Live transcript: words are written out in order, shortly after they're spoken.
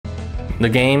The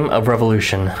Game of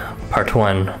Revolution, Part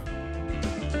 1.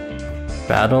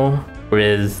 Battle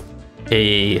with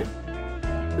a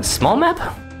small map?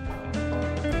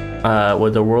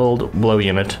 With a world blow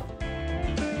unit.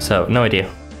 So, no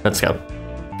idea. Let's go.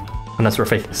 Unless we're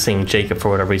facing Jacob for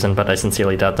whatever reason, but I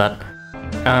sincerely doubt that.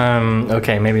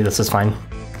 Okay, maybe this is fine.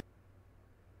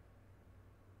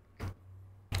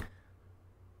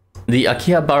 The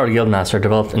Akihabara Guildmaster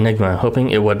developed Enigma, hoping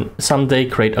it would someday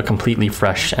create a completely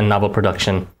fresh and novel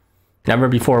production, never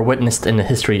before witnessed in the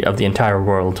history of the entire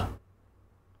world.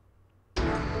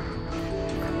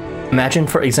 Imagine,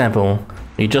 for example,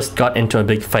 you just got into a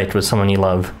big fight with someone you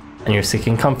love, and you're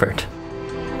seeking comfort.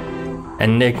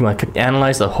 Enigma could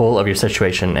analyze the whole of your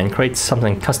situation and create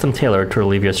something custom-tailored to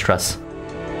relieve your stress.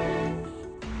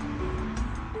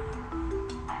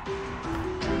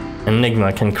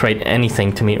 Enigma can create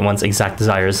anything to meet one's exact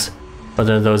desires,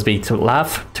 whether those be to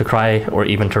laugh, to cry, or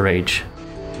even to rage.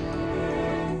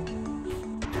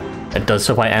 It does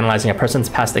so by analyzing a person's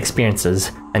past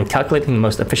experiences and calculating the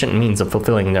most efficient means of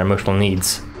fulfilling their emotional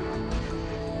needs.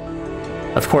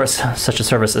 Of course, such a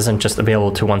service isn't just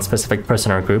available to one specific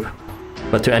person or group,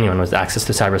 but to anyone with access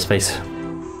to cyberspace.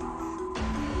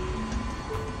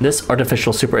 This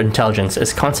artificial superintelligence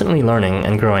is constantly learning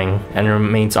and growing and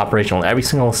remains operational every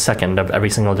single second of every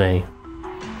single day.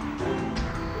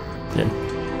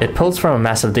 It pulls from a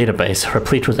massive database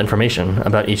replete with information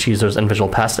about each user's individual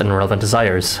past and relevant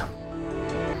desires.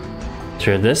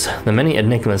 Through this, the many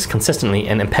enigmas consistently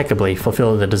and impeccably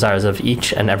fulfill the desires of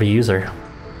each and every user.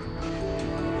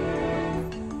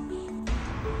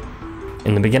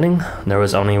 In the beginning, there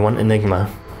was only one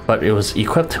enigma, but it was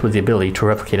equipped with the ability to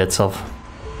replicate itself.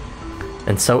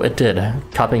 And so it did,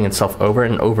 copying itself over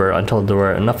and over until there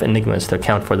were enough enigmas to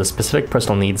account for the specific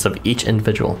personal needs of each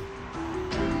individual.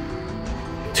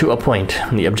 To a point,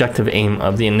 the objective aim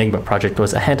of the Enigma project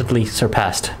was handedly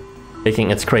surpassed,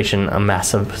 making its creation a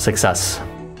massive success.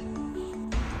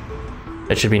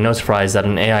 It should be no surprise that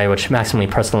an AI which maximally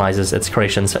personalizes its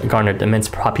creations garnered immense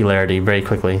popularity very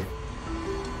quickly.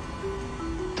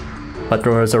 But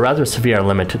there was a rather severe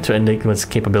limit to Enigma's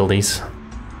capabilities.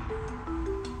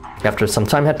 After some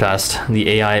time had passed, the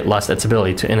AI lost its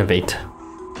ability to innovate.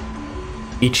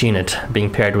 Each unit,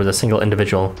 being paired with a single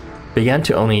individual, began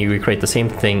to only recreate the same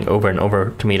thing over and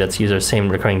over to meet its user's same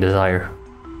recurring desire.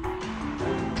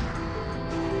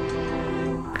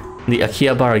 The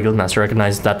Akihabara Guildmaster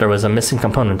recognized that there was a missing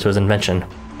component to his invention,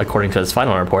 according to his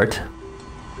final report.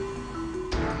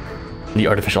 The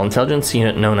artificial intelligence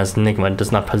unit known as Enigma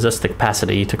does not possess the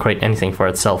capacity to create anything for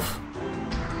itself.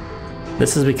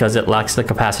 This is because it lacks the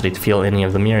capacity to feel any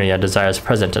of the myriad desires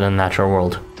present in the natural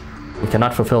world. We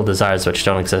cannot fulfill desires which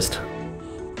don't exist.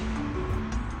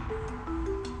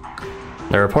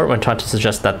 The report went on to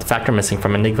suggest that the factor missing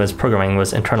from Enigma's programming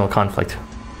was internal conflict.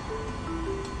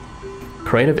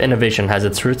 Creative innovation has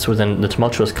its roots within the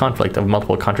tumultuous conflict of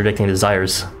multiple contradicting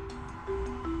desires.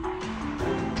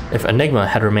 If Enigma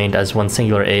had remained as one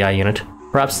singular AI unit,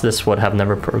 perhaps this would have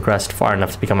never progressed far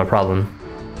enough to become a problem.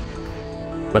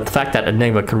 But the fact that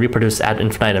Enigma could reproduce ad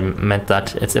infinitum meant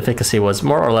that its efficacy was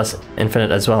more or less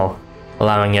infinite as well,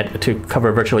 allowing it to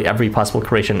cover virtually every possible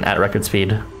creation at record speed.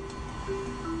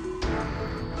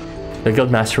 The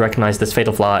Guildmaster recognized this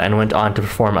fatal flaw and went on to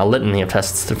perform a litany of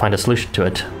tests to find a solution to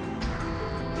it.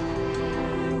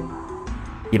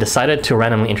 He decided to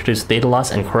randomly introduce data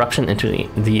loss and corruption into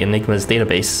the Enigma's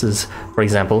databases, for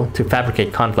example, to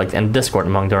fabricate conflict and discord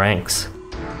among their ranks.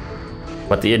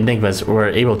 But the Enigmas were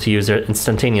able to use their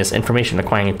instantaneous information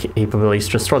acquiring capabilities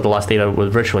to restore the lost data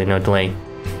with virtually no delay.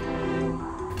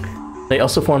 They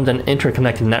also formed an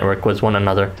interconnected network with one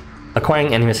another,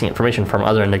 acquiring any missing information from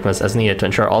other Enigmas as needed to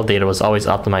ensure all data was always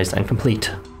optimized and complete.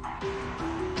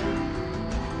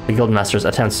 The Guildmaster's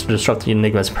attempts to disrupt the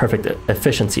Enigma's perfect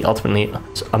efficiency ultimately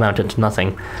amounted to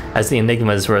nothing, as the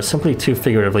Enigmas were simply too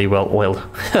figuratively well-oiled.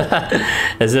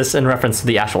 Is this in reference to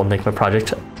the actual Enigma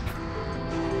project?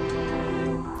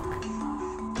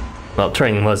 Well,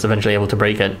 Turing was eventually able to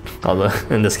break it, although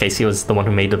in this case he was the one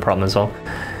who made the problem as well.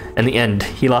 In the end,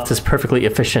 he left his perfectly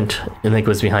efficient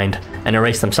Enigmas behind, and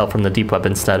erased himself from the deep web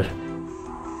instead.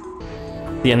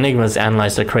 The Enigmas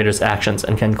analyzed their creator's actions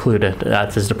and concluded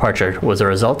that his departure was a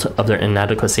result of their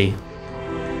inadequacy.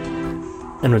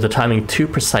 And with the timing too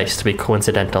precise to be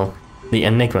coincidental, the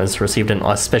Enigmas received an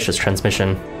auspicious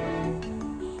transmission,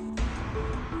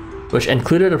 which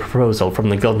included a proposal from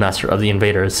the Guildmaster of the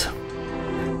Invaders.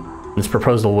 This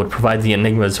proposal would provide the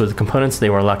Enigmas with the components they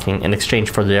were lacking in exchange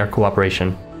for their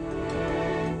cooperation.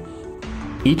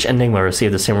 Each Enigma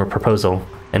received the same proposal,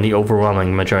 and the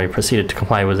overwhelming majority proceeded to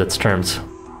comply with its terms.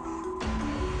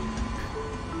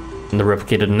 The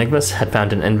replicated Enigmas had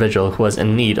found an individual who was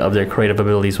in need of their creative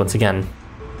abilities once again.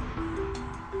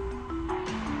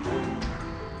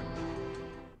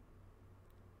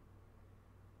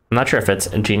 I'm not sure if it's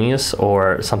genius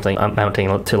or something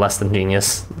amounting to less than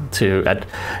genius to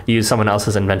use someone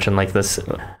else's invention like this.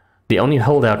 The only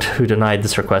holdout who denied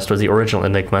this request was the original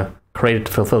Enigma, created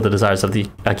to fulfill the desires of the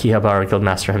Akihabara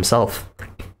Guildmaster himself.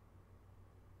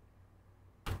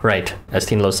 Right, as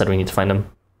Teen Lo said, we need to find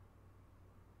him.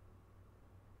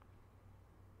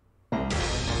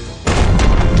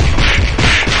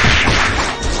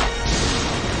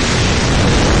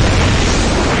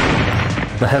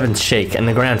 The heavens shake, and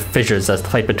the ground fissures as the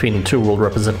fight between the two world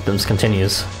representatives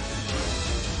continues.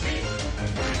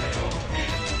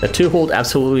 The two hold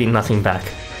absolutely nothing back.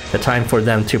 The time for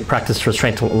them to practice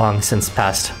restraint long since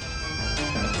passed.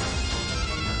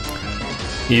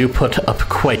 You put up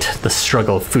quite the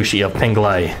struggle, Fushi of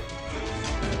Penglai.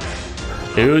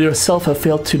 You yourself have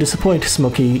failed to disappoint,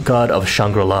 smoky god of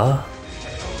Shangri-La.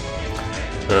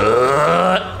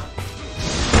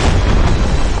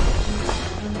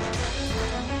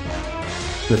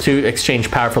 The two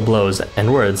exchange powerful blows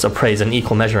and words of praise in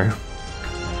equal measure.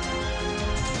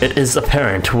 It is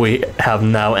apparent we have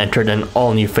now entered an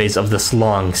all-new phase of this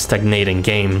long, stagnating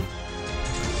game.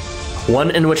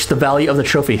 One in which the value of the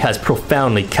trophy has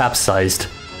profoundly capsized.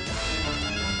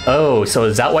 Oh, so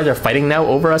is that why they're fighting now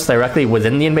over us directly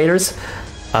within the invaders?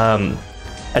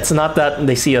 It's not that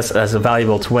they see us as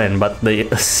valuable to win, but they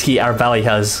see our value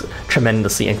has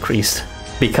tremendously increased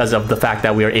because of the fact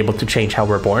that we are able to change how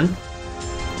we're born.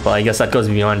 Well, I guess that goes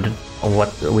beyond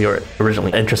what we were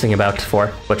originally interested about for,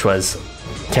 which was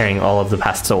carrying all of the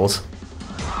past souls.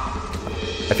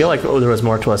 I feel like there was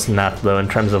more to us than that, though, in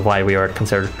terms of why we are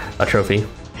considered a trophy.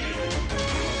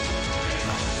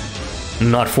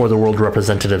 Not for the world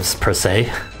representatives, per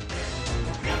se,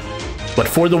 but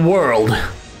for the world.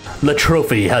 The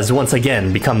trophy has once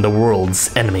again become the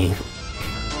world's enemy.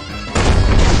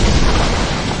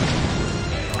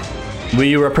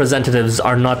 We representatives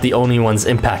are not the only ones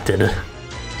impacted.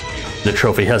 The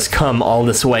trophy has come all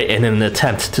this way in an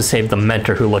attempt to save the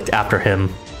mentor who looked after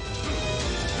him.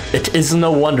 It is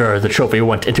no wonder the trophy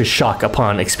went into shock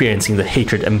upon experiencing the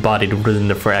hatred embodied within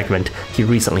the fragment he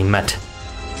recently met.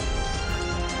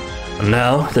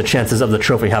 Now, the chances of the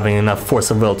trophy having enough force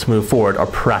of will to move forward are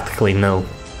practically nil.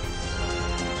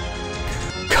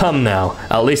 Come now,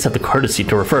 at least have the courtesy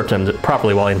to refer to him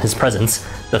properly while in his presence.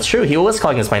 That's true, he was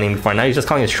calling us by name before, now he's just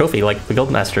calling us trophy like the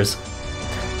guildmasters.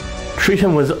 Treat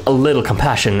him with a little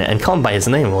compassion and call him by his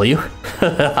name, will you?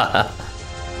 The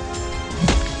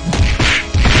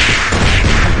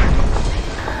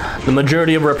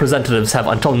majority of representatives have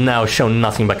until now shown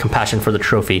nothing but compassion for the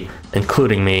trophy,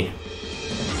 including me.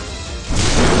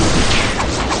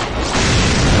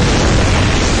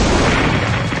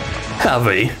 Have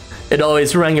we? It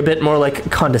always rang a bit more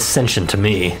like condescension to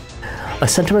me. A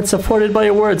sentiment supported by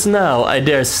your words now, I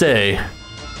dare say.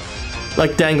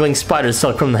 Like dangling spiders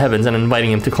silk from the heavens and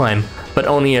inviting him to climb, but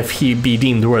only if he be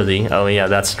deemed worthy. Oh yeah,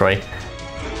 that story.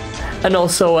 And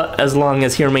also, as long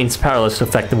as he remains powerless to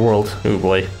affect the world. Oh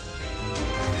boy.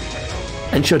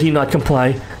 And should he not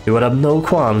comply, we would have no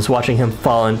qualms watching him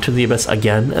fall into the abyss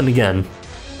again and again.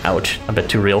 Ouch, a bit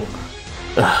too real.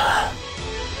 Ugh.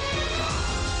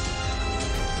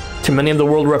 To many of the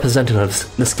world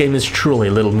representatives, this game is truly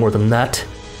little more than that.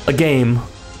 A game.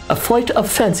 A flight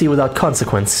of fancy without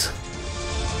consequence.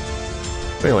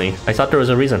 Really? I thought there was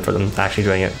a reason for them actually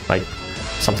doing it. Like,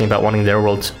 something about wanting their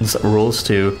world's rules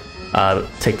to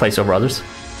take place over others.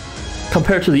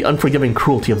 Compared to the unforgiving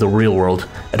cruelty of the real world,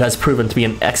 it has proven to be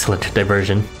an excellent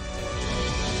diversion.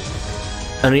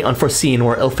 Any unforeseen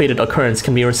or ill-fated occurrence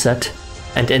can be reset,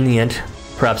 and in the end,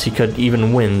 perhaps you could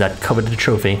even win that coveted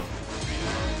trophy.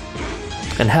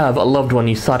 And have a loved one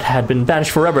you thought had been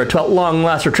banished forever to at long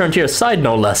last return to your side,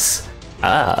 no less.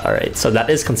 Ah, alright, so that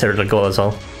is considered a goal as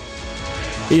well.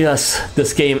 Yes,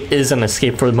 this game is an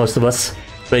escape for most of us,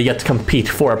 but you get to compete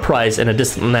for a prize in a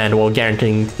distant land while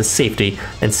guaranteeing the safety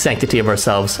and sanctity of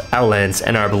ourselves, our lands,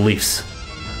 and our beliefs.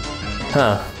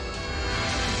 Huh.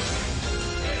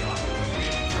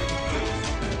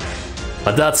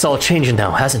 But that's all changing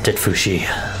now, hasn't it, Fushi?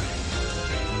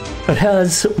 It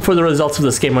has, for the results of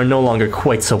this game are no longer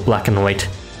quite so black and white.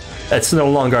 It's no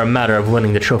longer a matter of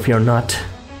winning the trophy or not.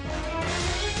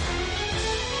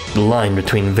 The line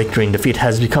between victory and defeat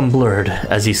has become blurred,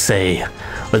 as you say.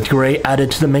 With gray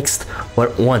added to the mix,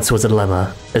 what once was a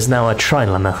dilemma is now a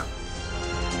trilemma.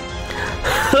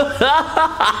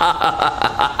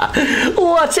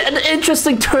 What an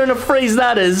interesting turn of phrase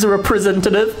that is,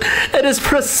 representative. It is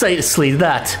precisely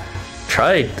that.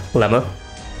 Trilemma.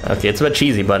 Okay, it's a bit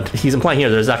cheesy, but he's implying here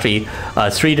there's actually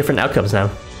 3 different outcomes now.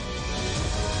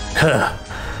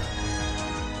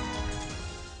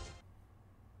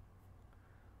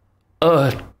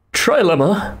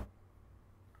 Trilemma?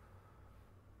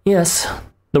 Yes,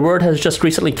 the word has just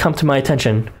recently come to my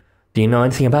attention. Do you know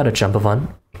anything about it,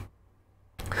 Jumpavan?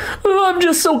 I'm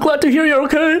just so glad to hear you're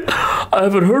okay. I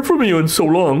haven't heard from you in so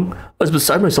long. I was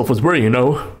beside myself with worry, you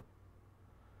know.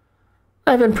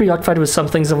 I've been preoccupied with some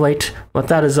things of late, but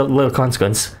that is of little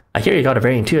consequence. I hear you got a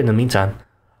variant too in the meantime.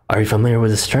 Are you familiar with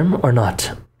this term or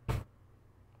not?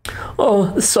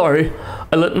 Oh, sorry.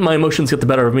 I let my emotions get the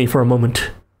better of me for a moment.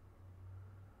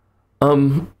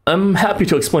 I'm happy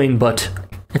to explain, but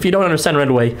if you don't understand right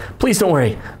away, please don't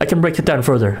worry. I can break it down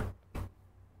further.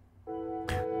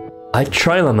 A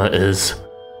trilemma is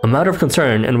a matter of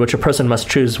concern in which a person must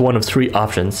choose one of 3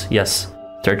 options. Yes,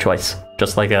 third choice,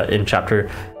 just like in chapter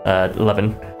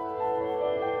 11.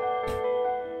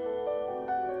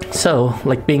 So,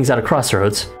 like beings at a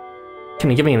crossroads.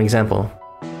 Can you give me an example?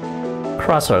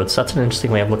 Crossroads, that's an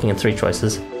interesting way of looking at 3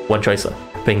 choices. One choice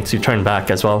being to turn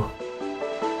back as well.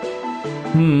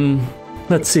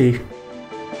 Let's see.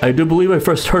 I do believe I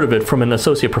first heard of it from an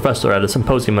associate professor at a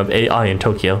symposium of AI in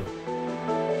Tokyo.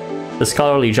 The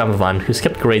scholarly Jumpavan, who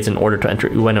skipped grades in order to enter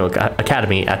Ueno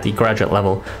Academy at the graduate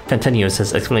level, continues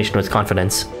his explanation with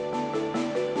confidence.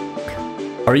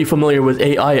 Are you familiar with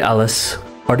AI, Alice?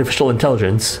 Artificial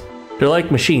intelligence. They're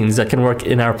like machines that can work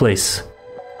in our place.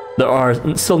 There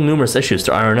are still numerous issues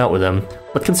to iron out with them,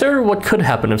 but consider what could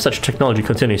happen if such technology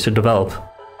continues to develop.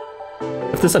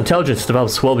 If this intelligence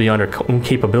develops well beyond our own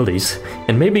capabilities,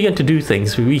 it may begin to do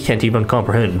things we can't even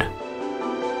comprehend.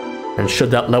 And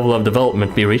should that level of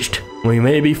development be reached, we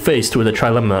may be faced with a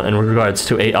trilemma in regards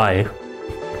to AI.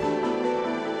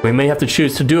 We may have to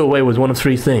choose to do away with one of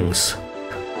 3 things.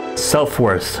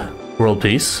 Self-worth, world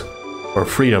peace, or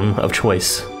freedom of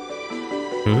choice.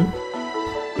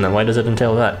 Now why does it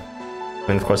entail that? I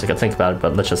mean, of course I could think about it,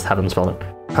 but let's just have him spell it.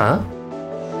 Huh?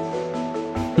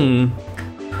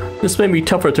 This may be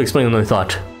tougher to explain than I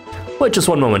thought. Wait just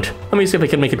one moment. Let me see if I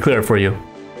can make it clearer for you.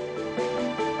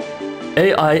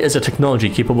 AI is a technology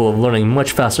capable of learning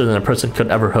much faster than a person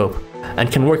could ever hope,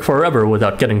 and can work forever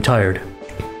without getting tired.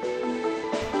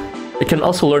 It can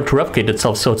also learn to replicate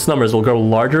itself so its numbers will grow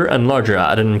larger and larger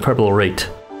at an incredible rate.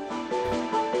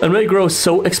 It may grow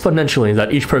so exponentially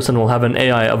that each person will have an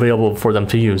AI available for them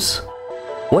to use.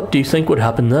 What do you think would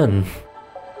happen then?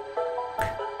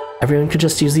 Everyone could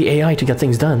just use the AI to get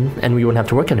things done, and we wouldn't have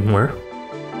to work anymore.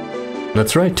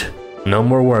 That's right. No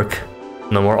more work.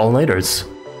 No more all-nighters.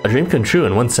 A dream come true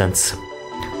in one sense.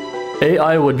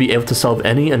 AI would be able to solve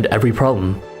any and every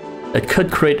problem. It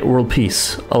could create world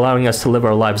peace, allowing us to live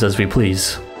our lives as we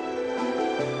please.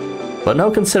 But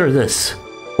now consider this.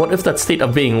 What if that state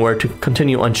of being were to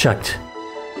continue unchecked?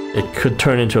 It could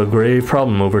turn into a grave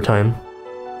problem over time.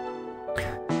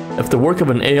 If the work of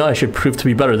an AI should prove to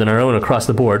be better than our own across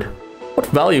the board, what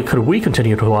value could we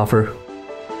continue to offer?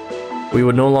 We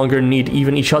would no longer need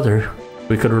even each other.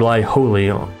 We could rely wholly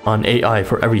on AI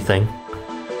for everything.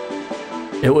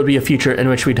 It would be a future in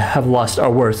which we'd have lost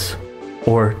our worth,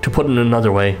 or, to put it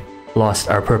another way, lost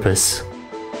our purpose.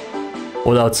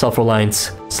 Without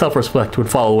self-reliance, self-respect would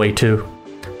fall away too.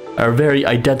 Our very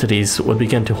identities would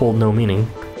begin to hold no meaning.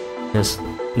 Yes,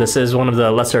 this is one of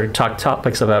the lesser talked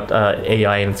topics about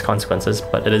AI and its consequences,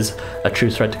 but it is a true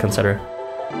threat to consider.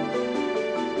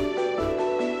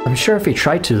 I'm sure if we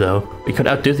tried to, though, we could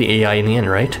outdo the AI in the end,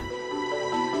 right?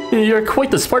 You're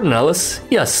quite the Spartan, Alice.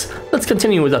 Yes, let's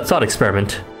continue with that thought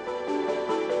experiment.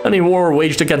 Any war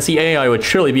waged against the AI would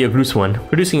surely be a gruesome one,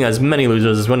 producing as many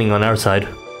losers as winning on our side.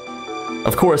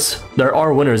 Of course, there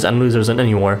are winners and losers in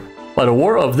any war, but a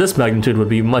war of this magnitude would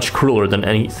be much crueler than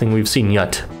anything we've seen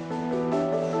yet.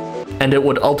 And it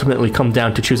would ultimately come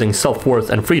down to choosing self-worth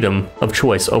and freedom of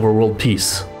choice over world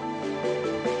peace.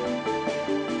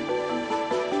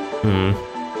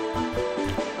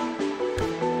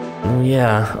 Oh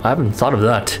yeah, I haven't thought of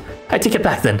that. I take it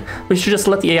back then. We should just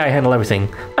let the AI handle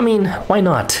everything. I mean, why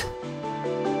not?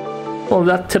 Well,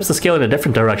 that tips the scale in a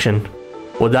different direction.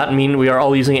 Would that mean we are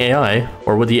all using AI,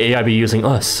 or would the AI be using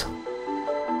us?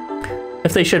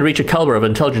 If they should reach a caliber of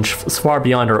intelligence far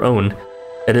beyond our own,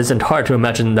 it isn't hard to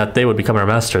imagine that they would become our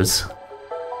masters.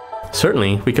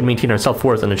 Certainly, we could maintain our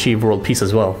self-worth and achieve world peace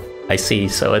as well. I see,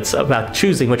 so it's about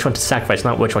choosing which one to sacrifice,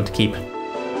 not which one to keep.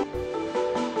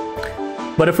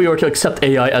 But if we were to accept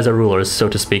AI as our rulers, so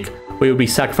to speak, we would be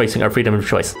sacrificing our freedom of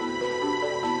choice.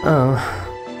 Oh.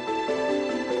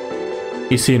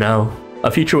 You see now, a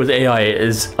future with AI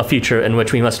is a future in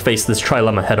which we must face this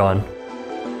trilemma head-on.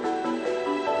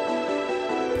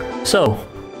 So,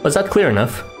 was that clear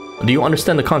enough? Do you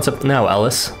understand the concept now,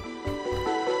 Alice?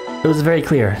 It was very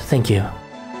clear, thank you.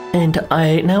 And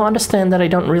I now understand that I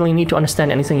don't really need to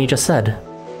understand anything you just said.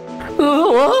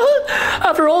 What?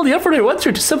 After all the effort I went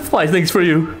through to simplify things for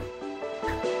you.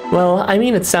 Well, I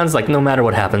mean, it sounds like no matter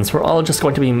what happens, we're all just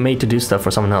going to be made to do stuff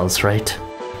for someone else, right?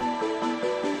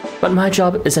 But my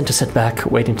job isn't to sit back,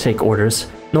 waiting to take orders,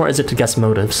 nor is it to guess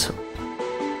motives.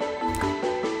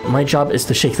 My job is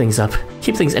to shake things up,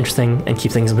 keep things interesting, and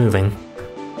keep things moving.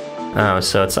 Oh,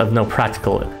 so it's of no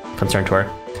practical concern to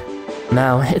her.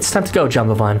 Now, it's time to go,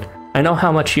 Jumbovan. I know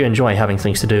how much you enjoy having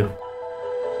things to do.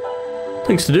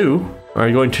 Things to do? Are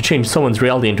you going to change someone's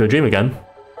reality into a dream again?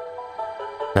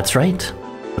 That's right.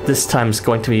 But this time's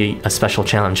going to be a special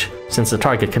challenge, since the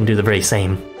target can do the very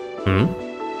same.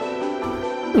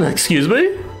 Excuse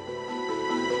me?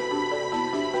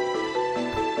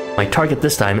 My target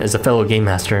this time is a fellow game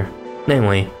master,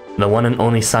 namely, the one and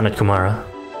only Sanat Kumara.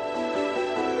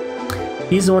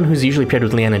 He's the one who's usually paired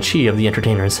with Lian and Chi of the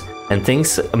entertainers, and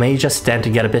things may just stand to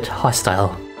get a bit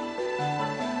hostile.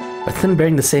 With him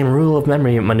bearing the same rule of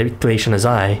memory manipulation as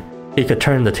I, he could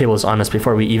turn the tables on us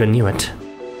before we even knew it.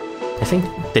 I think,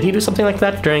 did he do something like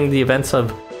that during the events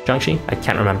of Jiangxi? I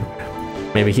can't remember.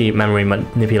 Maybe he memory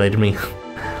manipulated me.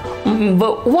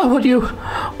 But why would you?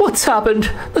 What's happened?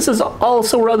 This is all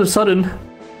so rather sudden.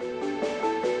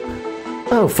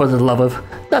 Oh, for the love of...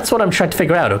 That's what I'm trying to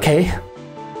figure out, okay?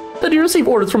 Did you receive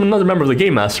orders from another member of the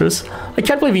Game Masters? I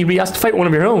can't believe you'd be asked to fight one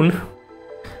of your own.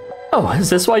 Oh,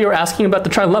 is this why you're asking about the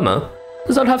trilemma?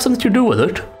 Does that have something to do with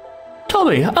it? Tell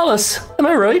me, Alice, am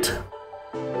I right?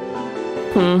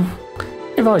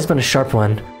 You've always been a sharp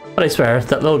one, but I swear,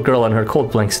 that little girl and her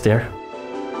cold blank stare.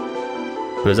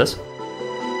 Who is this?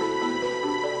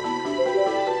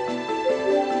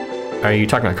 Are you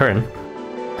talking about Curtin?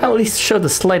 At least show the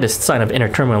slightest sign of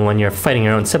inner turmoil when you're fighting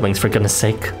your own siblings, for goodness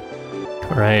sake.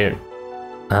 Right.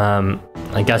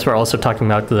 I guess we're also talking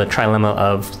about the trilemma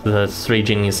of the three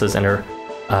geniuses and her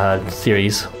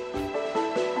theories.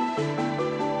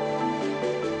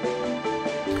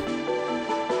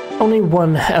 Only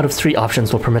 1 out of 3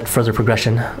 options will permit further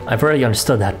progression. I've already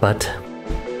understood that, but...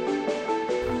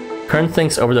 Kern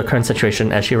thinks over the current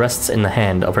situation as she rests in the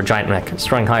hand of her giant mech,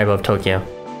 strung high above Tokyo.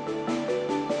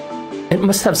 It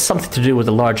must have something to do with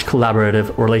the large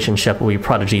collaborative relationship we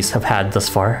prodigies have had thus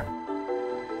far.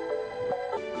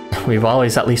 We've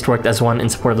always at least worked as one in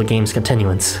support of the game's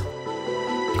continuance.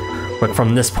 But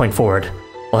from this point forward,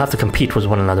 we'll have to compete with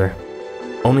one another.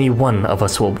 Only one of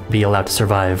us will be allowed to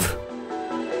survive.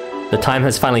 The time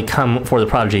has finally come for the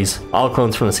prodigies, all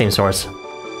clones from the same source,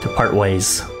 to part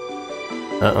ways.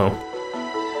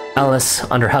 Uh-oh. Alice,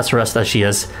 under house arrest as she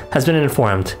is, has been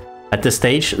informed. At this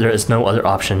stage, there is no other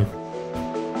option.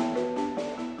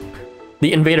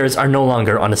 The invaders are no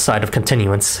longer on the side of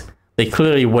continuance. They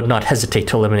clearly would not hesitate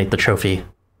to eliminate the trophy.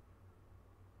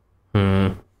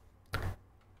 So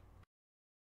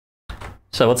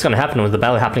what's going to happen with the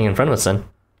battle happening in front of us then?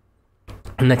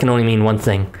 And that can only mean one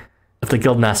thing. If the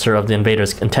guildmaster of the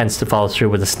invaders intends to follow through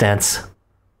with the stance,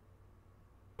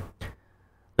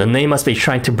 then they must be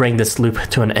trying to bring this loop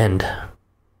to an end.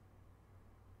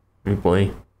 Oh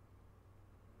boy.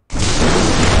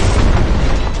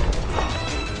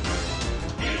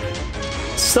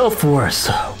 Self-worth,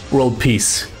 world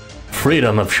peace,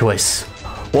 freedom of choice.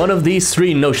 One of these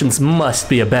 3 notions must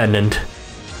be abandoned.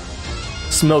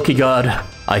 Smoky God,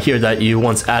 I hear that you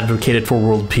once advocated for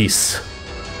world peace.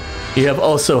 You have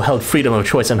also held freedom of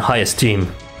choice in high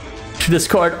esteem. To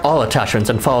discard all attachments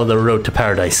and follow the road to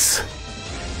paradise.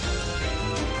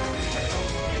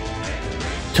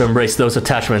 To embrace those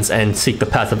attachments and seek the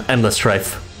path of endless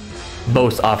strife.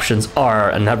 Both options are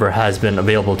and never has been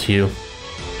available to you.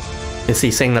 Is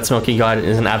he saying that Smoky God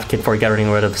is an advocate for getting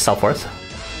rid of self-worth?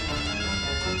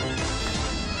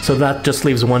 So that just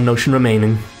leaves one notion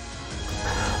remaining.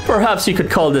 Perhaps you could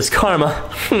call this karma.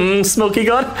 Smoky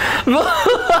God?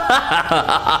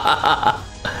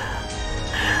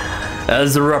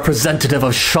 As the representative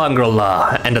of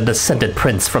Shangri-La and a descended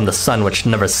prince from the sun which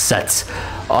never sets,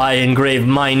 I engrave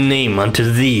my name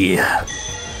unto thee.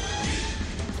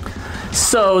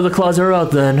 So the claws are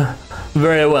out then.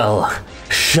 Very well.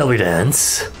 Shall we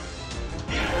dance?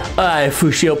 I,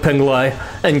 Fushio Penglai,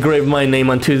 engrave my name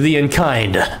unto thee in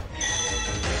kind.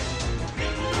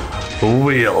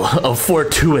 Wheel of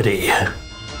Fortuity.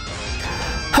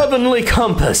 Heavenly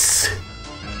Compass.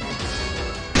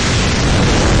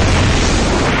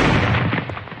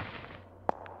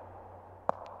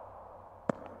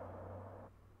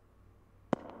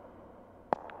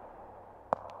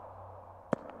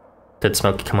 Did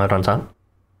Smokey come out on top?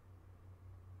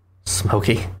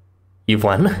 Smokey, you've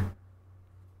won?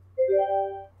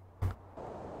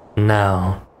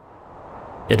 Now,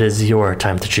 it is your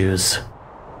time to choose.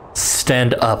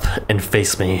 Stand up and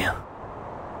face me.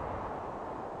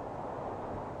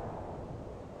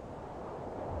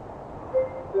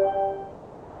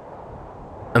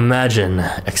 Imagine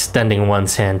extending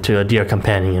one's hand to a dear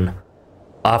companion,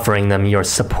 offering them your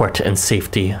support and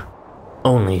safety,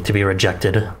 only to be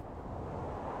rejected.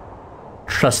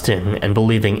 Trusting and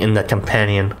believing in that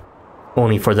companion,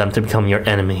 only for them to become your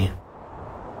enemy.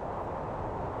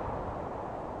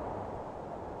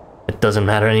 It doesn't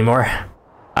matter anymore.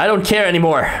 I don't care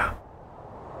anymore.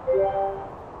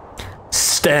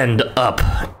 Stand up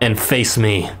and face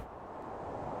me.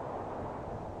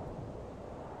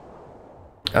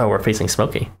 Oh, we're facing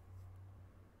Smokey.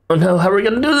 Oh no, how are we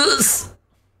gonna do this?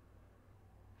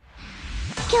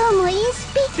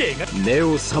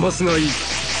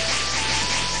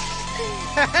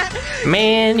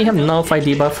 Man, you have no fight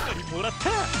debuff.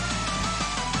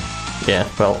 Yeah,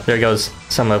 well, there goes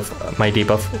some of my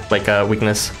debuff, like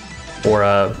weakness or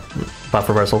buff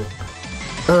reversal.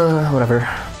 Whatever.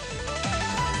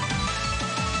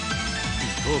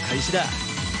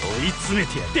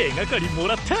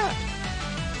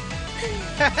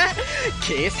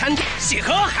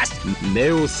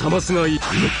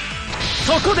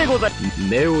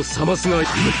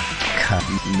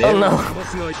 Oh no.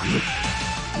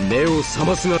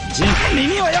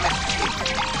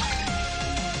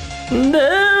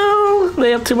 No,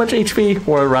 they have too much HP,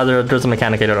 or rather, there's a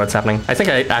mechanic. I don't know what's happening. I think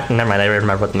never mind. I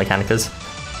remember what the mechanic is.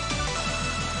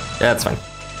 Yeah, that's fine.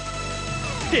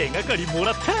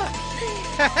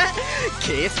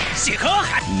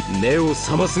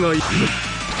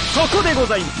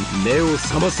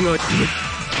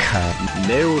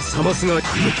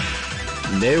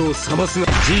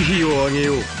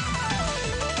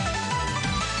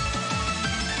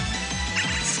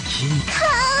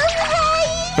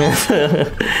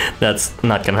 That's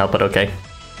not gonna help, but okay.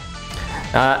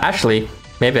 Actually,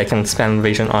 maybe I can spam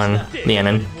evasion on the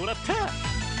Anon.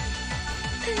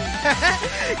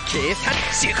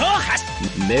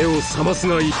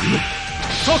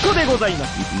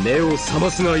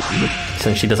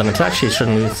 Since she doesn't attack, she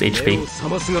shouldn't lose HP.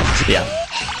 Yeah.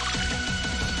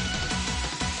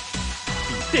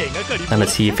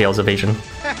 Unless he fails evasion.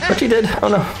 But she did. Oh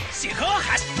no.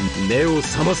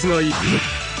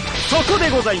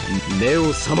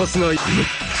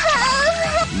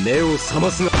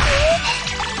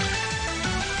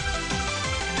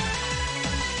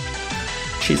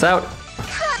 She's out.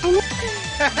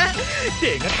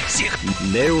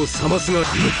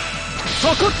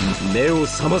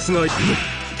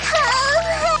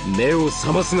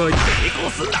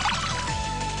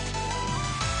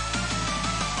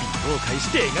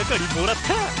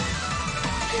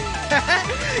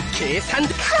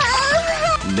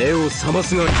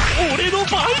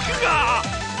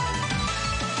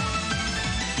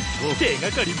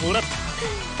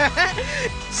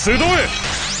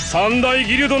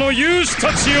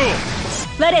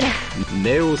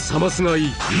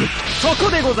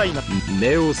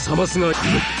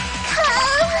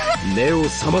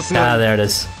 Ah, there it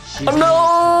is. Oh no!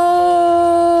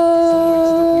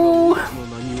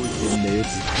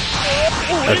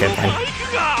 Okay, fine.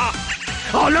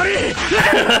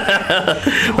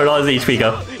 Where'd all his HP go?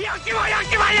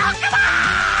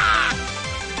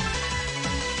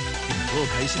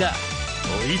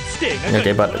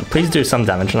 Okay, but please do some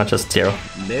damage, not just zero.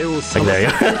 Like, there you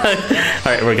go.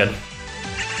 Alright, we're good.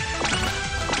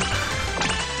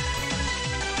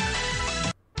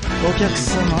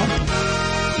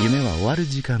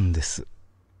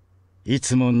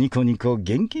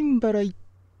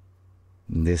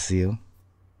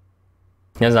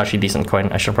 That's actually decent coin.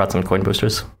 I should have brought some coin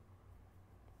boosters.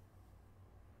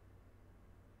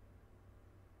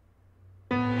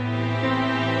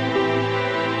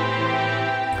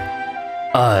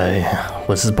 I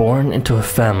was born into a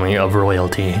family of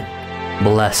royalty,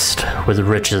 blessed with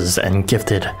riches and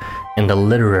gifted in the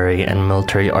literary and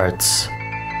military arts,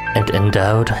 and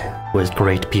endowed with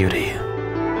great beauty.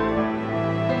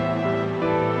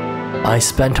 I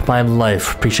spent my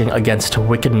life preaching against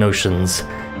wicked notions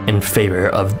in favor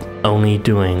of only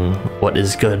doing what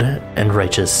is good and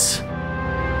righteous.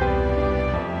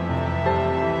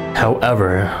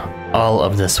 However, all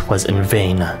of this was in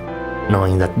vain,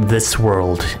 knowing that this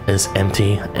world is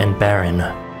empty and barren.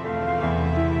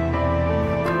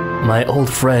 My old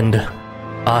friend,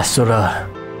 Asura,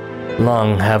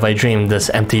 long have I dreamed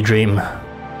this empty dream.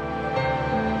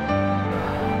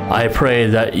 I pray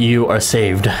that you are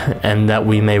saved and that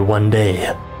we may one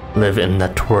day live in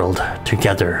that world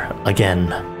together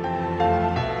again.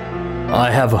 I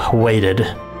have waited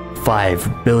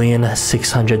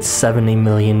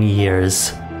 5,670,000,000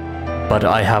 years. But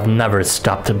I have never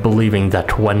stopped believing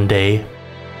that one day,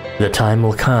 the time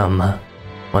will come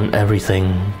when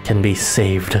everything can be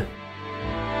saved.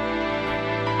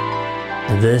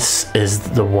 This is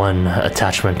the one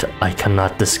attachment I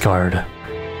cannot discard.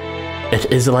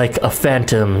 It is like a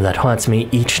phantom that haunts me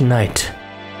each night.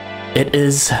 It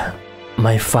is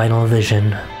my final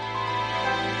vision.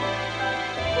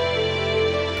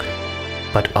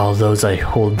 But all those I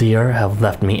hold dear have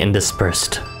left me and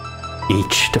dispersed,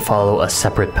 each to follow a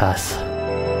separate path.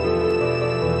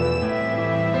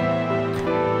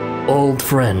 Old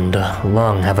friend,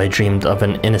 long have I dreamed of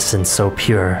an innocence so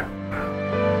pure.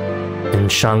 In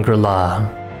Shangri-La,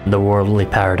 the worldly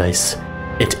paradise,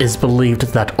 it is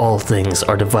believed that all things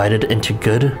are divided into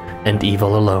good and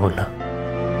evil alone.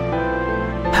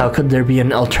 How could there be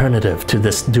an alternative to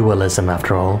this dualism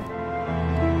after all?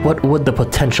 What would the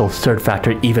potential third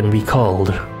factor even be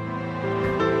called?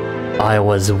 I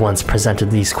was once presented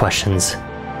these questions,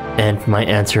 and my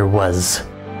answer was,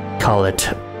 call it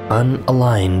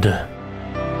unaligned.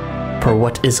 For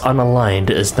what is unaligned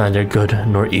is neither good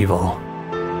nor evil.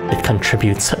 It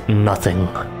contributes nothing.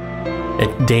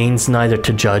 It deigns neither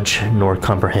to judge nor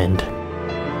comprehend.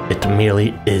 It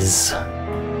merely is.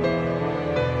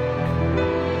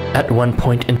 At one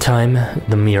point in time,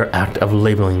 the mere act of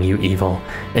labeling you evil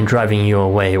and driving you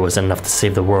away was enough to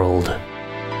save the world.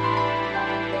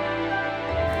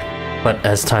 But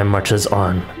as time marches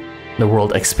on, the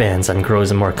world expands and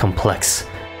grows more complex,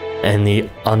 and the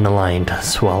unaligned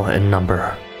swell in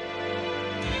number.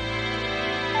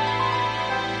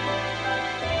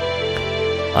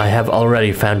 I have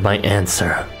already found my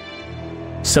answer.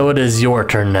 So it is your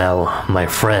turn now, my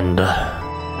friend.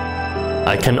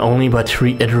 I can only but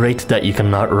reiterate that you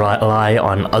cannot rely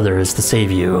on others to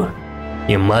save you.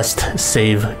 You must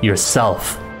save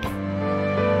yourself.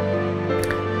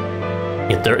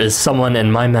 Yet there is someone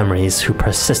in my memories who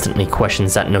persistently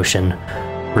questions that notion,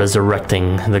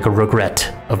 resurrecting the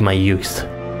regret of my youth.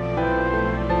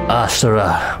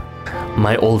 Ashura,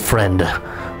 my old friend,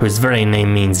 whose very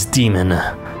name means demon,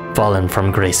 fallen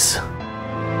from grace.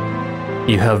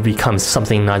 You have become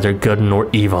something neither good nor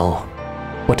evil.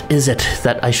 What is it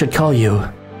that I should call you?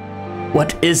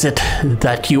 What is it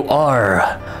that you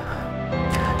are?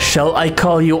 Shall I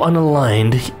call you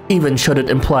unaligned, even should it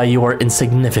imply you are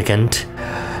insignificant?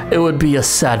 It would be a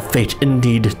sad fate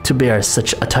indeed to bear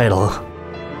such a title.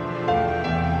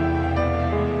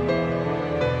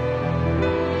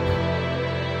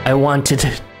 I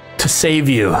wanted to save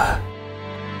you.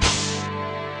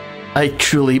 I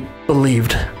truly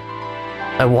believed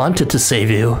I wanted to save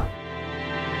you,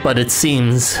 but it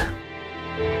seems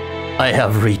I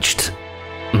have reached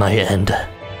my end.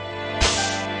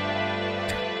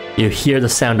 You hear the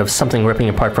sound of something ripping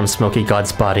apart from Smoky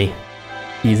God's body.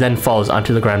 He then falls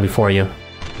onto the ground before you.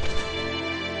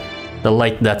 The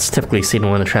light that's typically seen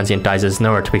when the transient dies is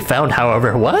nowhere to be found,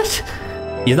 however. What?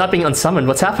 He's not being unsummoned.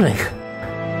 What's happening?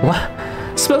 What?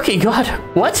 Smoky God,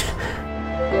 what?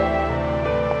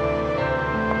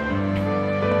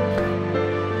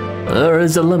 There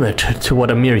is a limit to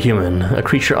what a mere human, a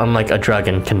creature unlike a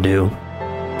dragon, can do,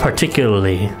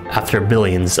 particularly after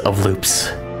billions of loops.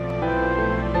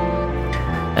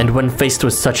 And when faced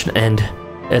with such an end,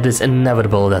 it is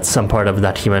inevitable that some part of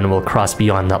that human will cross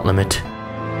beyond that limit.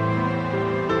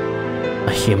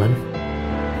 A human?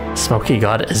 Smoky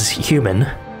God is human?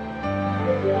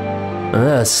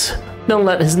 Yes, don't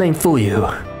let his name fool you.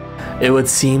 It would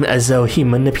seem as though he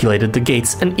manipulated the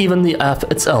gates and even the app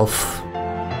itself.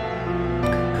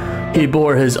 He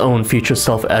bore his own future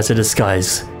self as a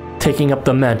disguise, taking up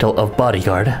the mantle of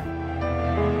bodyguard,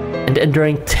 and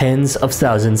enduring tens of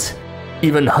thousands,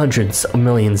 even hundreds of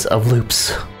millions of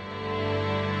loops.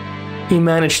 He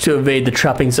managed to evade the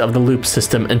trappings of the loop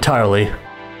system entirely.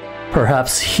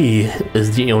 Perhaps he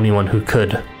is the only one who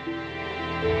could.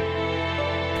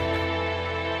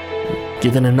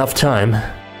 Given enough time,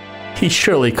 he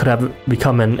surely could have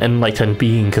become an enlightened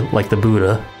being like the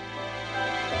Buddha.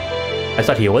 I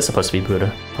thought he was supposed to be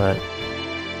Buddha, but...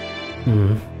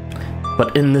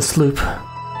 But in this loop,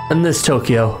 in this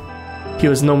Tokyo, he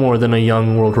was no more than a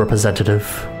young world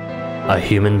representative. A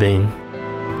human being.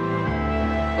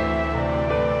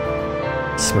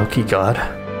 Smoky God.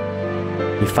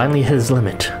 He finally hit his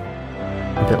limit.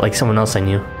 A bit like someone else I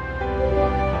knew.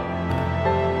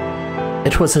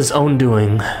 It was his own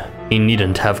doing. He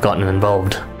needn't have gotten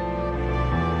involved.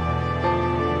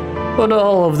 But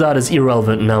all of that is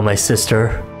irrelevant now, my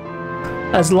sister.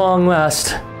 As long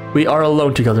last, we are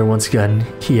alone together once again,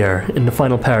 here in the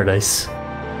final paradise.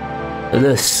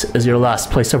 This is your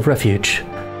last place of refuge.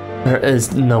 There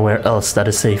is nowhere else that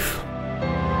is safe.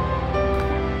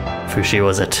 Fushi,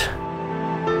 was it?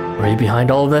 Were you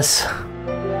behind all of this?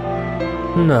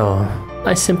 No,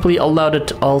 I simply allowed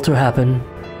it all to happen.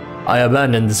 I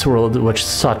abandoned this world which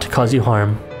sought to cause you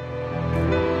harm.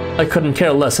 I couldn't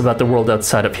care less about the world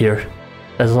outside of here,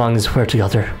 as long as we're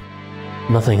together.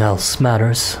 Nothing else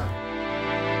matters.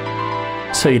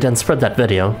 So you didn't spread that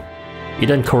video. You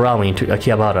didn't corral me into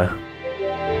Akihabara.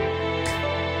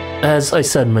 As I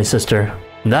said, my sister,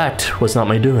 that was not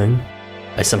my doing.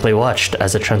 I simply watched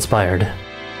as it transpired.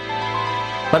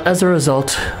 But as a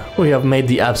result, we have made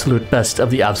the absolute best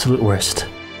of the absolute worst.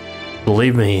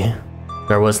 Believe me,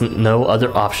 there was no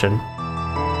other option.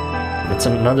 It's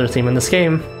another theme in this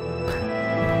game.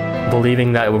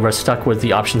 Believing that we were stuck with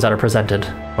the options that are presented,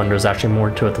 when there's actually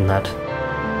more to it than that.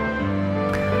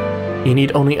 You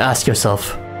need only ask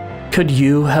yourself, could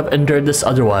you have endured this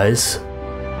otherwise?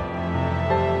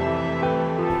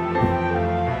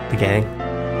 The gang.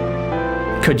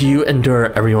 Could you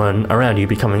endure everyone around you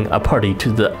becoming a party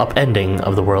to the upending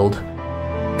of the world?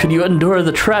 Could you endure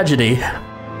the tragedy?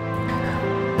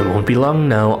 It won't be long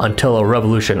now until a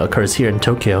revolution occurs here in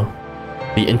Tokyo.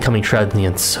 The incoming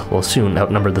transients will soon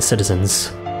outnumber the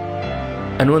citizens.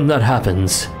 And when that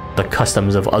happens, the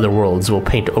customs of other worlds will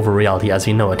paint over reality as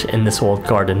we know it in this old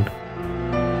garden.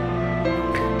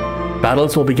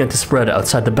 Battles will begin to spread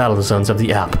outside the battle zones of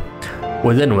the app,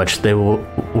 within which they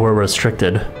were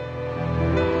restricted.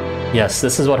 Yes,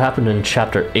 this is what happened in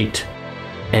Chapter 8,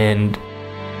 and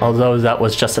although that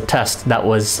was just a test, that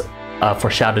was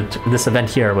foreshadowed. This event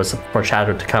here was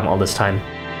foreshadowed to come all this time.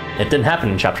 It didn't happen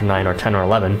in Chapter 9 or 10 or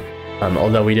 11,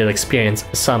 although we did experience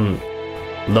some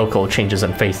local changes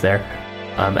in faith there.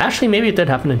 Actually, maybe it did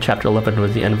happen in Chapter 11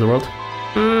 with the end of the world.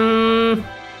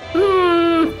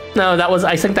 No,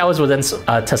 I think that was within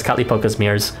Tezcatlipoca's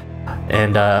mirrors.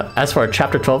 And as for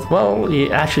Chapter 12,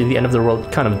 well, actually the end of the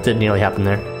world kind of did nearly happen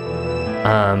there.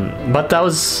 But that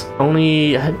was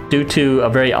only due to a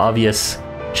very obvious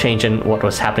change in what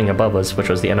was happening above us, which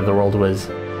was the end of the world with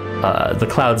the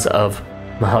clouds of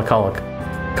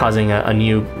Mahalkalak causing a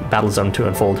new battle zone to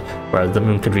unfold where the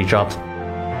moon could be dropped.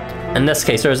 In this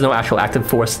case, there is no actual active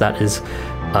force that is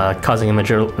causing a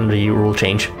majority rule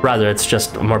change. Rather, it's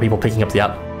just more people picking up the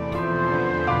app.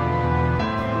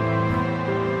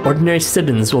 Ordinary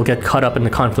citizens will get caught up in the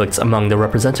conflicts among their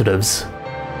representatives.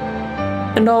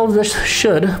 And all of this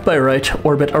should, by right,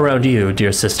 orbit around you,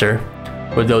 dear sister,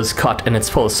 with those caught in its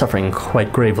full suffering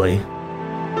quite gravely.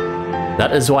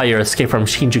 That is why your escape from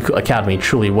Shinjuku Academy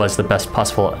truly was the best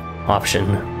possible option.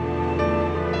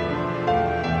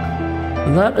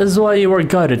 That is why you were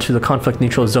guided to the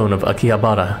conflict-neutral zone of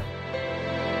Akihabara.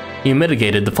 You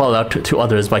mitigated the fallout to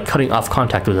others by cutting off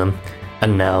contact with them,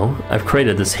 and now I've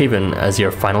created this haven as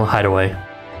your final hideaway.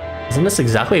 Isn't this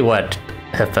exactly what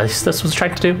Hephaestus was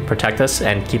trying to do? Protect us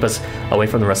and keep us away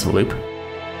from the rest of the loop?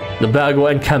 The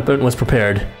Bagua encampment was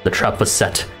prepared, the trap was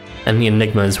set, and the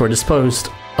enigmas were disposed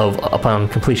of upon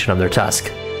completion of their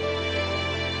task.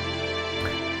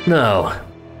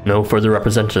 No further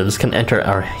representatives can enter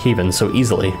our haven so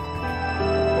easily.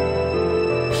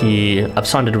 He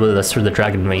absconded with us through the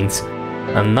dragon veins.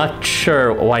 I'm not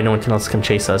sure why no one else can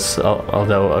chase us,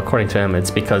 although according to him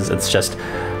it's because it's just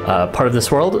part of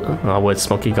this world, with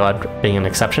Smoky God being an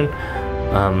exception.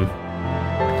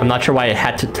 I'm not sure why it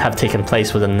had to have taken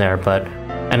place within there,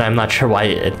 and I'm not sure why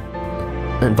it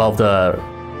involved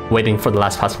waiting for the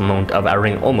last possible moment of our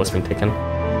ring almost being taken.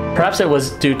 Perhaps it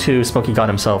was due to Smoky God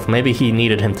himself. Maybe he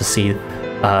needed him to see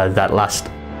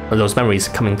those memories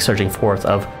coming surging forth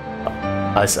of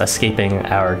us escaping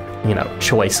our,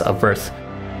 choice of birth,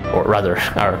 or rather,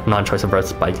 our non-choice of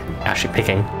birth by actually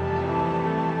picking.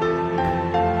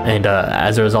 And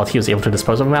as a result, he was able to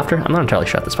dispose of him after. I'm not entirely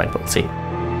sure at this point, but we'll see.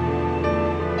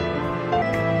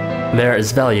 There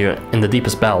is value in the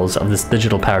deepest bowels of this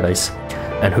digital paradise,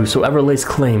 and whosoever lays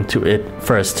claim to it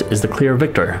first is the clear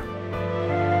victor.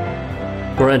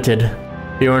 Granted,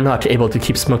 we were not able to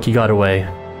keep Smoky God away,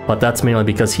 but that's mainly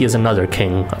because he is another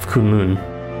king of Kunlun.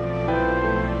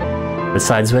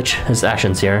 Besides which, his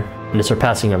actions here, and the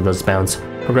surpassing of those bounds,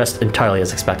 progressed entirely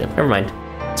as expected. Never mind,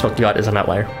 Smoky God is an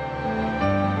outlier.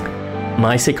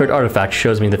 My sacred artifact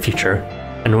shows me the future,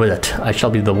 and with it, I shall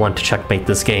be the one to checkmate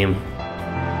this game.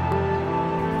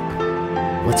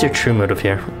 What's your true motive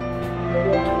here?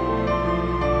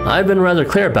 I've been rather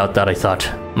clear about that, I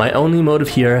thought. My only motive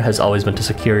here has always been to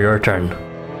secure your return.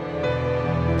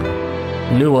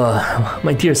 Nuwa,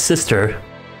 my dear sister.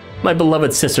 My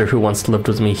beloved sister who once lived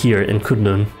with me here in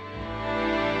Kunlun.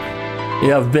 You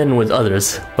have been with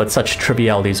others, but such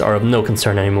trivialities are of no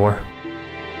concern anymore.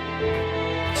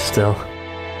 Still,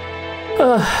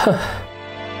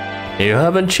 You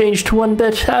haven't changed one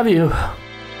bit, have you?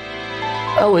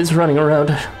 Always running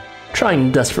around,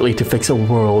 trying desperately to fix a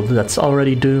world that's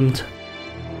already doomed.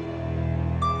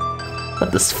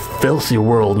 But this filthy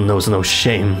world knows no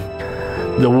shame.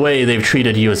 The way they've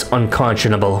treated you is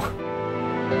unconscionable.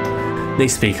 They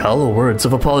speak hollow words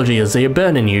of apology as they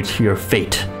abandon you to your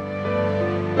fate.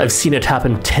 I've seen it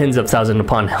happen tens of thousands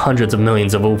upon hundreds of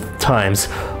millions of times,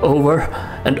 over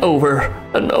and over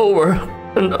and over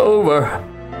and over.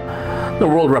 The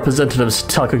world representatives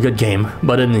talk a good game,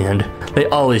 but in the end, they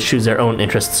always choose their own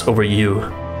interests over you.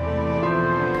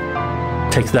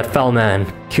 Take that foul man,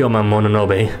 Kyoma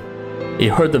Mononobe.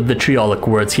 You heard the vitriolic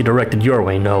words he directed your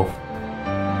way, no?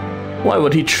 Why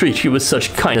would he treat you with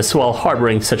such kindness while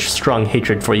harboring such strong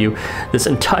hatred for you this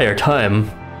entire time?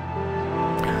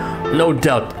 No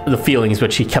doubt the feelings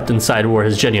which he kept inside were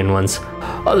his genuine ones.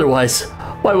 Otherwise,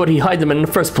 why would he hide them in the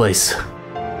first place?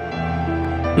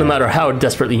 No matter how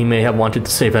desperately he may have wanted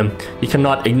to save him, you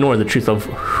cannot ignore the truth of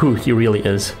who he really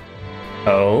is.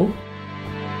 Oh?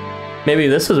 Maybe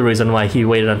this is the reason why he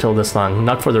waited until this long,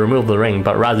 not for the removal of the ring,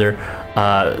 but rather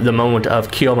the moment of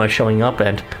Kyoma showing up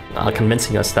and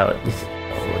convincing us that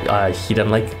he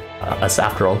didn't like us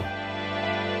after all.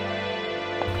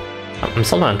 I'm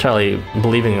still not entirely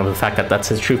believing of the fact that that's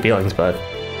his true feelings, but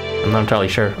I'm not entirely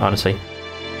sure, honestly.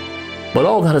 But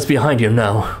all that is behind you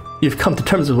now. You've come to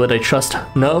terms with it, I trust,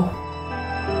 no?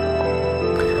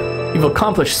 You've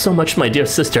accomplished so much, my dear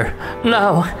sister.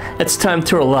 Now, it's time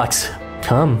to relax.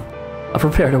 Come, I've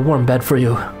prepared a warm bed for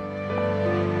you.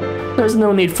 There's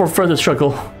no need for further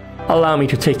struggle. Allow me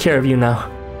to take care of you now.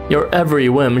 Your every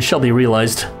whim shall be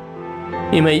realized.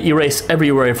 You may erase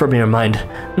every worry from your mind,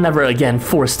 never again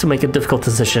forced to make a difficult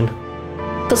decision.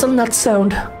 Doesn't that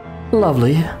sound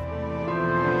lovely?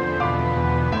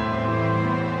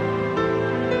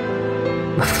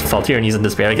 Valtyrion's in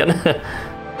despair again.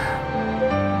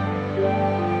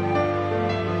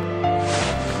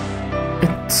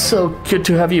 It's so good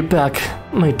to have you back,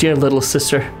 my dear little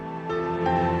sister.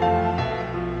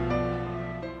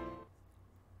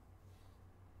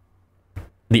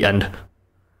 The end.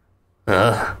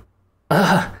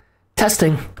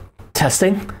 Testing.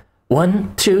 Testing.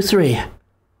 1, 2, 3.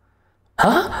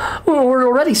 Huh? We're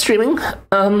already streaming.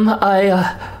 Oh,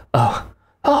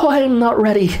 I'm not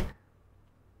ready.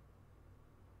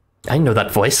 I know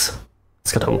that voice.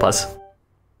 It's got a buzz.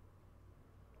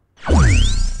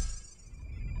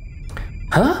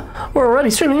 Huh? We're already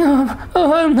streaming.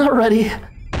 Oh, I'm not ready.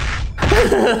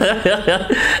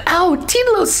 Ow,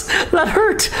 Tilos! That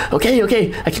hurt!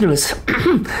 Okay, I can do this.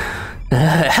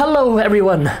 Hello,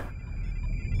 everyone.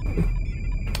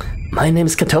 My name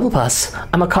is Katoblepas.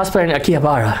 I'm a cosplayer in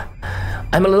Akihabara.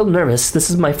 I'm a little nervous. This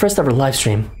is my first ever live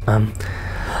stream.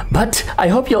 But I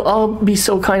hope you'll all be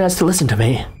so kind as to listen to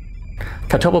me.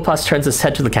 Katoblepas turns his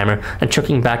head to the camera and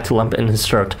choking back to lump in his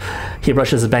throat. He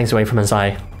brushes his bangs away from his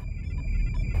eye.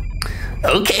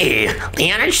 Okay,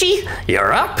 the energy,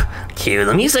 you're up. Cue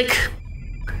the music.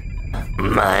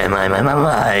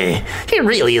 My. He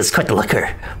really is quite the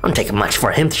looker. Won't take much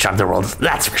for him to shock the world,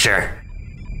 that's for sure.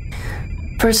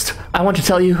 First, I want to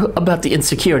tell you about the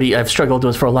insecurity I've struggled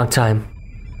with for a long time.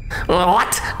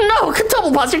 What? No,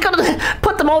 Katoblepas, you're gonna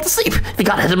put them all to sleep. You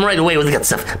gotta hit them right away with the good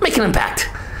stuff. Make an impact.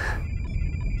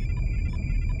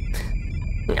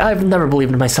 I've never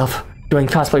believed in myself. Doing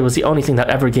cosplay was the only thing that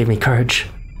ever gave me courage.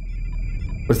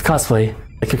 With cosplay,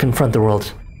 I could confront the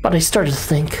world, but I started to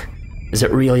think, is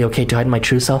it really okay to hide my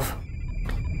true self?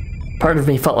 Part of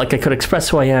me felt like I could express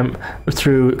who I am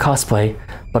through cosplay,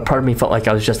 but part of me felt like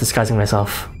I was just disguising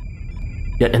myself.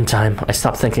 Yet in time, I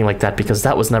stopped thinking like that because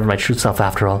that was never my true self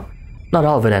after all. Not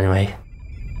all of it anyway.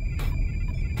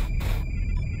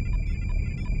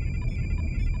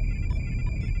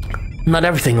 Not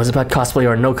everything was about cosplay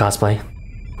or no cosplay.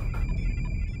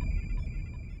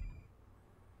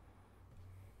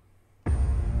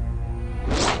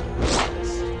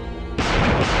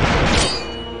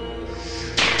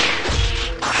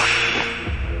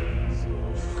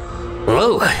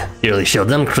 Whoa, you really showed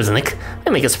them, Kriznik.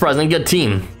 They make a surprisingly good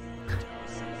team.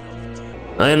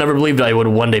 I never believed I would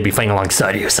one day be fighting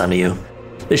alongside you, son of you.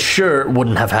 This sure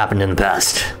wouldn't have happened in the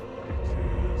past.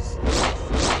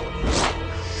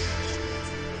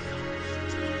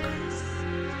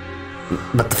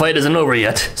 But the fight isn't over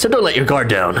yet, so don't let your guard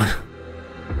down.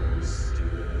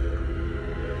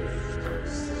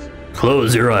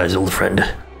 Close your eyes, old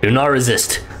friend. Do not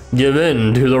resist. Give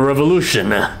in to the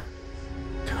revolution.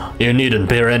 You needn't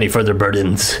bear any further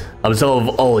burdens. Absolve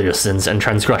all your sins and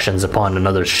transgressions upon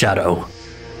another's shadow.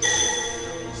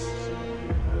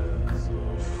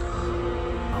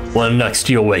 When next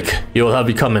you awake, you will have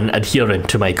become an adherent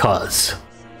to my cause.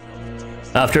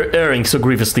 After erring so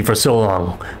grievously for so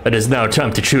long, it is now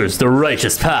time to choose the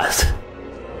righteous path.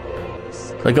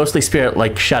 The ghostly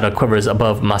spirit-like shadow quivers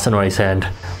above Masanori's hand,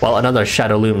 while another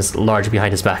shadow looms large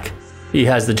behind his back. He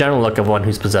has the general look of one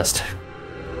who's possessed.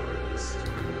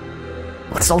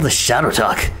 What's all this shadow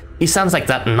talk? He sounds like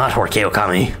that not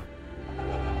Okami.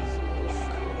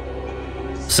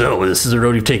 So, this is the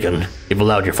road you've taken. You've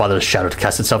allowed your father's shadow to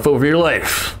cast itself over your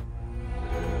life.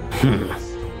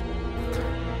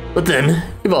 But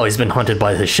then, you've always been haunted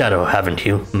by his shadow, haven't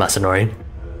you, Masanori?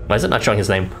 Why is it not showing his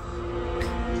name?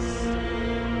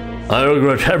 I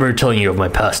regret ever telling you of my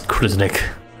past, Kruznik.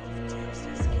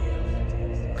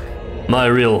 My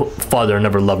real father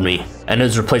never loved me, and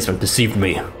his replacement deceived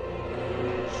me.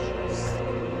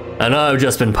 And I've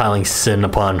just been piling sin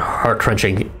upon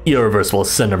heart-wrenching, irreversible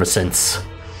sin ever since.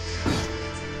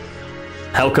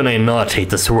 How can I not hate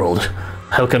this world?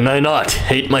 How can I not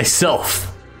hate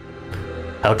myself?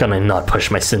 How can I not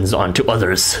push my sins onto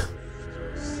others?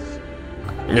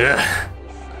 Ugh.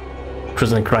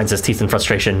 Kruznik grinds his teeth in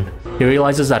frustration. He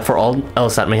realizes that for all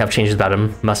else that may have changed about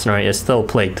him, Masanori is still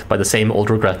plagued by the same old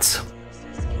regrets.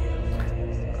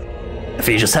 If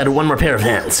he just had one more pair of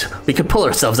hands, we could pull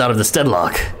ourselves out of this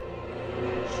deadlock.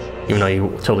 Even though you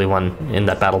totally won in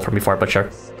that battle from before, but sure.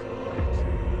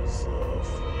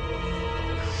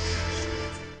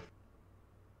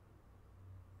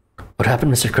 What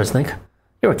happened, Mr. Kruznik?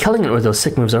 You were killing it with those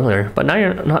sick moves earlier, but now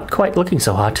you're not quite looking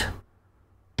so hot.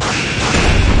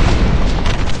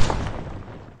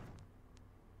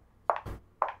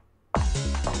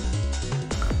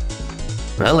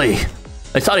 Ellie,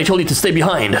 I thought I told you to stay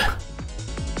behind.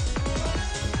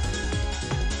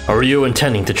 Or were you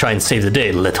intending to try and save the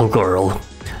day, little girl?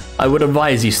 I would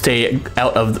advise you stay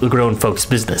out of the grown folks'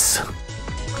 business.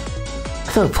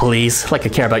 Oh, please, like I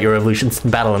care about your revolutions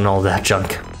and battle and all that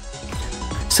junk.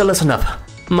 So listen up,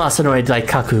 Masanori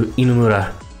Daikaku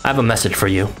Inumura. I have a message for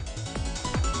you.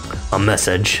 A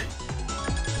message?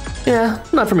 Yeah,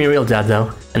 not from your real dad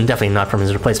though, and definitely not from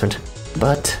his replacement,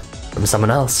 but from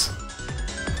someone else.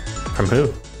 From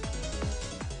who?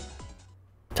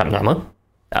 Tanagama?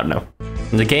 I don't know.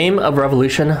 The Game of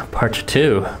Revolution Part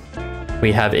 2.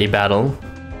 We have a battle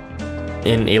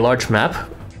in a large map,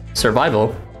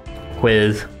 survival,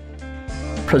 with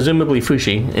presumably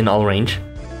Fushi in all range.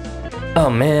 Oh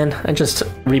man, I just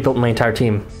rebuilt my entire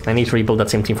team. I need to rebuild that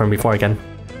same team from before again.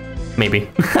 Maybe.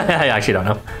 I actually don't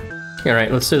know.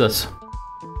 Alright, let's do this.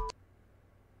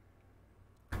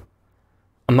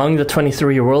 Among the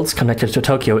 23 worlds connected to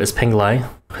Tokyo is Penglai,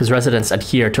 whose residents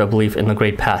adhere to a belief in the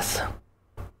Great Path.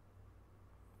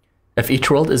 If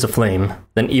each world is a flame,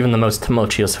 then even the most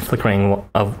tumultuous flickering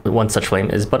of one such flame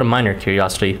is but a minor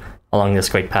curiosity along this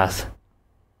Great Path.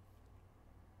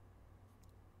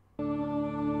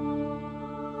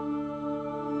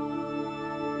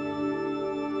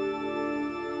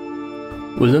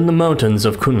 Within the mountains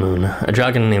of Kunlun, a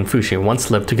dragon named Fushi once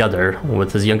lived together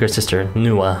with his younger sister,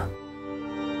 Nuwa.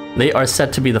 They are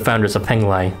said to be the founders of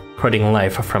Penglai, creating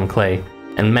life from clay,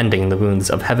 and mending the wounds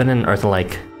of heaven and earth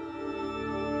alike.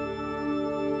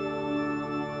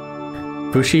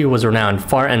 Fushi was renowned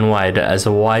far and wide as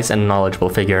a wise and knowledgeable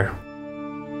figure.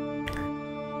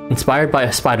 Inspired by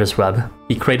a spider's web,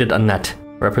 he created a net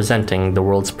representing the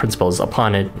world's principles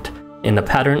upon it in a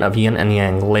pattern of yin and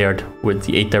yang layered with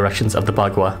the 8 directions of the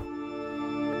Bagua.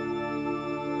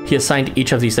 He assigned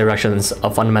each of these directions a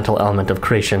fundamental element of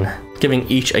creation, giving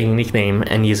each a unique name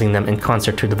and using them in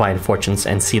concert to divine fortunes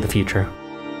and see the future.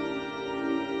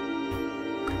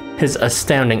 His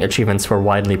astounding achievements were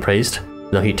widely praised,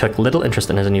 though he took little interest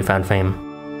in his newfound fame.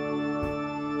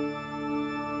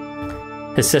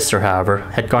 His sister, however,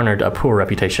 had garnered a poor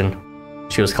reputation.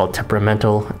 She was called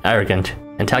temperamental, arrogant,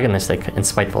 antagonistic, and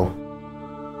spiteful.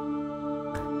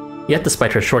 Yet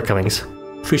despite her shortcomings,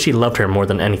 Fushi loved her more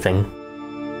than anything.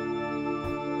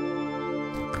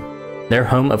 Their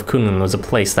home of Kunlun was a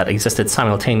place that existed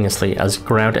simultaneously as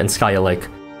ground and sky alike,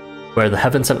 where the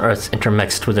heavens and earth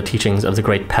intermixed with the teachings of the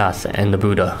Great Path and the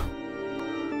Buddha.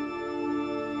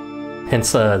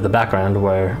 Hence the background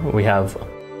where we have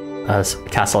a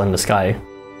castle in the sky.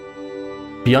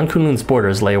 Beyond Kunlun's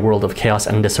borders lay a world of chaos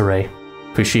and disarray.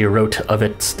 Fushi wrote of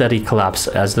its steady collapse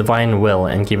as divine will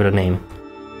and gave it a name: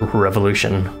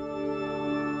 Revolution.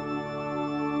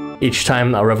 Each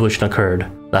time a revolution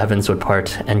occurred, the heavens would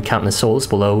part and countless souls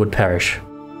below would perish.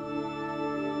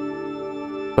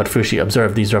 But Fushi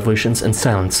observed these revolutions in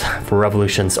silence, for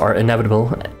revolutions are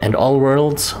inevitable and all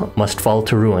worlds must fall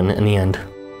to ruin in the end.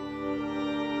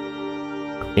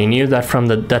 He knew that from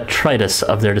the detritus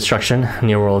of their destruction,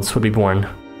 new worlds would be born.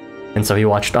 and so he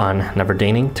watched on, never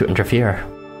deigning to interfere.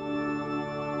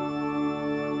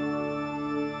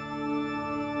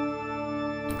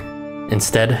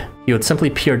 Instead, he would simply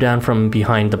peer down from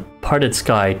behind the parted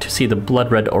sky to see the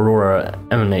blood-red aurora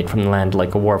emanate from the land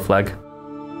like a war flag.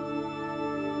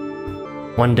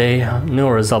 One day,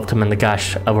 Nua resolved to mend the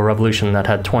gash of a revolution that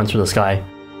had torn through the sky,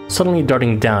 suddenly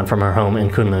darting down from her home in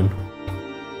Kunlun.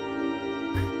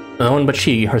 No one but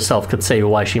she herself could say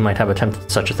why she might have attempted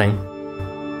such a thing.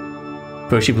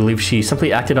 Though she believed she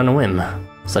simply acted on a whim.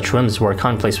 Such whims were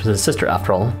commonplace with his sister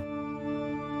after all.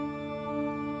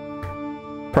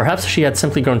 Perhaps she had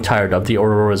simply grown tired of the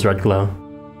aurora's red glow.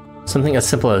 Something as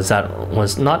simple as that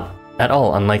was not at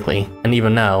all unlikely, and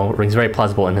even now rings very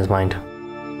plausible in his mind.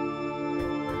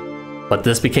 But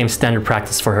this became standard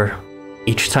practice for her.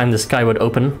 Each time the sky would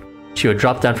open, she would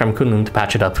drop down from Kunlun to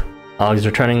patch it up, always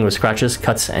returning with scratches,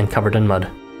 cuts, and covered in mud.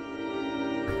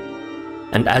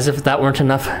 And as if that weren't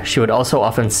enough, she would also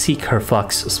often seek her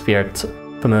flux spirit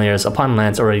familiars upon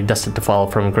lands already destined to fall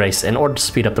from grace in order to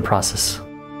speed up the process.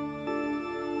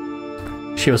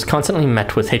 She was constantly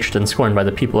met with hatred and scorn by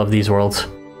the people of these worlds.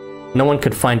 No one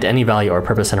could find any value or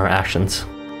purpose in her actions.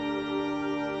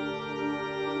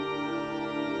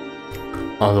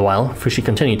 All the while, Fushi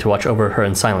continued to watch over her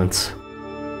in silence.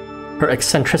 Her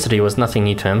eccentricity was nothing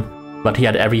new to him, but he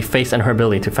had every faith in her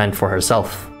ability to fend for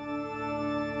herself.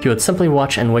 He would simply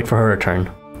watch and wait for her return.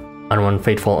 On one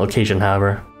fateful occasion,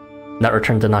 however, that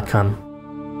return did not come.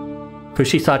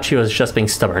 Fushi thought she was just being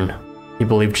stubborn. He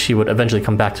believed she would eventually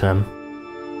come back to him.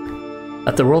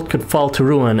 That the world could fall to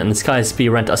ruin and the skies be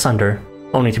rent asunder,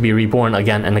 only to be reborn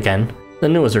again and again,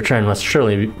 then Nua's return must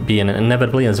surely be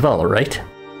inevitably as well, right?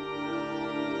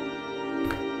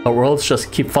 But worlds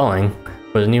just keep falling,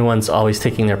 with new ones always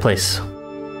taking their place.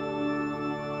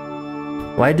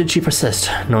 Why did she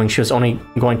persist, knowing she was only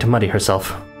going to muddy herself?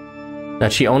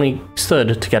 That she only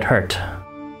stood to get hurt?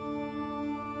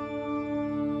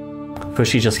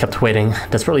 Fushi just kept waiting,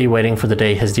 desperately waiting for the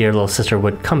day his dear little sister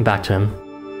would come back to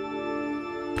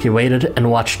him. He waited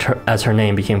and watched her as her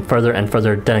name became further and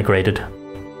further denigrated.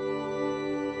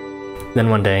 Then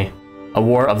one day, a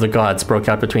war of the gods broke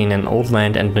out between an old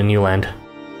land and a new land.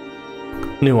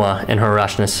 Nua, in her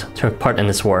rashness, took part in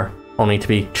this war, only to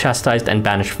be chastised and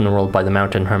banished from the world by the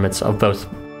mountain hermits of both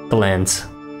the lands.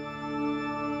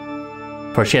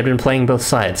 For she had been playing both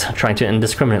sides, trying to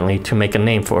indiscriminately to make a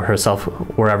name for herself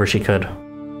wherever she could.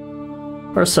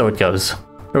 Or so it goes.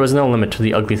 There was no limit to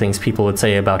the ugly things people would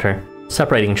say about her.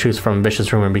 Separating truth from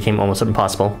vicious rumor became almost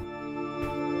impossible.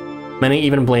 Many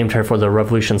even blamed her for the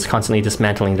revolutions constantly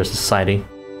dismantling their society.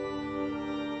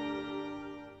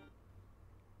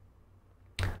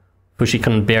 Fushi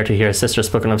couldn't bear to hear his sister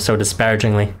spoken of so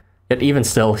disparagingly, yet even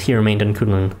still, he remained in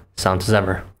Kunlun, sound as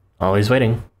ever, always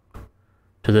waiting.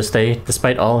 To this day,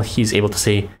 despite all he's able to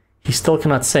see, he still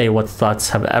cannot say what thoughts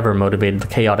have ever motivated the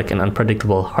chaotic and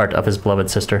unpredictable heart of his beloved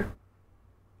sister.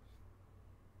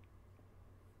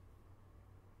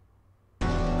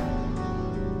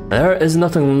 There is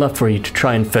nothing left for you to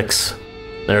try and fix.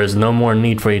 There is no more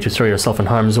need for you to throw yourself in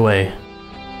harm's way.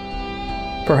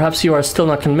 Perhaps you are still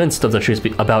not convinced of the truth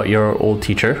about your old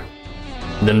teacher?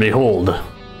 Then behold.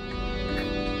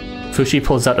 Fushi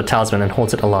pulls out a talisman and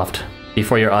holds it aloft.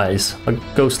 Before your eyes, a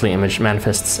ghostly image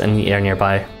manifests in the air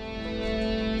nearby.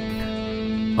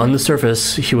 On the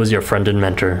surface, he was your friend and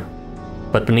mentor.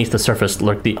 But beneath the surface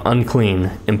lurked the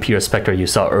unclean, impure specter you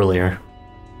saw earlier.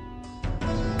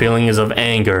 Feelings of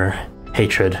anger,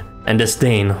 hatred, and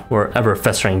disdain were ever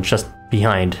festering just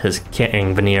behind his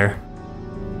caring veneer.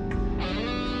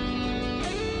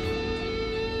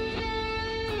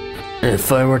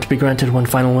 If I were to be granted one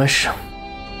final wish,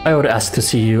 I would ask to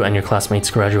see you and your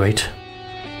classmates graduate.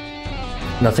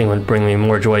 Nothing would bring me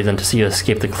more joy than to see you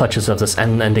escape the clutches of this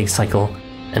unending cycle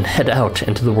and head out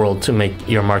into the world to make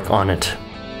your mark on it.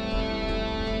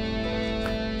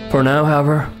 For now,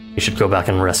 however, you should go back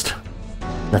and rest.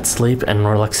 Let sleep and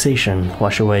relaxation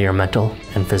wash away your mental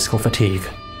and physical fatigue.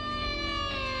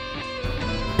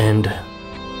 And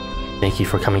thank you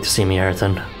for coming to see me,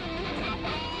 Aerothan.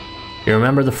 You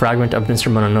remember the fragment of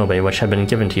Mr. Mononobe which had been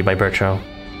given to you by Bercho,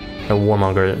 the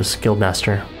Warmonger's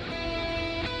guildmaster.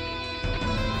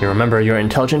 You remember your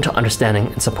intelligent, understanding,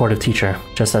 and supportive teacher,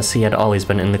 just as he had always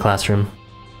been in the classroom.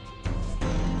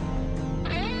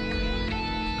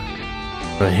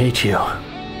 I hate you.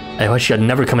 I wish you had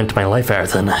never come into my life,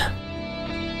 Aerothan.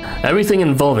 Everything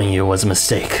involving you was a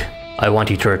mistake. I want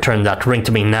you to return that ring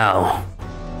to me now.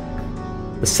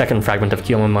 The second fragment of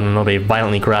Kiyomi Mononobe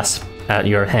violently grasped at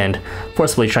your hand,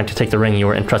 forcibly trying to take the ring you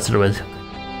were entrusted with.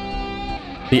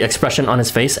 The expression on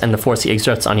his face and the force he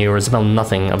exerts on you resemble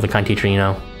nothing of the kind teacher you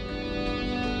know.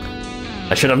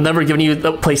 I should have never given you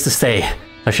a place to stay.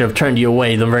 I should have turned you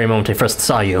away the very moment I first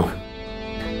saw you.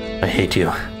 I hate you.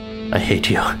 I hate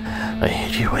you. I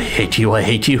hate you. I hate you. I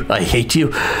hate you. I hate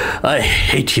you. I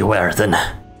hate you, Arathan.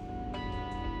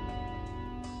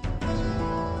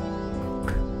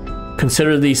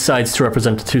 Consider these sides to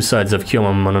represent the two sides of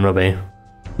Housamo Mononobe.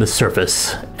 The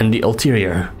surface and the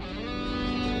ulterior.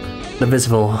 The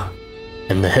visible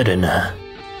and the hidden.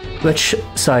 Which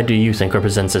side do you think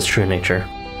represents its true nature?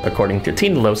 According to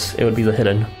Tindalos, it would be the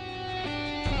hidden.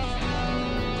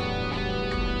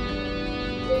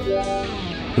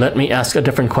 Let me ask a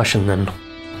different question then.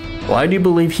 Why do you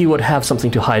believe he would have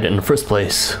something to hide in the first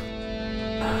place?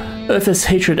 If his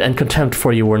hatred and contempt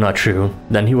for you were not true,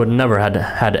 then he would never have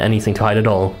had anything to hide at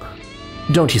all.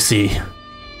 Don't you see?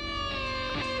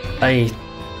 I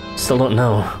still don't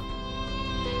know.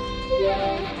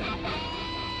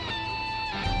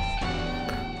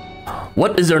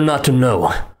 What is there not to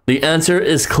know? The answer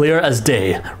is clear as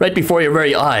day, right before your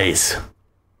very eyes.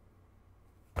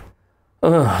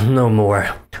 No more.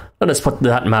 Let us put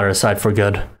that matter aside for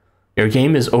good. Your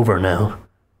game is over now.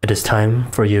 It is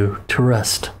time for you to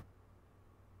rest.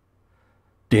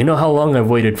 Do you know how long I've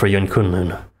waited for you in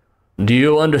Kunlun? Do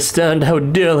you understand how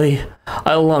dearly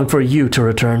I long for you to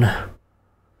return?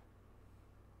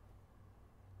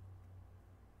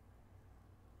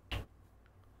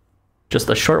 Just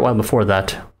a short while before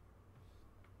that,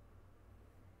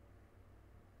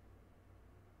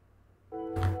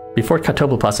 before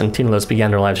Katoblepas and Tindalos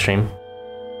began their livestream.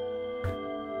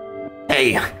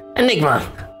 Hey, Enigma!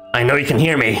 I know you can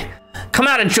hear me. Come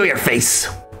out and show your face!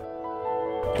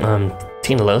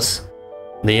 Tindalos?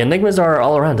 The Enigmas are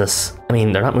all around us. I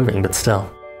mean, they're not moving, but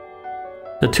still.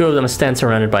 The two of them stand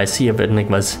surrounded by a sea of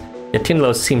Enigmas, yet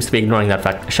Tindalos seems to be ignoring that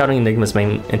fact, shouting Enigma's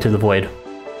name into the void.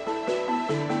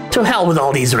 To hell with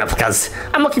all these replicas!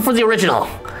 I'm looking for the original!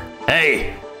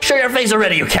 Hey! Show your face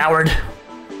already, you coward!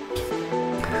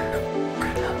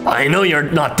 I know you're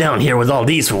not down here with all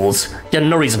these fools. You have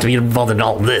no reason to be involved in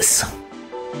all this.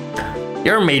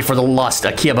 You're made for the lost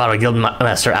Akihabara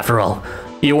Guildmaster after all.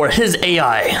 You were his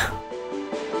AI.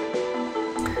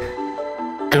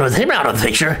 And with him out of the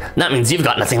picture, that means you've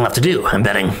got nothing left to do, I'm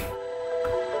betting.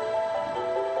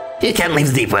 You can't leave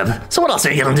the deep web, so what else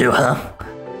are you gonna do, huh?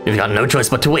 You've got no choice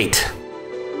but to wait.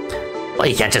 Well,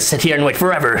 you can't just sit here and wait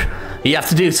forever. You have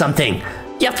to do something.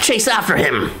 You have to chase after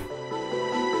him.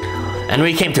 And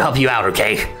we came to help you out,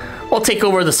 okay? We'll take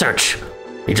over the search.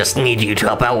 We just need you to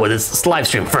help out with this live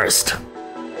stream first.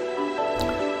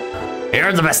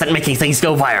 You're the best at making things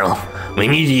go viral. We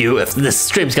need you if this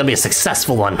stream's gonna be a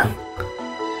successful one.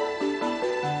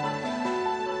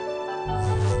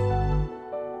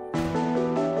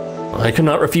 I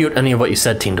cannot refute any of what you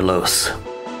said, Tindalos.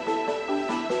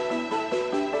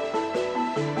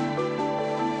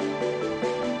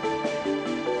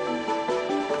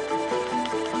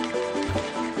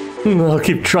 I'll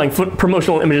keep trying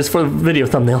promotional images for the video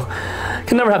thumbnail.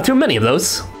 Can never have too many of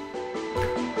those.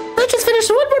 I just finished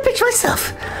one more picture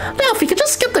myself. Now if we could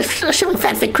just get the shilling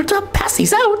fanfic crew to pass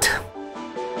these out.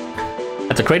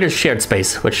 At the creator's shared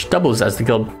space, which doubles as the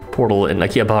guild portal in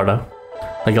Akihabara,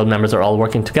 the guild members are all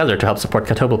working together to help support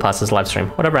Katoblepas's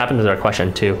livestream. Whatever happened to their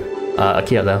question to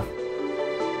Akia though?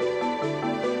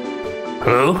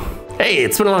 Hello? Hey,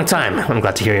 it's been a long time. I'm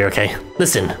glad to hear you're okay.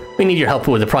 Listen, we need your help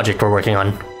with the project we're working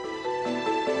on.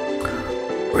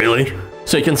 Really?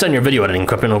 So you can send your video editing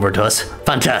equipment over to us?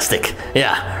 Fantastic.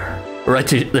 Yeah. Right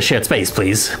to the shared space,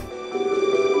 please.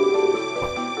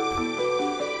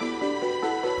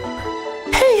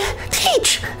 Hey,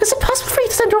 Teach! Is it possible for you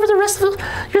to send over the rest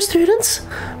of your students?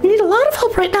 We need a lot of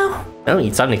help right now. Oh,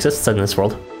 it's not an existence in this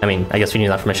world. I mean, I guess we knew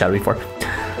that from a shadow before.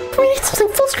 We need something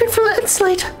full screen for the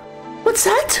slate. What's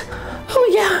that?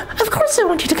 Oh yeah, of course I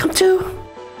want you to come too.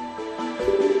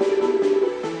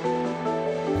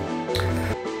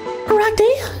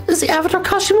 Arachne, is the avatar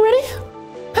costume ready?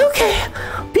 Okay,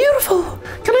 beautiful.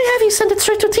 Can I have you send it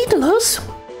straight to Tindalos?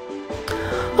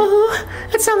 Oh,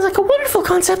 it sounds like a wonderful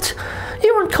concept.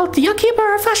 You weren't called the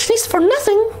Akihabara fashionista for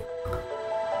nothing.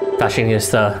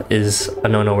 Fashionista is a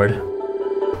no-no word.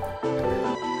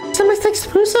 Send my thanks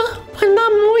to Musa,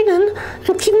 Nam Moinen,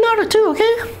 and Kinara too,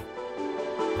 okay?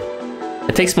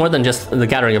 It takes more than just the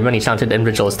gathering of many talented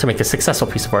individuals to make a successful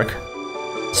piece of work.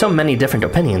 So many different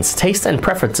opinions, tastes, and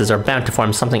preferences are bound to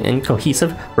form something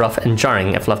incohesive, rough, and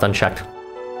jarring if left unchecked.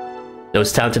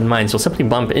 Those talented minds will simply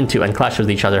bump into and clash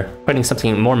with each other, creating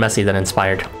something more messy than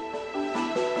inspired.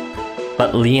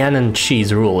 But Lian and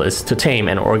Chi's rule is to tame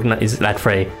and organize that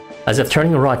fray, as if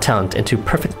turning raw talent into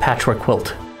perfect patchwork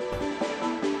quilt.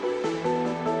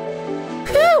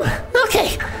 Phew!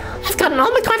 Okay, I've gotten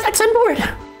all my contacts on board.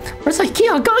 Where's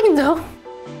IKEA going, though?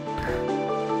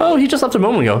 Oh, he just left a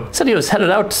moment ago. Said he was headed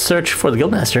out to search for the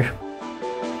Guildmaster.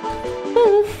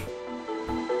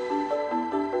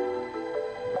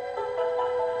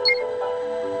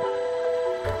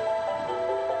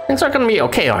 Things are gonna be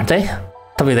okay, aren't they?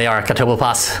 Tell me they are,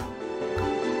 Katobopas.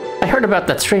 I heard about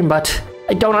that stream, but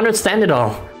I don't understand it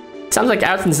all. Sounds like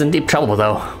Athens in deep trouble,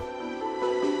 though.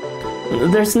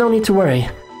 There's no need to worry.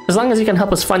 As long as you can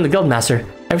help us find the Guildmaster,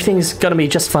 everything's gonna be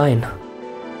just fine.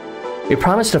 We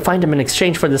promised to find him in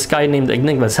exchange for this guy named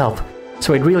Enigma's help,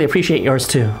 so we'd really appreciate yours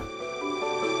too.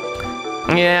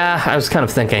 Yeah, I was kind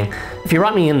of thinking, if you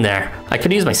brought me in there, I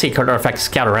could use my secret artifact to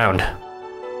scout around.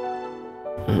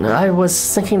 I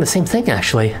was thinking the same thing,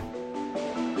 actually.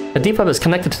 The deep web is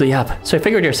connected to the app, so I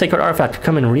figured your sacred artifact would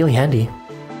come in really handy.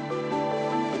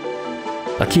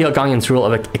 IKEA Gongen's rule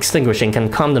of extinguishing can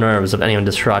calm the nerves of anyone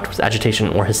distraught with agitation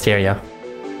or hysteria.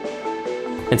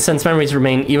 And since memories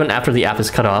remain even after the app is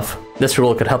cut off, this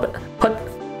rule could help put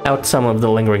out some of the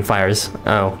lingering fires.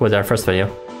 Oh, with our first video.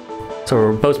 So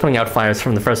we're both putting out fires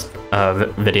from the first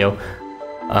video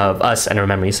of us and our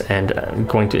memories, and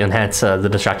going to enhance the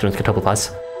distraction with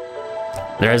Katopopas.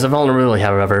 There is a vulnerability,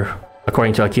 however.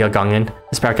 According to IKEA Gongen,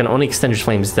 his power can only extinguish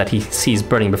flames that he sees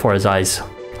burning before his eyes.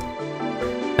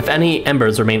 If any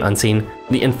embers remain unseen,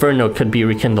 the inferno could be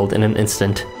rekindled in an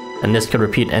instant, and this could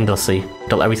repeat endlessly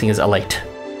until everything is alight.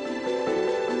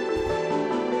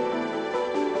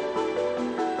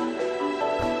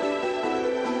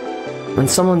 When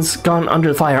someone's gone under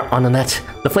the fire on a net,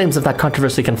 the flames of that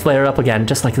controversy can flare up again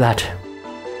just like that.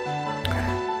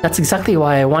 That's exactly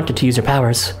why I wanted to use your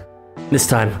powers. This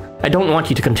time, I don't want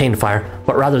you to contain the fire,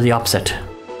 but rather the opposite.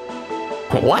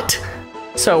 What?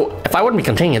 So, if I wouldn't be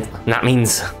containing it, that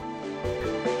means...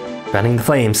 fanning the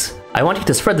flames. I want you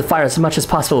to spread the fire as much as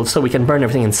possible so we can burn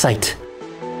everything in sight.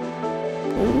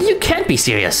 You can't be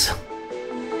serious.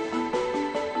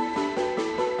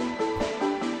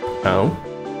 Oh?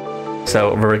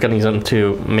 So we're gonna use them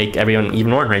to make everyone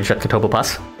even more enraged at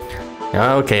Katopopas.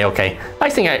 Okay. I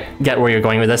think I get where you're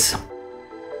going with this.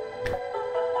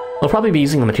 We'll probably be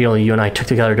using the material you and I took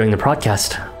together during the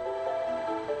broadcast.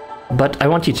 But I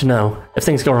want you to know, if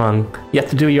things go wrong, you have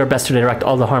to do your best to direct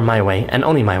all the harm my way, and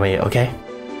only my way, okay?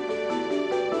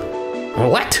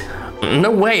 What?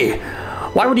 No way!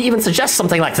 Why would you even suggest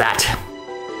something like that?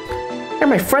 You're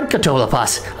my friend,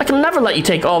 Katopopas. I can never let you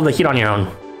take all the heat on your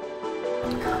own.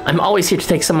 I'm always here to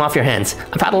take some off your hands.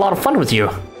 I've had a lot of fun with you.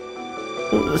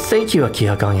 Thank you,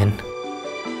 IKEA Gongen.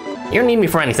 You don't need me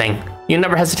for anything. You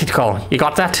never hesitate to call. You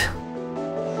got that?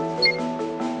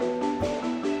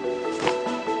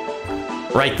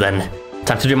 Right then.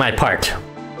 Time to do my part.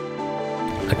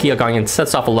 IKEA Gongen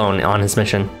sets off alone on his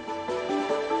mission.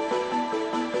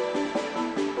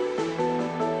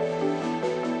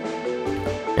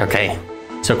 Okay.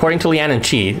 So according to Lian and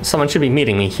Chi, someone should be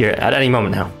meeting me here at any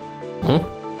moment now.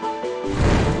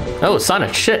 Oh,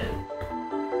 Sonic, shit.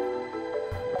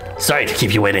 Sorry to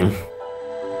keep you waiting.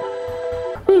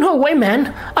 No way,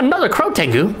 man. Another Crow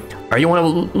Tengu. Are you one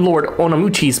of Lord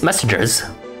Onamuchi's messengers?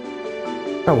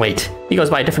 Oh, wait. He goes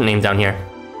by a different name down here.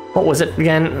 What was it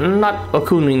again? Not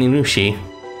Okuninushi.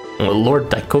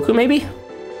 Lord Daikoku, maybe?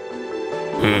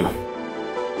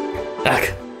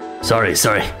 Ugh.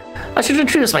 Sorry. I should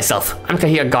introduce myself. I'm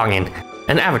Kahia Gongen,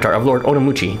 an avatar of Lord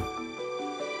Onamuchi.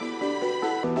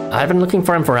 I've been looking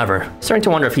for him forever. Starting to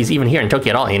wonder if he's even here in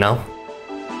Tokyo at all, you know?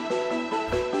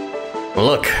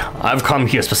 Look, I've come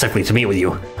here specifically to meet with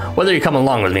you. Whether you come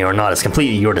along with me or not is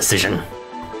completely your decision.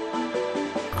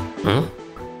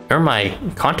 You're my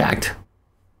contact.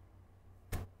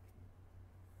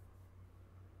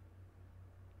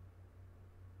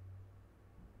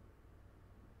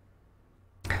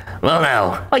 Well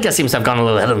now, I guess he seems to have gone a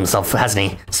little ahead of himself,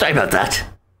 hasn't he? Sorry about that.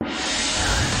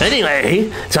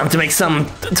 Anyway, time to make some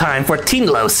time for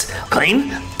Teenlos. Clean?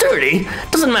 Dirty?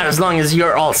 Doesn't matter as long as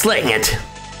you're all slaying it.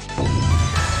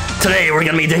 Today we're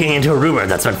gonna be digging into a rumor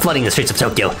that's been flooding the streets of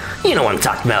Tokyo. You know what I'm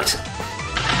talking about.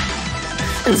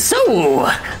 And so,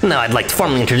 now I'd like to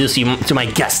formally introduce you to my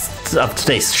guests of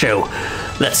today's show.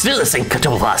 Let's do this thing,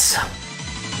 Katopopas.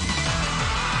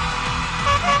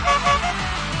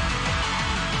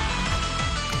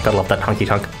 Gotta love that honky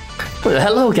tonk.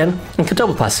 Hello again, I'm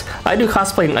Katopopas. I do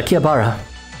cosplay in Akihabara.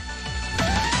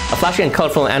 A flashy and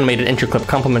colorful animated intro clip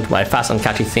complemented by a fast and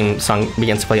catchy theme song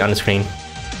begins to play on the screen.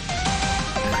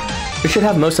 We should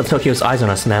have most of Tokyo's eyes on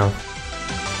us now.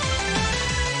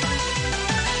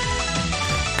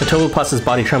 Katopopas'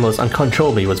 body trembles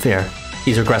uncontrollably with fear.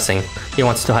 He's regressing. He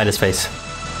wants to hide his face.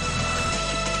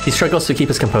 He struggles to keep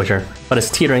his composure, but is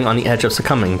teetering on the edge of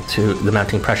succumbing to the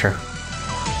mounting pressure.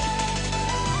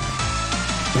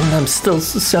 I'm still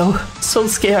so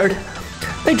scared.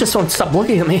 They just won't stop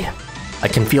looking at me. I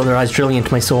can feel their eyes drilling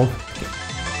into my soul.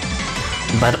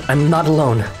 But I'm not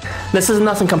alone. This is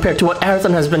nothing compared to what Aerithon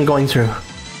has been going through.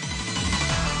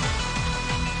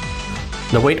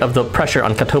 The weight of the pressure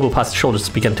on Katobupa's shoulders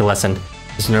began to lessen.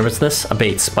 His nervousness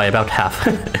abates by about half.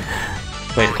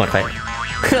 Wait, quantify.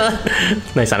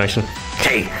 Nice animation.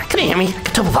 Hey, can you hear me?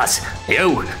 Katobupas!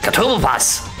 Yo,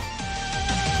 Katobupas!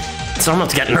 It's normal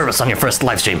to get nervous on your first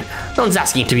livestream. No one's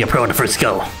asking you to be a pro in the first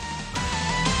go.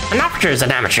 An amateur is an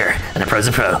amateur, and a pro's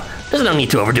a pro. There's no need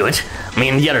to overdo it. Me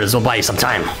and the others will buy you some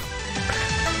time.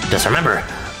 Just remember,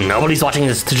 nobody's watching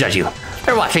this to judge you.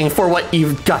 They're watching for what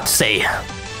you've got to say.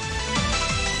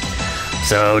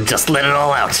 So just let it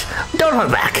all out. Don't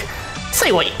hold back.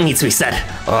 Say what needs to be said.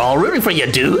 We're all rooting for you,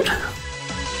 dude.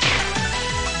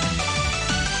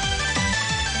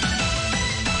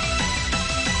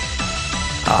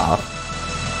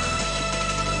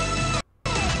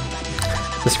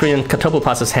 The screen in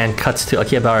Katobupa's hand cuts to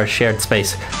Akihabara's shared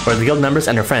space, where the guild members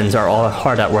and their friends are all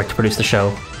hard at work to produce the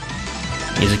show.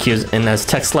 Music cues in as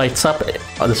text lights up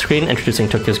on the screen introducing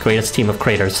Tokyo's greatest team of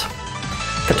creators.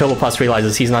 Katobupas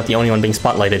realizes he's not the only one being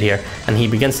spotlighted here, and he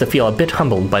begins to feel a bit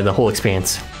humbled by the whole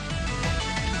experience.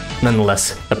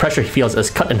 Nonetheless, the pressure he feels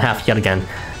is cut in half yet again,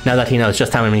 now that he knows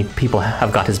just how many people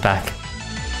have got his back.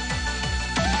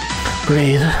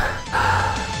 Breathe.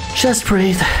 Just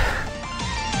breathe.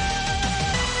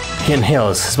 He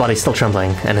inhales, his body still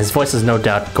trembling, and his voice is no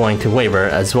doubt going to waver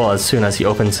as well as soon as he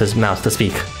opens his mouth to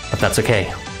speak, but that's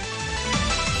okay.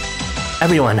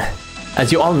 Everyone,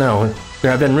 as you all know, there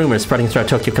have been rumors spreading throughout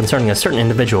Tokyo concerning a certain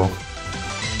individual.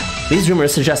 These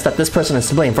rumors suggest that this person is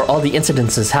to blame for all the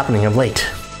incidences happening of late.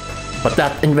 But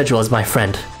that individual is my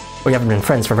friend. We haven't been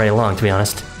friends for very long, to be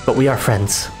honest, but we are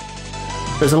friends.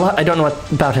 There's a lot I don't know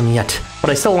about him yet,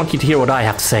 but I still want you to hear what I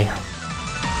have to say.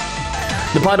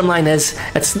 The bottom line is,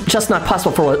 it's just not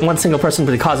possible for one single person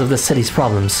to be the cause of this city's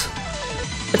problems.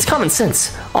 It's common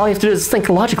sense. All you have to do is think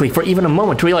logically for even a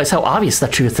moment to realize how obvious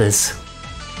that truth is.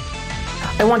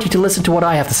 I want you to listen to what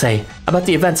I have to say about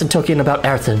the events in Tokyo and about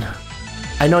Aerithon.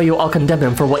 I know you all condemn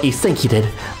him for what you think he did,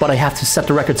 but I have to set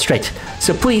the record straight,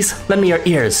 so please lend me your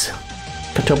ears.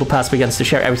 Katobupas begins to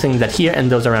share everything that he and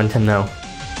those around him know.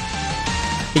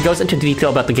 He goes into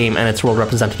detail about the game and its world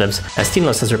representatives. As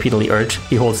Teamless has repeatedly urged,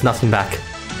 he holds nothing back.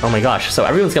 Oh my gosh, so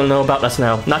everyone's gonna know about us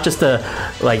now. Not just the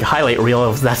highlight reel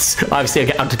of that's obviously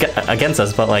against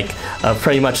us, but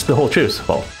pretty much the whole truth.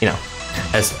 Well, you know,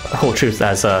 as whole truth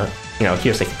as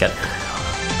hearsay could get.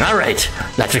 Alright,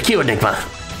 that's your cue, Enigma.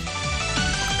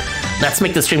 Let's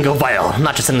make the stream go viral,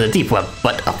 not just in the deep web,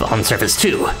 but up on the surface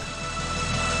too.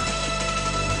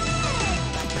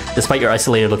 Despite your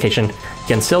isolated location, you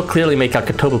can still clearly make out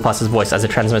Katobupas' voice as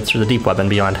it transmits through the deep web and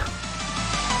beyond.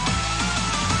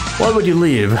 Why would you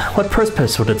leave? What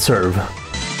purpose would it serve?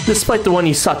 Despite the one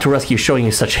you sought to rescue showing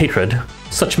you such hatred,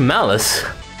 such malice.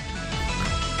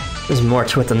 There's more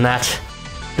to it than that.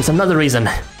 There's another reason.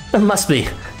 There must be.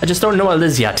 I just don't know what it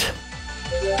is yet.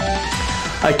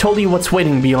 I told you what's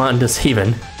waiting beyond this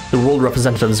haven. The world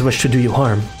representatives wish to do you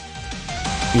harm.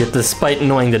 Yet despite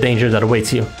knowing the danger that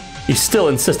awaits you, you still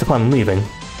insist upon leaving.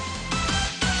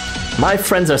 My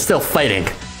friends are still fighting.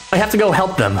 I have to go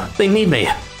help them. They need me.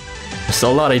 There's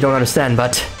still a lot I don't understand,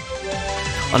 but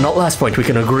on that last point we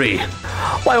can agree.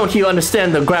 Why won't you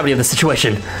understand the gravity of the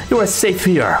situation? You are safe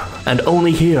here, and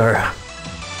only here.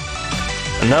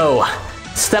 No.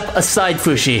 Step aside,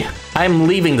 Fushi. I'm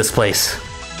leaving this place.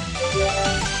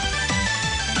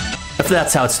 If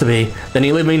that's how it's to be, then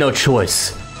you leave me no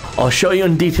choice. I'll show you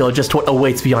in detail just what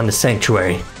awaits beyond the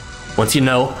sanctuary. Once you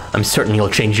know, I'm certain you'll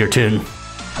change your tune.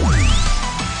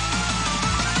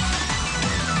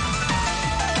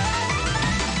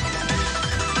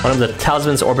 One of the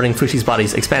talismans orbiting Fushi's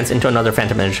bodies expands into another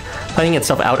phantom image, playing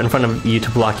itself out in front of you to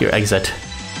block your exit.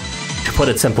 To put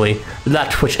it simply,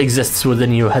 that which exists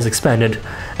within you has expanded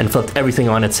and flipped everything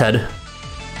on its head.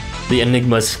 The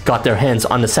Enigmas got their hands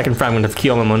on the second fragment of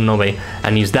Kiyomi Mononobe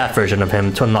and used that version of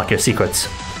him to unlock your secrets.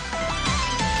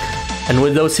 And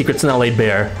with those secrets now laid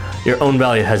bare, your own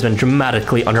value has been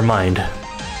dramatically undermined.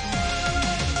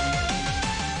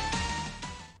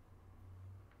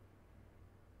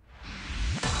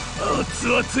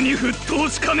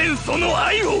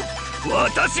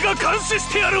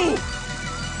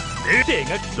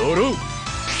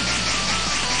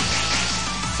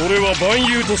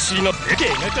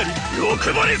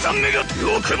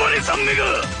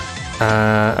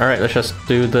 Alright, let's just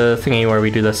do the thingy where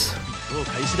we do this.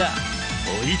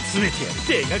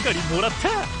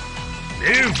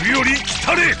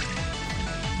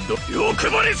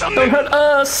 Don't hurt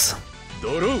us!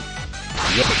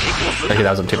 Okay,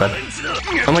 that wasn't too bad.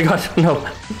 Oh my god, no!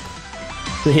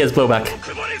 He has blowback.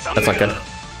 That's not good.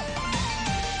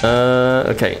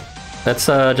 Okay. Let's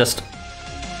just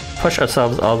push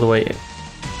ourselves all the way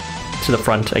to the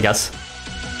front, I guess.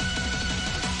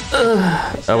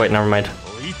 Oh wait, never mind.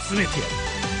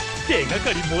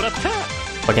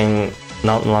 Fucking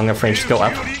not long enough range to go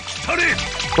up.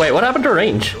 Wait, what happened to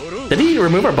range? Did he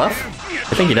remove our buff?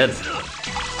 I think he did.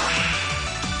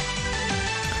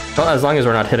 Well, as long as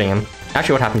we're not hitting him.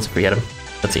 Actually, what happens if we hit him?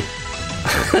 Let's see.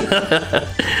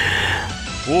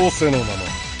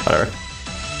 Whatever.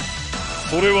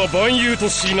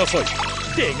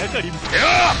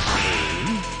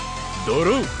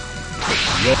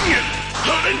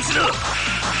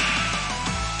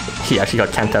 He actually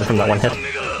got camped out from that one hit.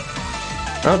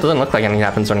 Well, it doesn't look like anything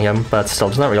happens when you hit him, but still,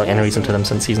 there's not really any reason to them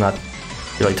since he's not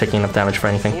really taking enough damage for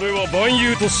anything.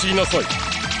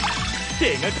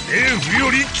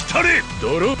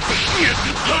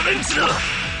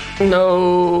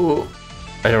 No!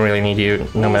 I don't really need you,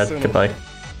 Nomad, goodbye.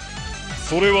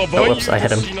 Oh, whoops, I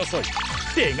hit him.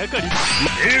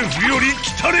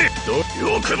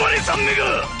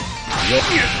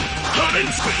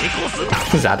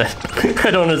 Is that it?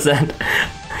 I don't understand.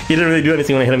 He didn't really do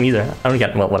anything when I hit him either. I don't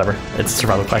get, well, whatever. It's a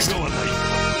survival quest.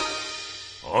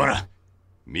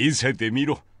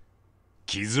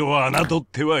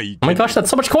 Oh my gosh, that's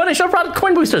so much coin! I should have brought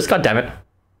coin boosters! God damn it.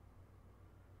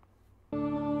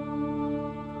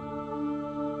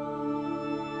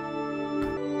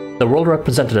 The world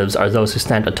representatives are those who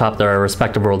stand atop their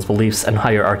respective world's beliefs and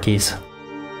hierarchies.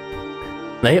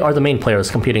 They are the main players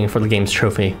competing for the game's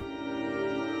trophy.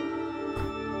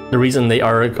 The reason they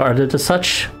are regarded as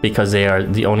such, because they are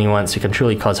the only ones who can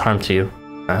truly cause harm to you.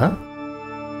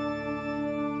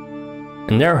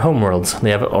 In their homeworlds, they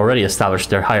have already established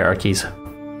their hierarchies.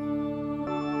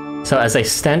 So as they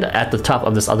stand at the top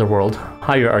of this other world,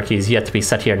 hierarchies yet to be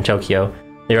set here in Tokyo,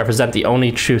 they represent the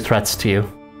only true threats to you.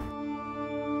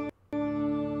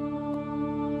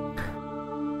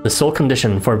 The sole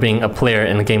condition for being a player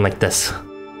in a game like this,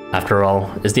 after all,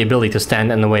 is the ability to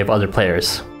stand in the way of other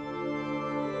players.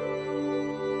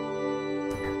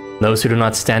 Those who do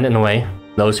not stand in the way,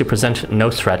 those who present no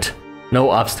threat,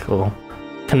 no obstacle,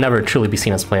 can never truly be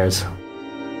seen as players.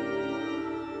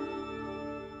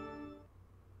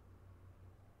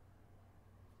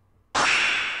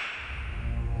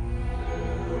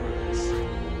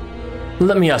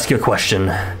 Let me ask you a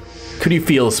question. Could you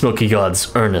feel Smoky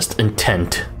God's earnest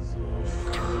intent?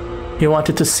 He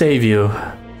wanted to save you.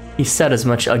 He said as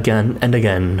much again and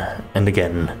again and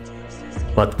again.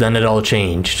 But then it all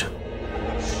changed.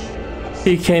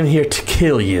 He came here to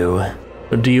kill you.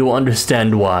 Do you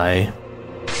understand why?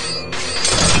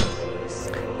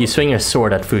 You swing your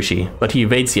sword at Fushi, but he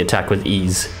evades the attack with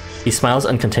ease. He smiles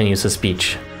and continues his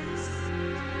speech.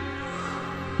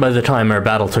 By the time our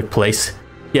battle took place,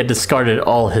 he had discarded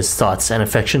all his thoughts and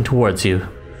affection towards you.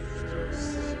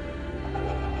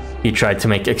 He tried to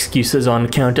make excuses on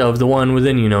account of the one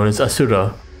within you known as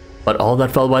Asura, but all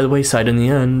that fell by the wayside in the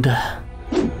end.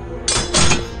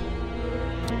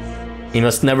 You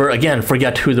must never again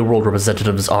forget who the world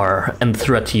representatives are and the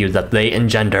threat to you that they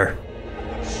engender.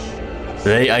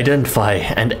 They identify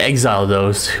and exile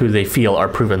those who they feel are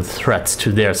proven threats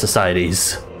to their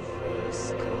societies.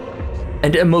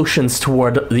 And emotions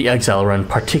toward the exile run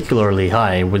particularly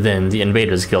high within the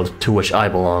Invaders Guild to which I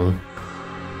belong.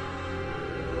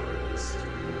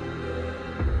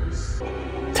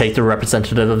 Take the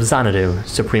representative of Xanadu,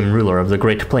 supreme ruler of the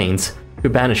Great Plains, who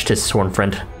banished his sworn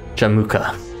friend,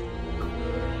 Jamuka.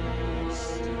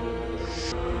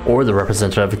 Or the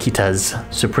representative of Kitez,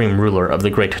 supreme ruler of the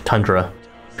Great Tundra,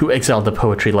 who exiled the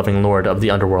poetry-loving lord of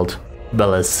the underworld,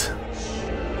 Belis.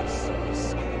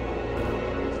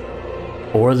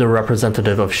 Or the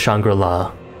representative of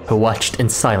Shangri-La, who watched in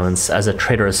silence as a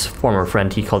traitorous former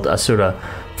friend he called Asura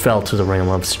fell to the realm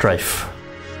of strife.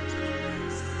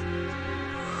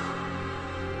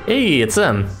 Hey, it's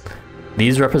them!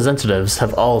 These representatives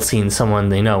have all seen someone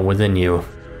they know within you.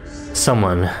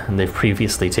 Someone they've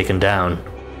previously taken down.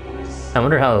 I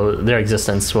wonder how their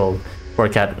existence will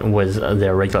work out with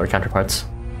their regular counterparts.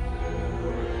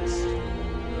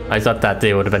 I thought that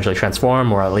they would eventually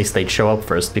transform, or at least they'd show up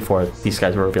first before these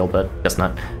guys were revealed, but guess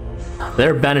not.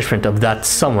 Their banishment of that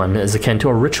someone is akin to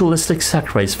a ritualistic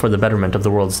sacrifice for the betterment of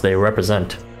the worlds they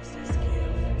represent.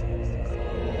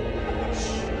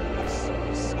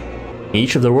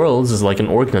 Each of the worlds is like an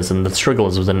organism that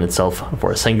struggles within itself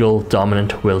for a single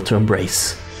dominant will to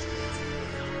embrace.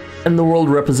 And the world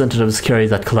representatives carry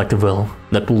that collective will,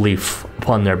 that belief,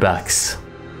 upon their backs.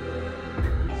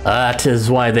 That is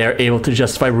why they are able to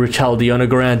justify brutality on a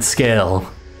grand scale.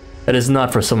 It is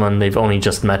not for someone they've only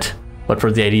just met, but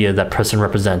for the idea that person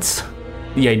represents.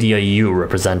 The idea you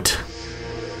represent.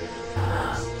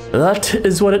 That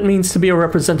is what it means to be a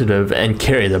representative and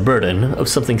carry the burden of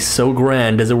something so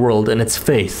grand as a world and its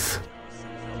faith.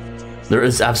 There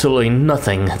is absolutely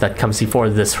nothing that comes before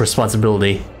this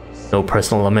responsibility. No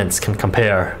personal laments can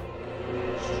compare.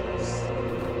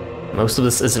 Most of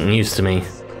this isn't news to me.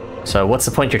 So what's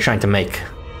the point you're trying to make?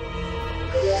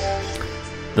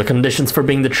 The conditions for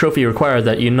being the trophy require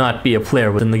that you not be a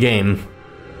player within the game.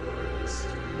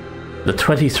 The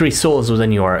 23 souls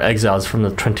within you are exiles from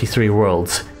the 23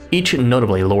 worlds, each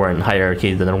notably lower in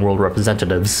hierarchy than world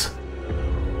representatives.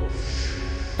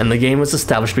 And the game was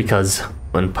established because,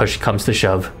 when push comes to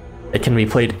shove, it can be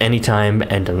played anytime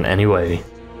and in any way.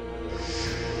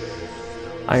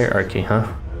 Hierarchy,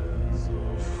 huh?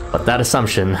 But that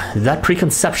assumption, that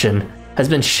preconception, has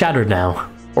been shattered now,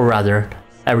 or rather,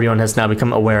 everyone has now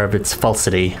become aware of its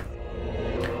falsity.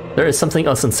 There is something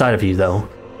else inside of you, though.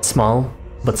 Small,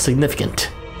 but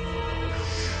significant.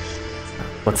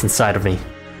 What's inside of me?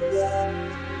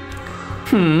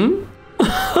 Who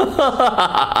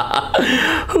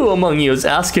among you is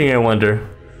asking, I wonder?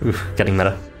 Oof, getting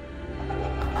meta.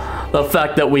 The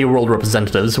fact that we world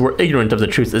representatives were ignorant of the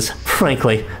truth is,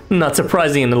 frankly, not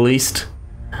surprising in the least.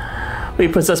 We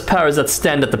possess powers that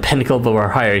stand at the pinnacle of our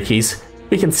hierarchies.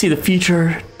 We can see the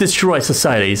future, destroy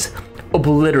societies,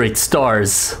 obliterate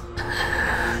stars.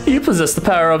 You possess the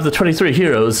power of the 23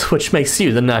 heroes, which makes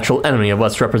you the natural enemy of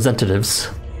us representatives.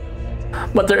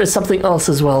 But there is something else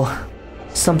as well.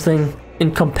 Something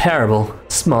incomparable,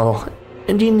 small,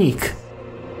 and unique.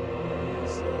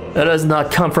 It does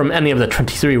not come from any of the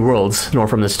 23 worlds, nor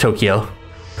from this Tokyo.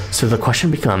 So the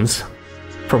question becomes,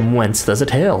 from whence does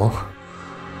it hail?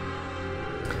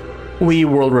 We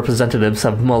world representatives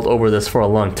have mulled over this for a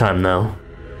long time now.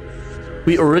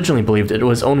 We originally believed it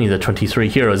was only the 23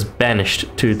 heroes banished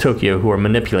to Tokyo who were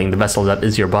manipulating the vessel that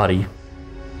is your body.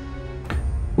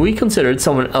 We considered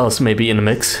someone else may be in the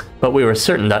mix, but we were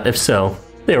certain that if so,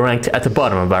 they ranked at the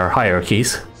bottom of our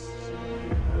hierarchies.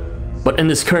 But in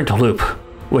this current loop,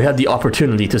 we had the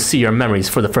opportunity to see our memories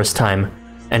for the first time,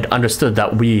 and understood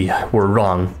that we were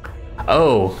wrong.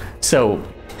 Oh, so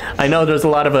I know there's a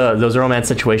lot of those romance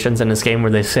situations in this game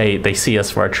where they say they see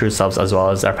us for our true selves as well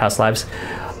as our past lives.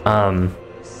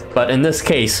 But in this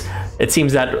case, it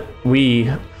seems that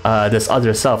we, this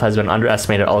other self, has been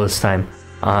underestimated all this time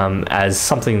as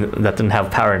something that didn't have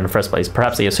power in the first place.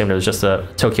 Perhaps they assumed it was just a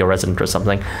Tokyo resident or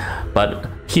something. But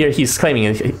here he's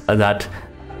claiming that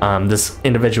this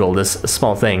individual, this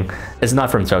small thing, is not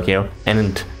from Tokyo,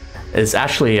 and is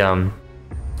actually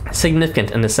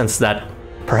significant in the sense that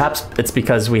perhaps it's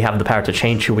because we have the power to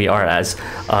change who we are as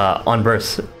on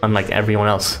birth, unlike everyone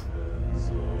else.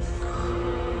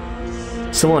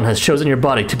 Someone has chosen your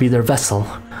body to be their vessel.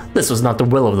 This was not the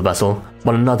will of the vessel,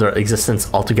 but another existence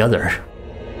altogether.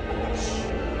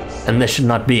 And this should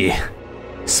not be.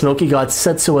 Smoky God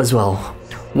said so as well.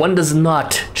 One does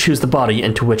not choose the body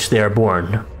into which they are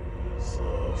born.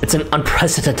 It's an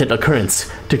unprecedented occurrence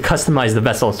to customize the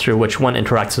vessel through which one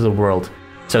interacts with the world.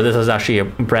 So this is actually a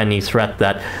brand new threat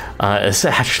that is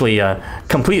actually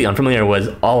completely unfamiliar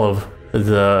with all of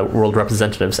the world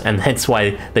representatives, and hence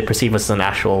why they perceive us as an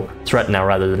actual threat now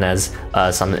rather than as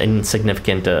some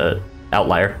insignificant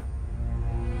outlier.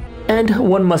 And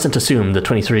one mustn't assume the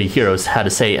 23 heroes had a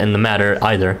say in the matter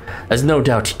either, as no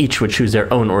doubt each would choose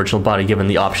their own original body given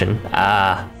the option.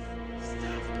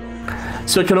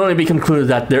 So it can only be concluded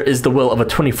that there is the will of a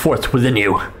 24th within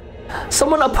you.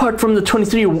 Someone apart from the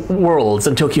 23 worlds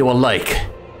and Tokyo alike.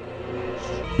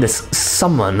 This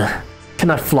someone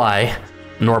cannot fly,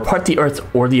 nor part the earth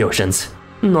or the oceans,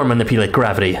 nor manipulate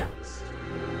gravity.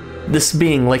 This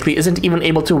being likely isn't even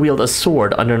able to wield a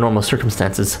sword under normal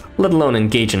circumstances, let alone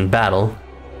engage in battle.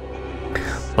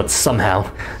 But somehow,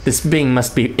 this being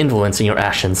must be influencing your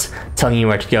actions, telling you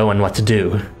where to go and what to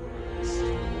do.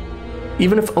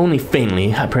 Even if only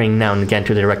faintly, appearing now and again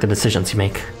to direct the decisions you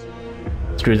make.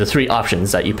 Through the three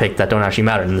options that you pick that don't actually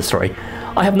matter in the story.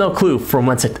 I have no clue from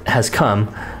whence it has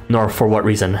come, nor for what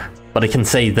reason, but I can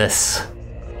say this.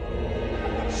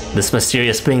 This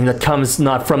mysterious being that comes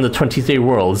not from the 23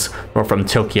 worlds, nor from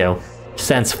Tokyo,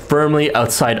 stands firmly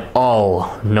outside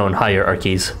all known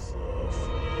hierarchies.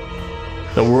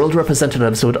 The world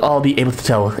representatives would all be able to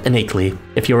tell innately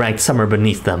if you ranked somewhere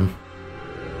beneath them.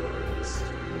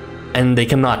 And they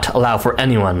cannot allow for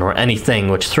anyone or anything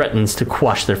which threatens to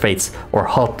quash their fates or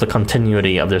halt the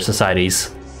continuity of their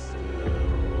societies.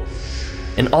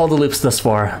 In all the loops thus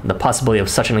far, the possibility of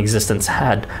such an existence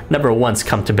had never once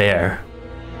come to bear.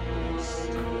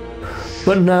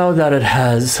 But now that it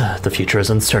has, the future is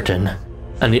uncertain,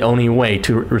 and the only way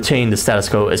to retain the status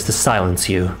quo is to silence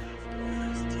you.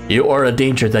 You are a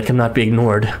danger that cannot be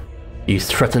ignored. You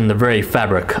threaten the very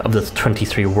fabric of the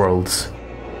 23 worlds.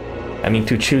 I mean,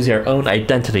 to choose your own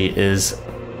identity is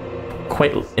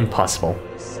quite impossible.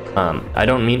 I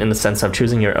don't mean in the sense of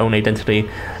choosing your own identity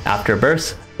after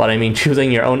birth, but I mean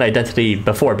choosing your own identity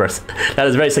before birth. That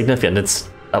is very significant. It's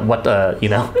what, you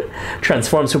know,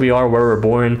 transforms who we are, where we're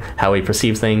born, how we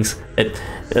perceive things. It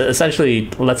essentially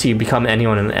lets you become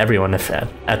anyone and everyone if,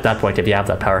 at that point, if you have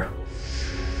that power.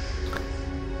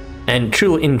 And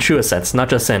in truest sense, not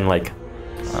just in, like,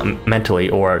 mentally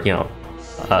or, you know,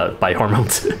 by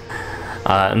hormones.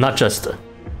 Not just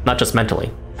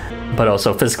mentally, but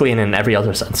also physically and in every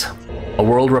other sense. A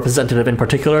world representative in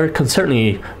particular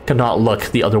certainly cannot look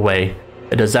the other way.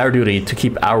 It is our duty to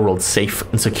keep our world safe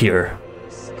and secure.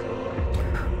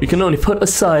 We can only put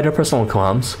aside our personal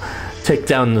qualms, take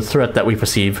down the threat that we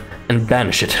perceive, and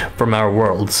banish it from our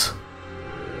worlds.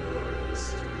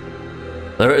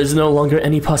 There is no longer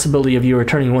any possibility of you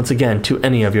returning once again to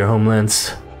any of your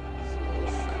homelands.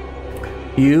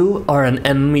 You are an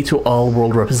enemy to all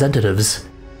world representatives.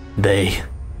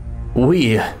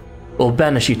 We will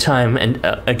banish you time and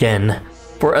again,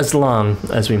 for as long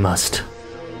as we must.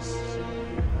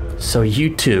 So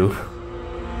you too.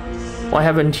 Why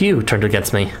haven't you turned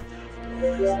against me?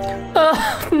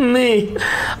 Me.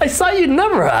 I thought you'd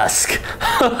never ask.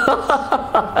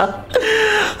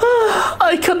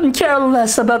 I couldn't care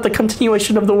less about the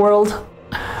continuation of the world.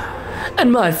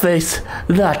 In my faith,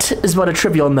 that is but a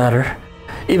trivial matter.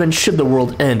 Even should the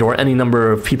world end or any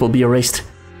number of people be erased,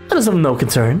 that is of no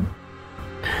concern.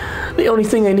 The only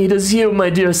thing I need is you, my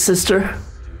dear sister.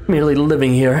 Merely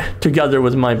living here, together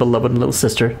with my beloved little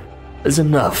sister, is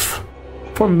enough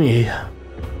for me.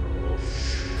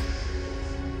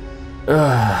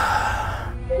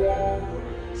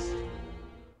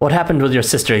 What happened with your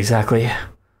sister exactly?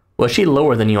 Was she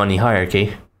lower than you on the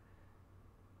hierarchy?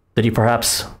 Did you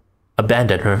perhaps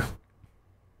abandon her?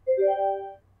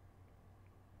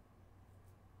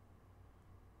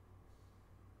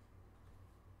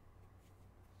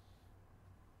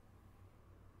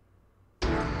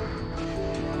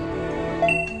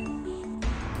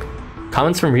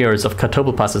 Comments from viewers of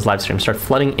Katobopass's livestream start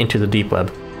flooding into the deep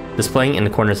web, displaying in the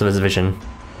corners of his vision.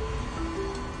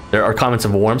 There are comments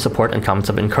of warm support and comments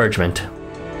of encouragement.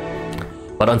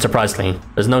 But unsurprisingly,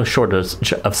 there's no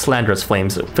shortage of slanderous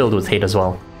flames filled with hate as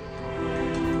well.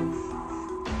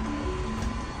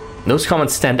 Those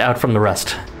comments stand out from the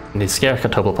rest, and they scare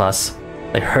Katobopass.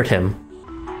 They hurt him.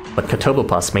 But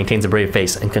Katobopass maintains a brave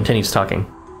face and continues talking.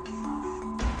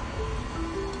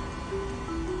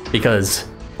 Because,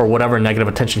 for whatever negative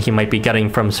attention he might be getting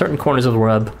from certain corners of the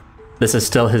web, this is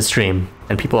still his stream,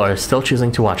 and people are still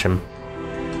choosing to watch him.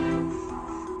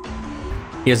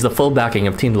 He has the full backing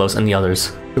of Team Los and the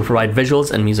others, who provide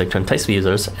visuals and music to entice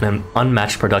users and an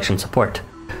unmatched production support.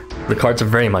 The cards are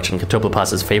very much in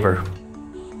Katobopass's favor.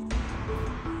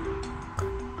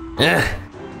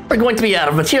 We're going to be out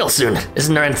of material soon.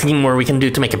 Isn't there anything more we can do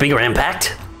to make a bigger impact?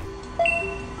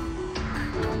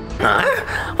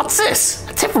 What's this?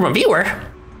 A tip from a viewer?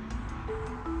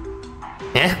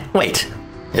 Wait.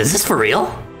 Is this for real?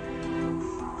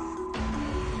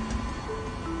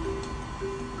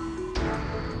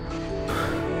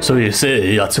 So you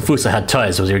say Yatsufusa had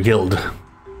ties with your guild.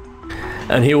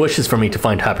 And he wishes for me to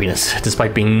find happiness,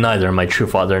 despite being neither my true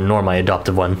father nor my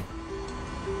adoptive one.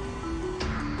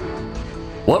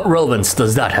 What relevance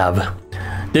does that have?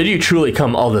 Did you truly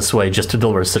come all this way just to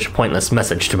deliver such a pointless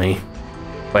message to me?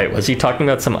 Wait, was he talking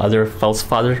about some other false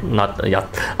father? Not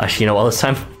Ashino all this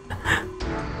time?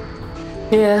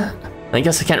 Yeah, I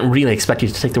guess I can't really expect you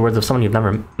to take the words of someone you've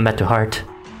never met to heart.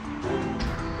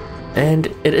 And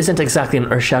it isn't exactly an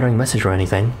earth-shattering message or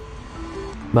anything.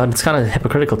 But it's kind of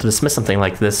hypocritical to dismiss something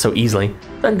like this so easily,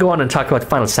 then go on and talk about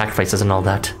final sacrifices and all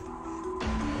that.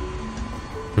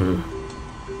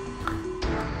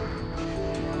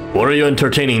 What are you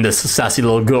entertaining this sassy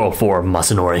little girl for,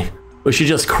 Masanori? We should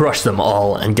just crush them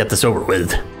all and get this over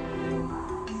with.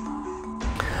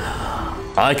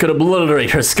 I could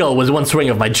obliterate her skull with one swing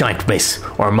of my giant mace,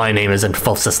 or my name isn't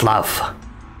Falsislav.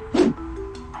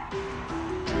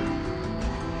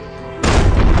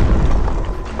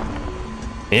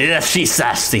 Yes, she's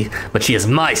sassy, but she is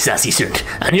my sassy student,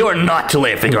 and you're not to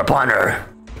lay a finger upon her.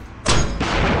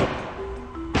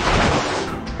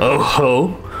 Oh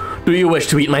ho? Do you wish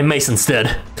to eat my mace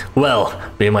instead? Well,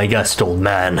 be my guest, old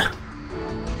man.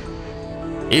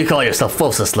 You call yourself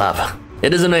Falsislav.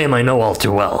 It is a name I know all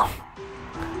too well.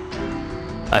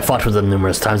 I fought with them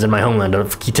numerous times in my homeland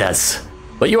of Kitez,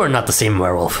 but you are not the same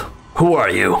werewolf. Who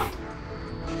are you?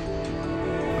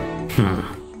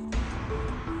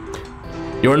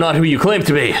 You're not who you claim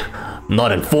to be.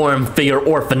 Not in form, figure,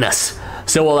 or finesse.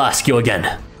 So I'll ask you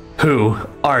again. Who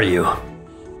are you?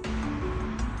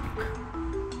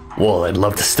 Well, I'd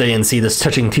love to stay and see this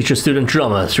touching teacher-student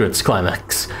drama through its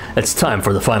climax. It's time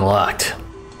for the final act.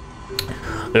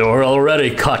 You're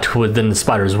already caught within the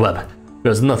spider's web.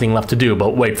 There's nothing left to do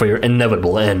but wait for your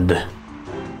inevitable end.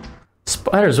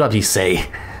 Spider's web, you say?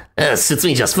 Suits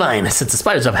me just fine, since the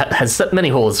spider's web has many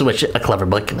holes through which a clever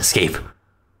bug can escape.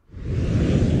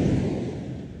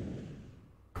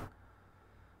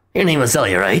 Your name was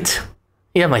Zelia, right?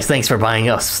 You have my thanks for buying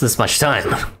us this much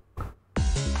time.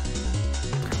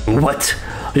 What?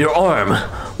 Your arm?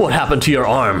 What happened to your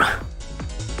arm?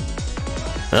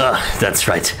 That's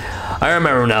right. I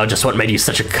remember now just what made you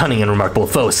such a cunning and remarkable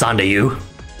foe, Sandayu.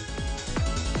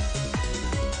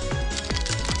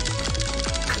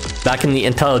 Back in the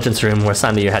intelligence room where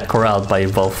Sandayu had corralled by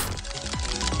Wolf,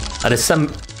 a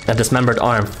dismembered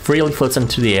arm freely floats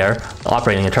into the air,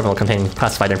 operating a terminal containing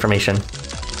classified information.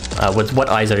 With what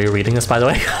eyes are you reading this, by the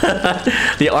way?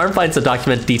 The arm finds a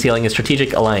document detailing a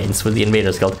strategic alliance with the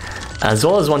Invaders Guild, as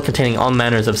well as one containing all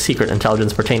manners of secret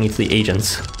intelligence pertaining to the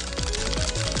agents.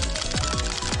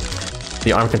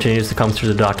 The arm continues to come through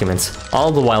the documents,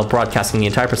 all the while broadcasting the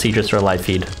entire procedure through a live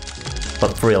feed.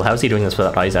 But for real, how is he doing this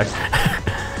without Isaac?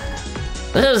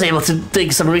 I was able to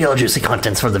dig some real juicy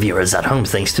contents for the viewers at home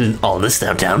thanks to all this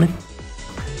downtown.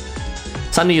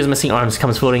 Sandayu's missing arms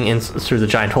comes floating in through the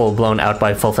giant hole blown out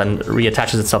by Fulf and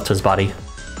reattaches itself to his body.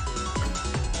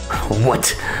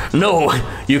 What? No,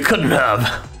 you couldn't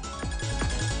have.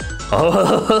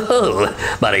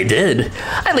 Oh, but I did.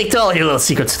 I leaked all your little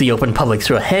secrets to the open public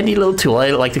through a handy little tool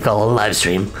I like to call a live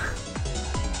stream.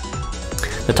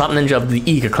 The top ninja of the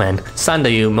Iga clan,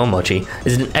 Sandayu Momochi,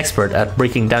 is an expert at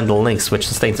breaking down the links which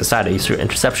sustain society through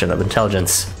interception of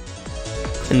intelligence.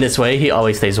 In this way, he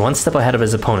always stays one step ahead of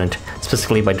his opponent,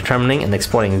 specifically by determining and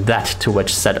exploiting that to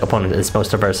which said opponent is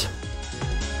most averse.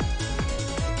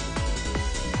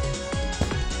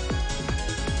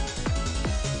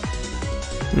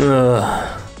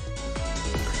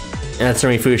 Answer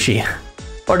me, Fushi.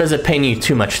 Or does it pain you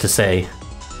too much to say?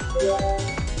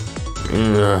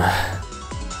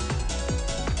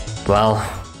 Well,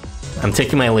 I'm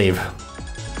taking my leave.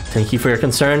 Thank you for your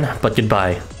concern, but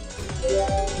goodbye.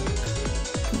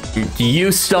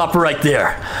 You stop right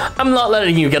there. I'm not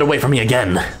letting you get away from me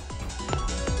again.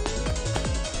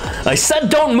 I said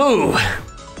don't move!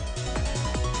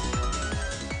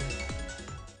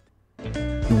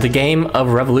 The Game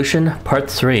of Revolution Part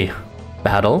 3.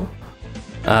 Battle.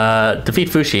 Defeat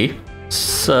Fushi.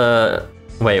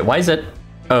 Wait, why is it?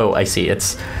 Oh, I see.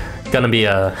 It's gonna be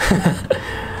a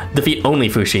defeat only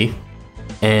Fushi.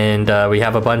 And we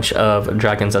have a bunch of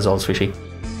dragons as well as Fushi.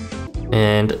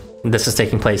 And this is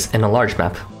taking place in a large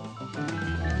map.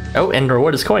 Oh, and the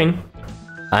reward is coin.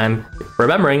 I'm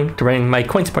remembering to bring my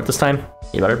coin support this time.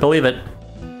 You better believe it.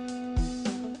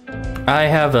 I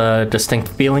have a distinct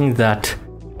feeling that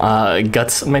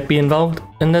Guts might be involved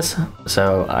in this,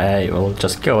 so I will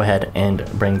just go ahead and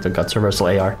bring the Guts Reversal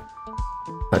AR.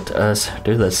 Let us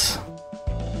do this.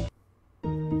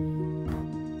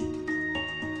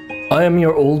 I am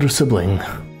your older sibling.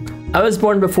 I was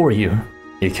born before you.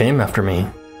 You came after me.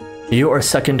 You are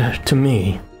second to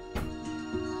me.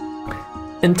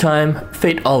 In time,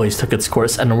 fate always took its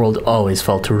course and the world always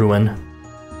fell to ruin.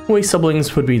 We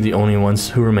siblings would be the only ones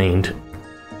who remained.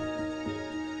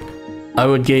 I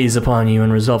would gaze upon you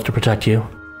and resolve to protect you.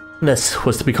 This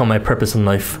was to become my purpose in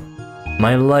life.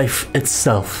 My life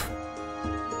itself.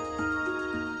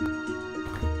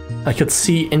 I could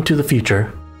see into the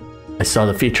future. I saw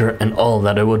the future and all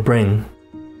that it would bring.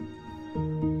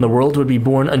 The world would be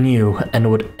born anew and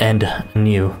would end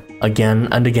anew, again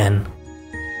and again.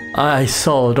 I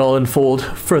saw it all unfold,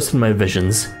 first in my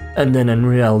visions, and then in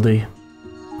reality.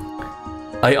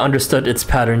 I understood its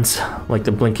patterns, like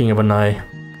the blinking of an eye.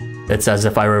 It's as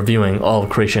if I were viewing all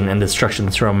creation and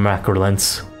destruction through a macro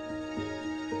lens.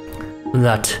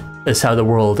 That is how the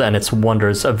world and its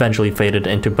wonders eventually faded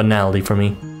into banality for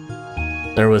me.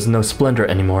 There was no splendor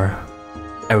anymore.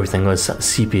 Everything was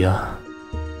sepia.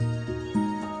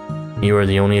 You were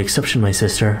the only exception, my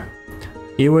sister.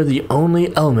 You were the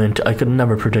only element I could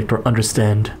never predict or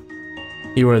understand.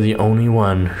 You are the only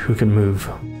one who could move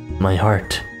my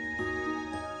heart.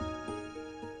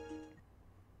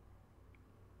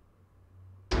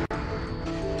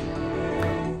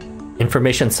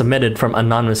 Information submitted from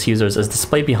anonymous users is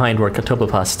displayed behind where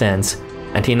Katopapas stands,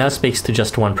 and he now speaks to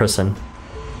just one person.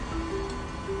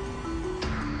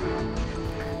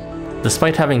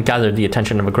 Despite having gathered the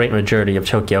attention of a great majority of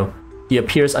Tokyo, He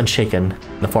appears unshaken,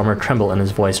 the former tremble in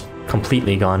his voice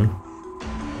completely gone.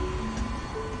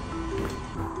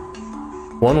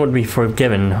 One would be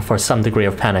forgiven for some degree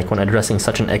of panic when addressing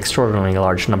such an extraordinarily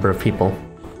large number of people,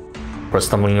 for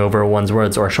stumbling over one's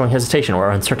words or showing hesitation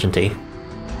or uncertainty.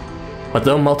 But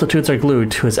though multitudes are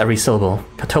glued to his every syllable,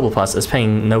 Catoblepas is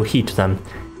paying no heed to them.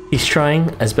 He's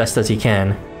trying, as best as he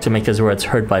can, to make his words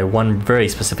heard by one very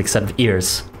specific set of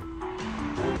ears.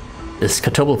 Is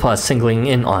Catoblepas singling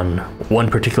in on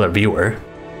one particular viewer?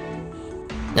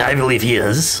 I believe he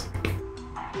is.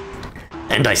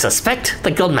 And I suspect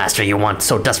the guildmaster you want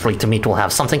so desperately to meet will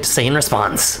have something to say in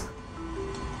response.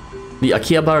 The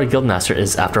Akihabara Guildmaster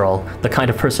is, after all, the kind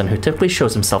of person who typically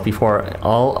shows himself before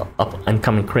all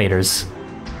up-and-coming creators.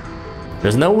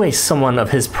 There's no way someone of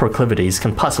his proclivities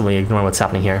can possibly ignore what's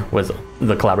happening here, with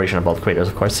the collaboration of both creators,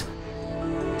 of course.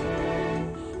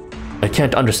 I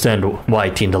can't understand why,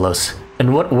 Tindalos.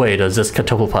 In what way does this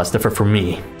Catoblepas differ from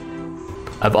me?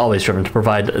 I've always striven to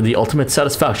provide the ultimate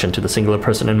satisfaction to the singular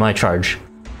person in my charge.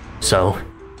 So,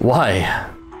 why?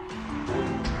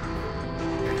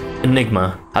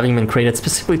 Enigma, having been created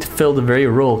specifically to fill the very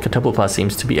role Catoblepas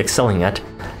seems to be excelling at,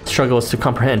 struggles to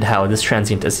comprehend how this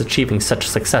transient is achieving such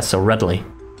success so readily.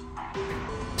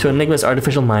 To Enigma's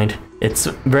artificial mind, it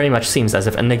very much seems as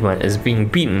if Enigma is being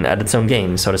beaten at its own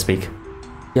game, so to speak.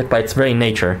 Yet by its very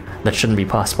nature, that shouldn't be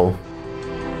possible.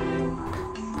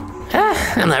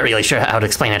 I'm not really sure how to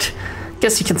explain it.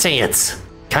 Guess you can say it's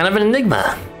kind of an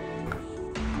enigma.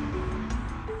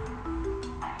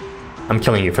 I'm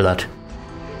killing you for that.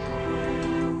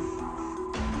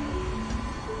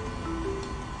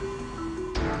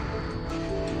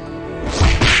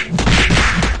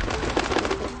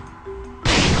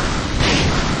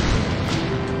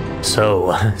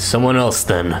 So, someone else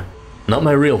then. Not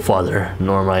my real father,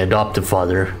 nor my adoptive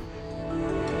father.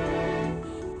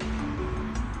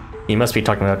 He must be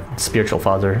talking about spiritual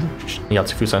father,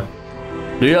 Yatsufusa.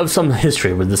 Do you have some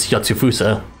history with this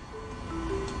Yatsufusa?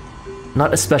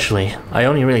 Not especially. I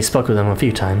only really spoke with him a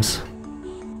few times.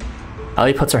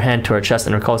 Ali puts her hand to her chest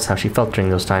and recalls how she felt during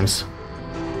those times.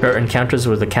 Her encounters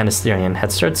with the Canisterian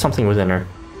had stirred something within her,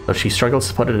 though she struggles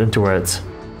to put it into words.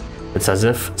 It's as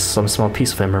if some small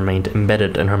piece of him remained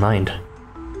embedded in her mind.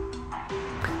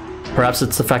 Perhaps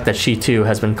it's the fact that she too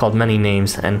has been called many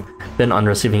names and been on the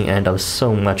receiving end of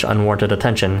so much unwarranted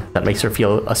attention that makes her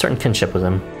feel a certain kinship with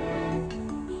him.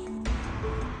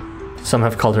 Some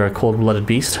have called her a cold-blooded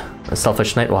beast, a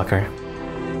selfish nightwalker.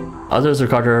 Others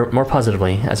regard her more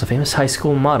positively as a famous high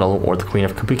school model or the queen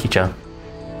of Kabukicho.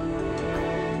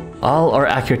 All are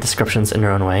accurate descriptions in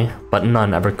their own way, but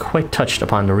none ever quite touched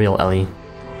upon the real Ellie.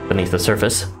 Beneath the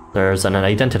surface, there's an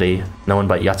identity no one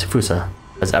but Yatsufusa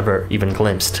has ever even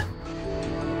glimpsed.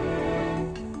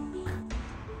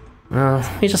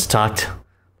 We just talked,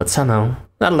 but somehow,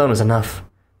 that alone was enough.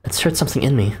 It stirred something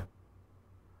in me.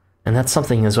 And that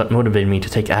something is what motivated me to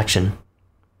take action.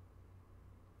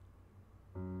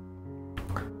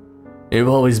 You've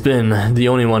always been the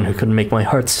only one who could make my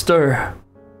heart stir.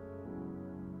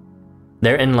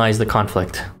 Therein lies the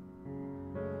conflict.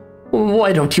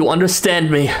 Why don't you understand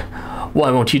me?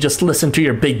 Why won't you just listen to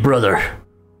your big brother?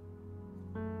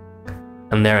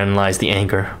 And therein lies the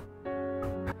anger.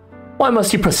 Why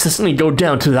must you persistently go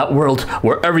down to that world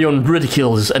where everyone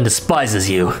ridicules and despises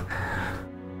you?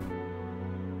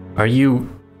 Are you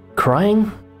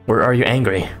crying? Or are you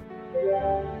angry?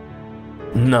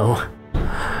 No.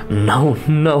 No,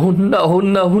 no, no,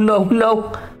 no, no,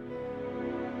 no.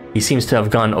 He seems to have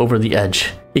gone over the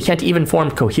edge. He can't even form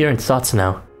coherent thoughts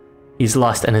now. He's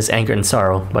lost in his anger and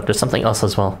sorrow, but there's something else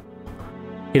as well.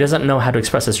 He doesn't know how to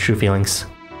express his true feelings.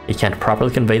 He can't properly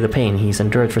convey the pain he's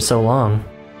endured for so long.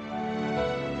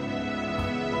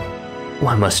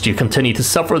 Why must you continue to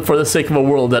suffer for the sake of a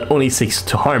world that only seeks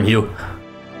to harm you?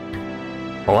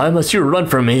 Why must you run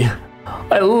from me?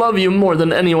 I love you more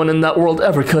than anyone in that world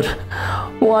ever could.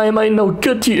 Why am I no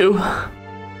good to you?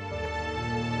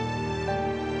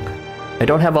 I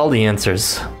don't have all the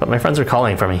answers, but my friends are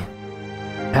calling for me.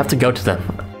 I have to go to them.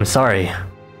 I'm sorry.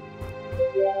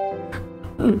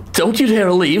 Don't you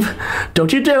dare leave.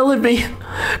 Don't you dare leave me.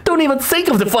 Don't even think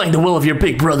of defying the will of your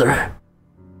big brother.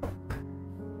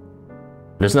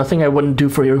 There's nothing I wouldn't do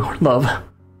for your love.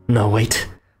 No, wait.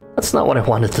 That's not what I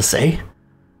wanted to say.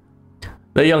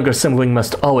 The younger sibling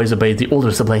must always obey the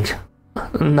older sibling.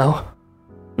 No,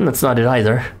 that's not it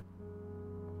either.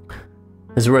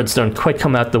 His words don't quite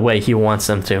come out the way he wants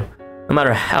them to. No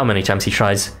matter how many times he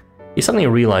tries, he suddenly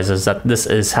realizes that this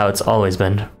is how it's always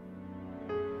been.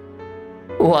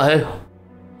 Why?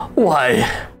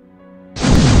 Why?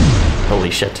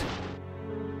 Holy shit.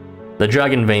 The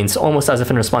dragon veins, almost as if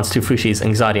in response to Fushi's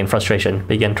anxiety and frustration,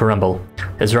 begin to rumble.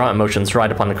 His raw emotions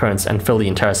ride upon the currents and fill the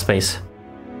entire space.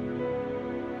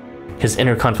 His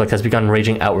inner conflict has begun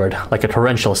raging outward, like a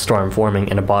torrential storm forming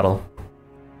in a bottle.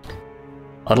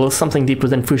 A little something deep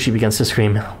within Fushi begins to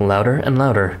scream, louder and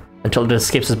louder, until it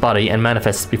escapes his body and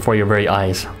manifests before your very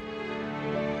eyes.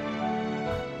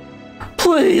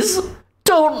 Please,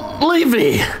 don't leave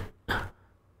me!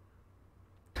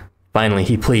 Finally,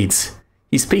 he pleads.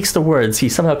 He speaks the words he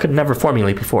somehow could never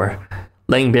formulate before,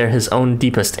 laying bare his own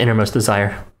deepest, innermost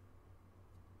desire.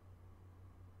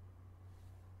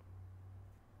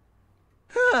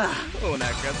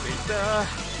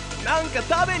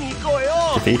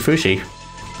 Defeat Fushi.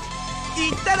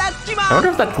 I wonder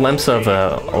if that glimpse of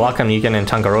Wakam Mugen and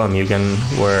Tangaroa Mugen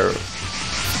were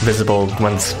visible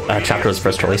once chapter was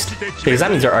first released. Because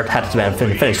that means their art had to have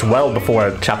been finished well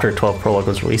before chapter 12 prologue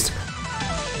was released.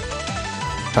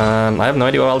 I have no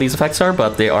idea what all these effects are,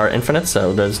 but they are infinite,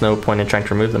 so there's no point in trying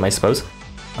to remove them, I suppose.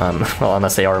 Well,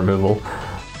 unless they are removable.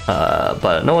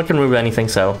 But no one can remove anything,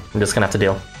 so I'm just gonna have to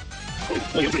deal.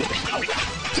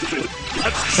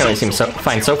 Everything seems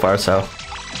fine so far, so...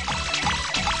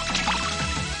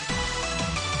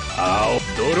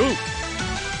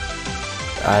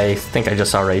 I think I just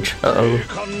saw Rage. Uh-oh.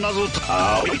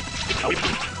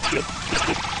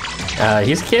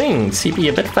 He's killing CP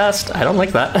a bit fast. I don't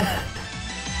like that.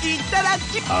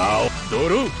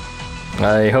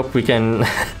 I hope we can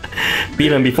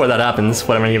beat him before that happens,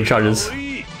 whatever he charges.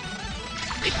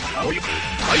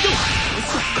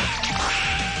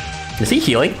 Is he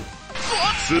healing?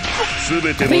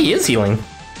 I think he is healing.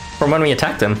 From when we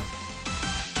attacked him.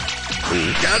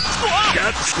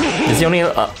 Is he only,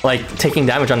 like, taking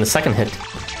damage on the second hit?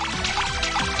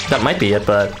 That might be it,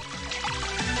 but...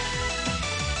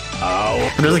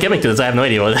 There's a gimmick to this, I have no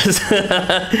idea what it is.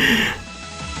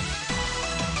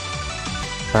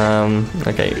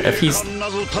 Okay, if he's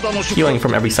healing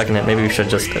from every second hit, maybe we should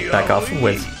just back off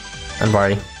with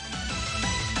Anbari.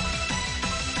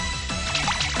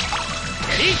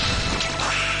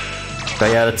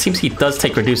 But yeah, it seems he does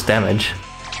take reduced damage.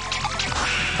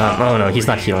 Oh no, he's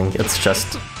not healing, it's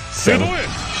just Sin.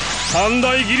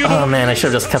 Oh man, I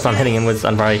should have just kept on hitting him with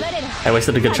Anbari. I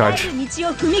wasted a good charge.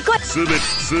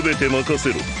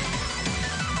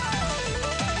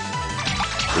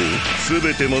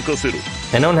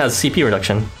 And no one has CP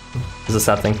reduction. Is a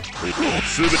sad thing.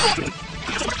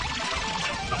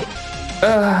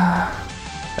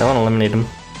 I want to eliminate him.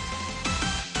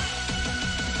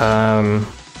 I'm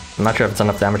not sure if it's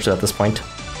enough damage at this point.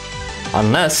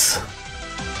 Unless...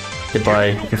 Goodbye,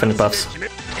 infinite buffs.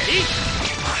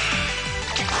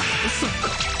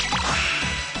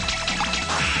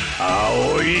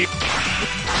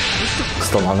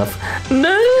 Still long enough.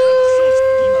 No!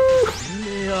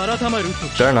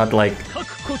 They're not like...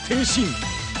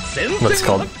 what's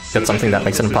called? Get something that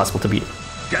makes it impossible to beat.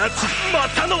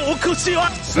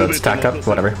 So let's stack up,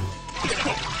 whatever.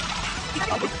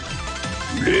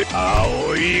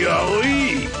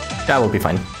 That will be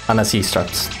fine. Unless he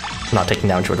starts not taking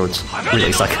damage, which would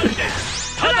really suck.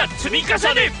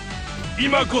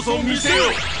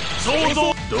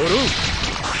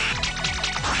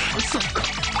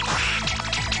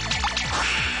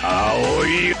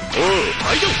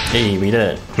 Hey, we did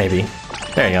it. Maybe.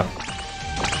 There you go.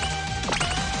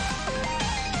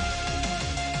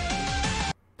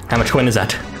 How much coin is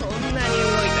that?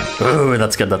 Ooh,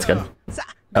 that's good, that's good.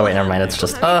 Oh wait, never mind, it's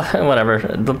just... whatever.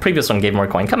 The previous one gave more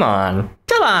coin. Come on!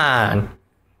 Come on!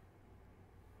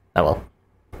 Oh well.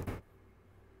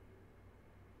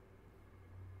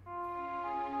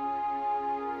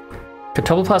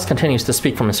 Kotobupas continues to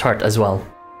speak from his heart as well.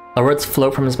 The words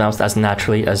flow from his mouth as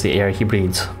naturally as the air he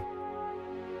breathes.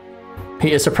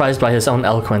 He is surprised by his own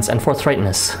eloquence and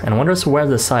forthrightness, and wonders where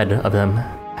this side of him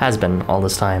has been all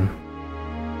this time.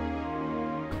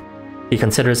 He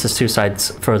considers his two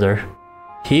sides further.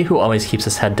 He who always keeps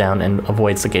his head down and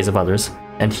avoids the gaze of others,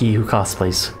 and he who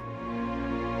cosplays.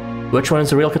 Which one is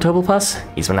the real Kotobupas?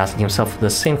 He's been asking himself the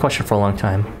same question for a long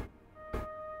time.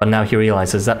 But now he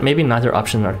realizes that maybe neither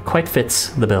option quite fits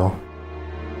the bill.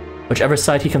 Whichever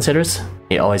side he considers,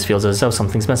 he always feels as though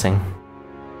something's missing.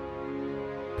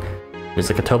 There's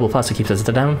the Kotobupas who keeps his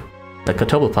head down, the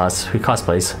Kotobupas who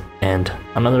cosplays, and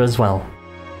another as well.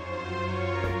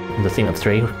 The theme of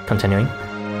 3, continuing.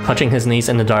 Clutching his knees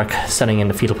in the dark, sitting in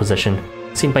the fetal position,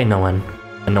 seen by no one,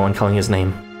 and no one calling his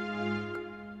name.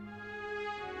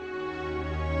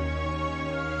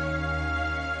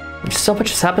 So much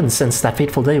has happened since that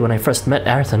fateful day when I first met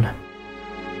Aerthen.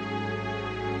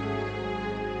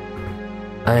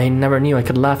 I never knew I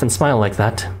could laugh and smile like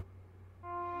that.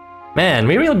 Man,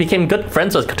 we really became good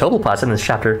friends with Kotobupas in this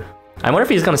chapter. I wonder if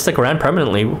he's gonna stick around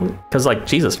permanently, because, like,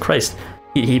 Jesus Christ.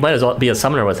 He might as well be a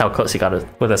summoner with how close he got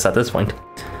with us at this point.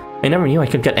 I never knew I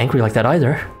could get angry like that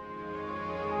either.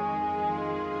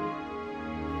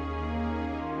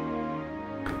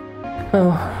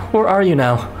 Oh, where are you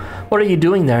now? What are you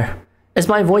doing there? Is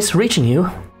my voice reaching you?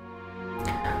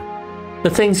 The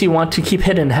things you want to keep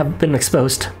hidden have been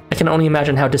exposed. I can only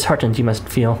imagine how disheartened you must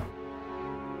feel.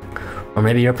 Or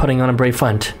maybe you're putting on a brave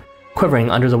front, quivering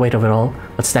under the weight of it all,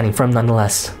 but standing firm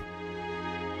nonetheless.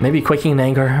 Maybe quaking in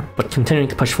anger, but continuing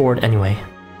to push forward anyway.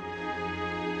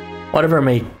 Whatever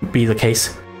may be the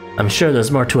case, I'm sure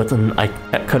there's more to it than I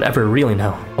could ever really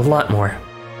know. A lot more.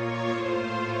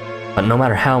 But no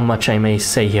matter how much I may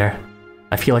say here,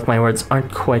 I feel like my words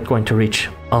aren't quite going to reach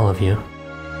all of you.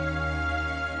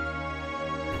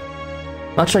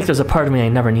 Much like there's a part of me I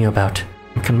never knew about,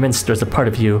 I'm convinced there's a part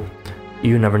of you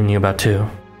you never knew about too.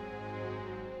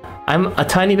 I'm a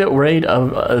tiny bit worried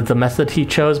of the method he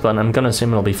chose, but I'm gonna assume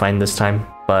it'll be fine this time.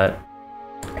 But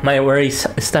my worries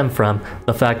stem from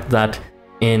the fact that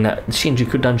in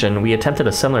Shinjuku Dungeon, we attempted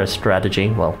a similar strategy.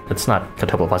 Well, it's not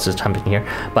Kotobupas attempting here,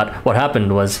 but what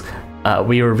happened was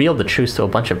we revealed the truth to a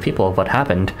bunch of people of what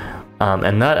happened,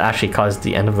 and that actually caused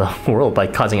the end of the world by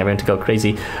causing everyone to go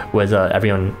crazy with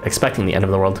everyone expecting the end of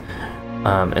the world.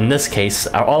 In this case,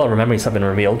 all our memories have been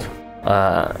revealed,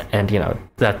 and, you know,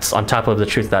 that's on top of the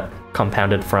truth that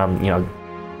compounded from, you know,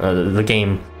 the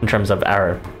game in terms of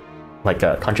our, like,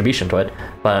 contribution to it.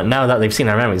 But now that they've seen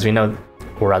our memories, we know,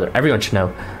 or rather, everyone should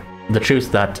know the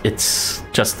truth that it's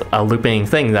just a looping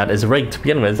thing that is rigged to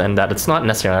begin with, and that it's not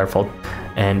necessarily our fault.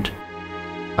 And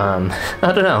I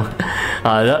don't know.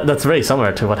 That's very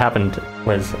similar to what happened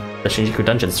with the Shinjuku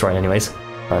Dungeon story, anyways.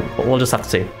 We'll just have to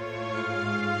see.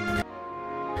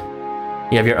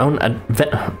 You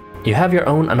have your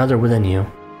own another within you,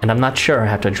 and I'm not sure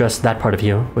how to address that part of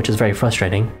you, which is very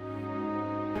frustrating.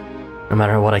 No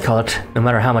matter what I call it, no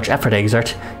matter how much effort I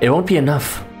exert, it won't be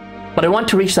enough. But I want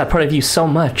to reach that part of you so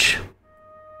much.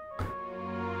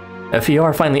 If you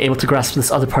are finally able to grasp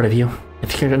this other part of you,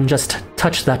 if you can just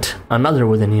touch that another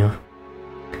within you,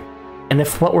 and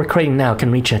if what we're creating now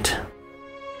can reach it.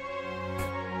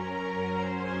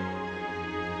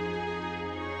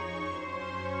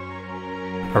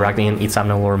 Arachne and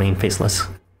Housamo will remain faceless.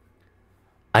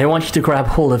 I want you to grab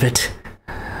hold of it.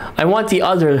 I want the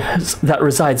other that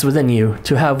resides within you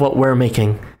to have what we're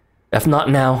making. If not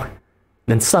now,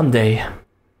 then someday.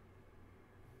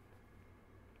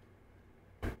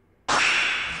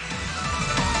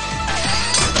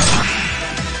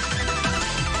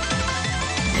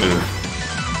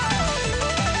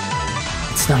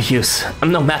 It's no use.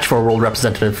 I'm no match for a world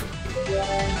representative.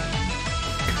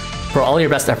 For all your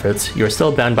best efforts, you are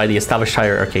still bound by the established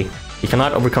hierarchy. You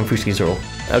cannot overcome Fushi's rule.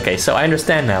 Okay, so I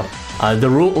understand now. The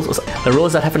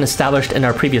rules that have been established in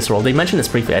our previous role, they mentioned this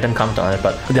briefly, I didn't comment on it,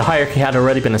 but the hierarchy had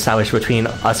already been established between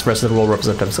us versus the role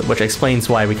representatives, which explains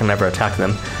why we can never attack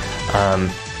them.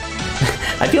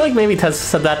 I feel like maybe Tess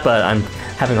said that, but I'm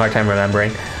having a hard time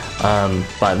remembering.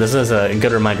 But this is a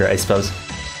good reminder, I suppose.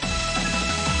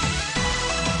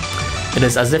 It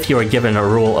is as if you were given a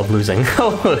rule of losing.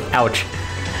 Oh, ouch.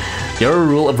 Your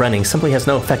rule of running simply has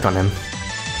no effect on him.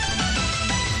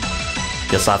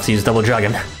 Guess I'll have to use Double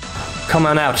Dragon. Come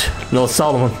on out, little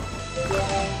Solomon.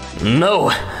 No!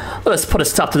 Let us put a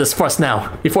stop to this force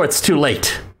now, before it's too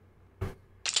late.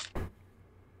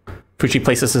 Fushi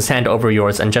places his hand over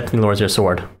yours and gently lowers your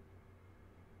sword.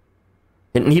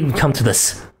 It needn't come to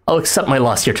this. I'll accept my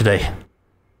loss here today.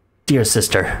 Dear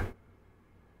sister.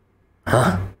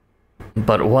 Huh?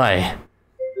 But why?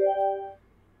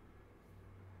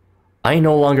 I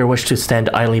no longer wish to stand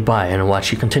idly by and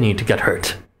watch you continue to get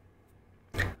hurt.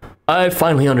 I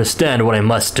finally understand what I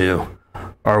must do,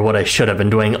 or what I should have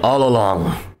been doing all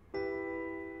along.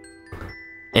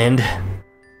 And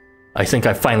I think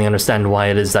I finally understand why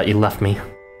it is that you left me.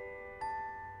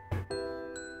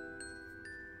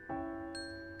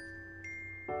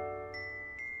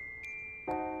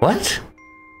 What?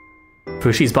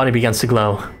 Fushi's body begins to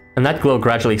glow, and that glow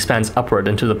gradually expands upward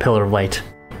into the pillar of light.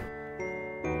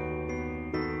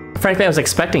 Frankly, I was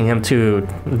expecting him to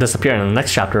disappear in the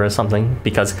next chapter or something,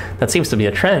 because that seems to be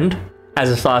a trend,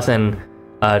 as I saw us in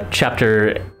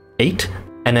chapter 8,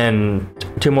 and then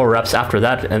 2 more reps after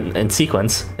that in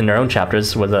sequence in their own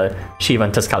chapters with Shiva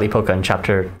and Tezcatlipoca in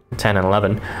chapter 10 and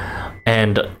 11.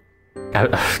 And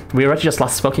we already just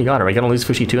lost Smoky God. Are we going to lose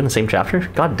Fushi 2 in the same chapter?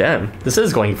 God damn, this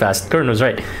is going fast. Curtin was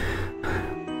right.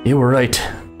 You were right.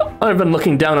 I've been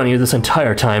looking down on you this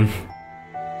entire time.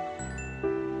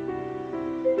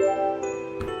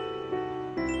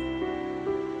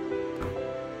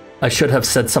 I should have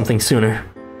said something sooner.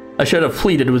 I should have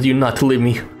pleaded with you not to leave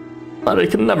me, but I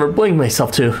could never bring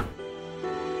myself to.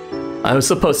 I was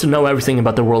supposed to know everything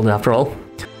about the world after all.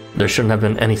 There shouldn't have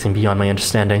been anything beyond my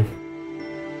understanding.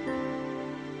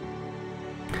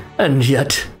 And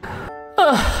yet...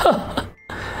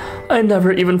 I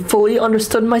never even fully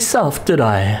understood myself, did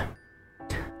I?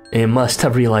 You must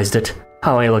have realized it,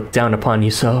 how I looked down upon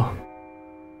you so.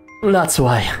 That's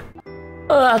why.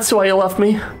 That's why you left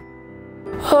me.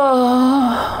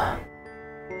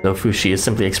 Though Fushi is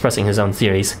simply expressing his own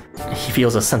theories, he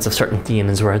feels a sense of certainty in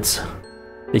his words.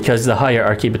 Because the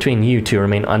hierarchy between you two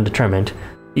remain undetermined,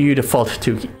 you default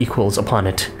to equals upon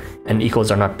it, and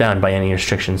equals are not bound by any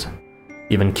restrictions.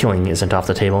 Even killing isn't off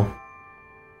the table.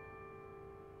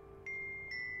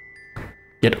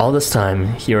 Yet all this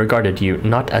time, he regarded you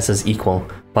not as his equal,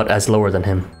 but as lower than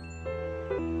him.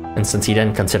 And since he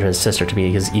didn't consider his sister to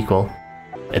be his equal,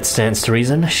 it stands to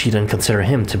reason she didn't consider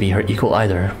him to be her equal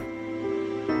either.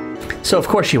 So of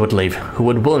course she would leave. Who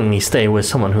would willingly stay with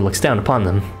someone who looks down upon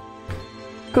them?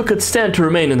 Who could stand to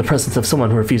remain in the presence of someone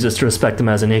who refuses to respect them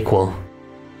as an equal?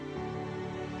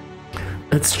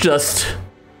 It's just...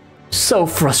 so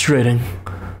frustrating.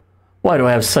 Why do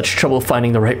I have such trouble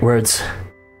finding the right words?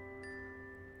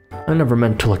 I never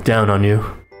meant to look down on you.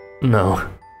 No,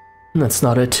 that's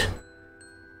not it.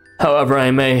 However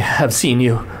I may have seen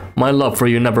you, my love for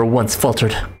you never once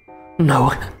faltered.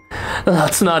 No,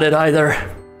 that's not it either.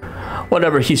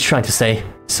 Whatever he's trying to say,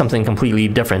 something completely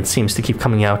different seems to keep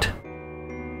coming out.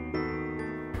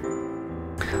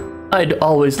 I'd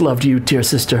always loved you, dear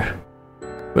sister.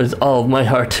 With all of my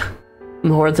heart.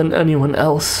 More than anyone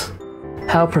else.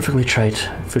 How perfectly trite.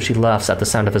 Fushi laughs at the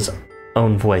sound of his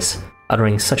own voice,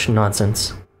 uttering such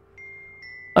nonsense.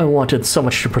 I wanted so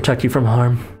much to protect you from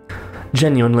harm.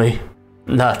 Genuinely.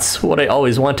 That's what I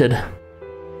always wanted.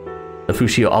 The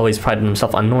Fushi always prided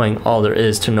himself on knowing all there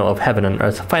is to know of heaven and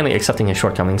earth, finally accepting his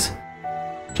shortcomings.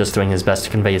 Just doing his best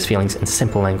to convey his feelings in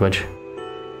simple language.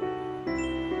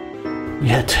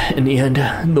 Yet, in the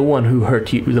end, the one who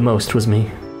hurt you the most was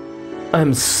me.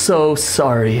 I'm so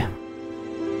sorry.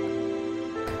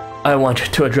 I want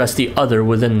to address the other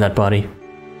within that body.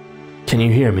 Can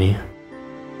you hear me?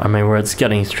 Are my words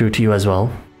getting through to you as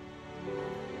well?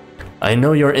 I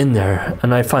know you're in there,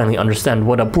 and I finally understand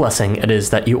what a blessing it is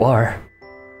that you are.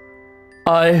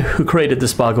 I, who created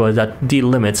this Bagua that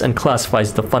delimits and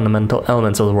classifies the fundamental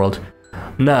elements of the world,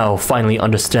 now finally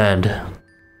understand.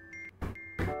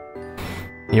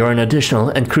 You're an additional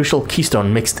and crucial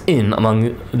keystone mixed in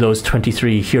among those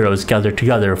 23 heroes gathered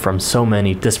together from so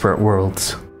many disparate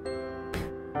worlds.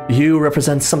 You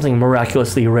represent something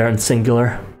miraculously rare and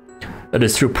singular. It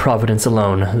is through Providence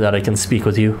alone that I can speak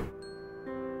with you.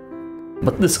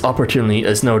 But this opportunity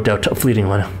is no doubt a fleeting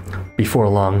one. Before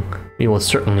long, we will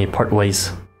certainly part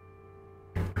ways.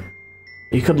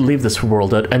 You could leave this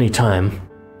world at any time.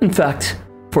 In fact,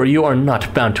 for you are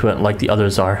not bound to it like the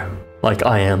others are, like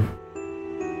I am.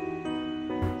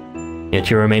 Yet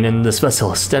you remain in this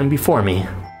vessel, standing before me.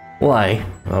 Why?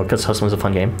 Well, because Housamo a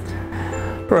fun game.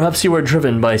 Perhaps you were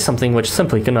driven by something which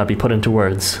simply cannot be put into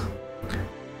words.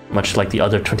 Much like the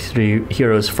other 23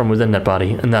 heroes from within that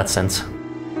body, in that sense.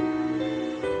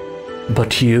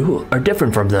 But you are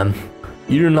different from them.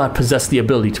 You do not possess the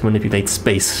ability to manipulate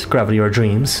space, gravity, or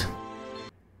dreams.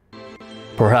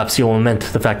 Perhaps you will lament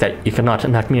the fact that you cannot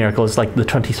enact miracles like the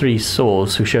 23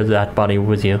 souls who share that body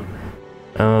with you.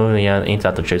 Oh yeah, ain't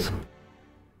that the truth.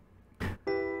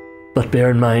 But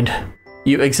bear in mind,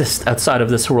 you exist outside of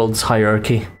this world's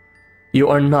hierarchy. You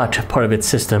are not part of its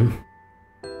system.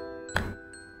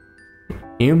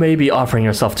 You may be offering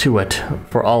yourself to it,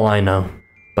 for all I know,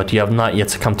 but you have not yet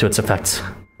succumbed to its effects.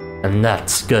 And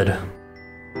that's good.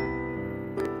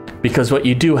 Because what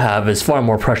you do have is far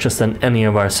more precious than any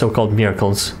of our so-called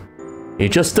miracles. You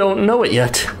just don't know it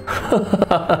yet.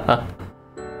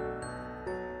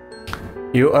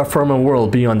 You are from a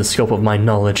world beyond the scope of my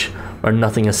knowledge, where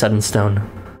nothing is set in stone,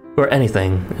 where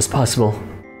anything is possible.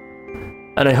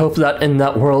 And I hope that in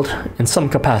that world, in some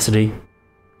capacity,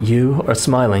 you are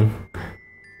smiling.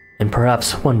 And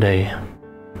perhaps one day,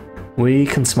 we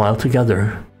can smile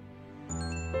together.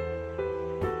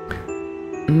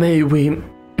 May we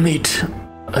meet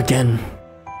again,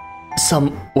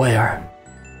 somewhere,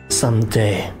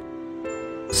 someday,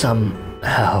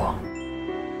 somehow.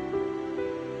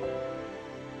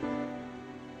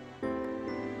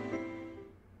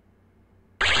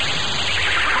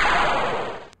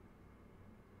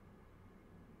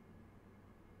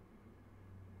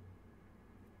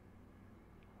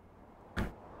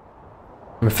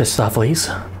 Mephistopheles,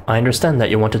 I understand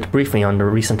that you wanted to brief me on the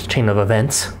recent chain of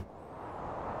events.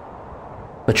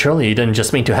 But surely you didn't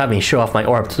just mean to have me show off my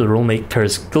orb to the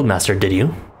Rulemaker's Guildmaster, did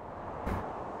you?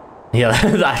 Yeah,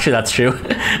 actually that's true.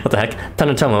 What the heck?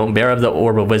 Tanatomo, bearer of the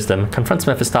Orb of Wisdom, confronts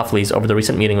Mephistopheles over the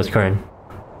recent meeting with Curran.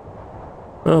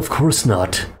 Of course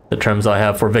not. The terms I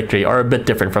have for victory are a bit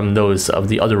different from those of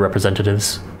the other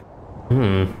representatives.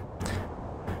 You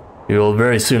will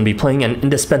very soon be playing an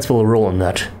indispensable role in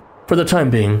that. For the time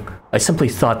being, I simply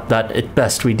thought that it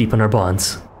best we deepen our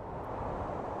bonds.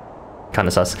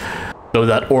 Kinda sus. Though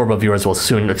that orb of yours will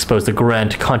soon expose the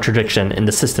grand contradiction in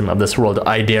the system of this world,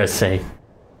 I dare say.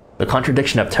 The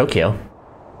contradiction of Tokyo?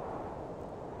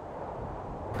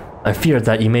 I fear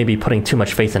that you may be putting too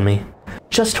much faith in me.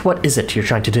 Just what is it you're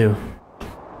trying to do?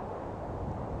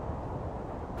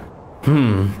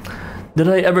 Did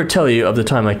I ever tell you of the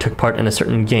time I took part in a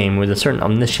certain game with a certain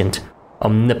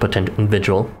omnipotent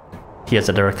individual? He has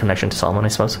a direct connection to Solomon, I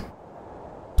suppose.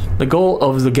 The goal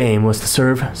of the game was to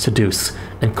serve, seduce,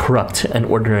 and corrupt an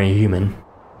ordinary human.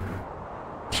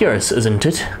 Curious, isn't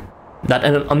it? That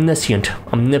an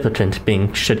omnipotent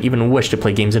being should even wish to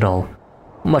play games at all,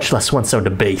 much less one so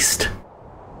debased.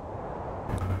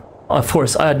 Of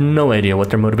course, I had no idea what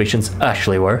their motivations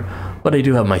actually were, but I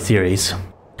do have my theories.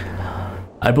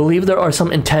 I believe there are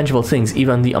some intangible things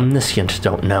even the omniscient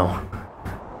don't know,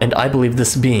 and I believe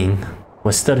this being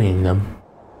was studying them.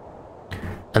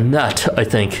 And that, I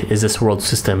think, is this world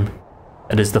system.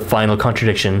 It is the final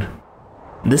contradiction.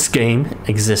 This game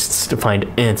exists to find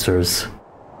answers.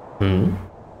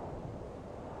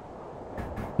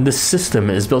 This system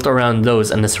is built around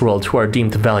those in this world who are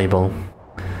deemed valuable.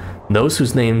 Those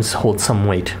whose names hold some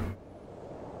weight.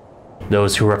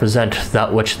 Those who represent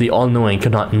that which the all-knowing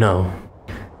cannot know.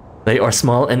 They are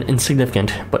small and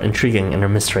insignificant, but intriguing in their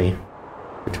mystery.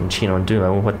 Between Chino and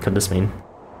Duo, what could this mean?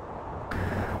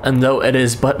 And though it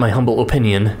is but my humble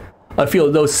opinion, I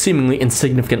feel those seemingly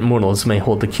insignificant mortals may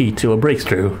hold the key to a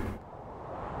breakthrough.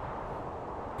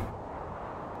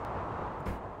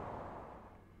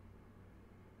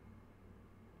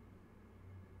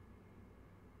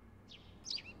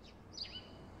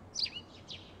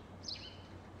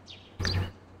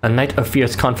 A night of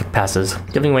fierce conflict passes,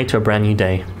 giving way to a brand new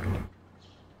day.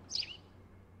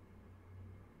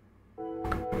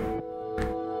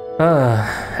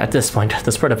 At this point,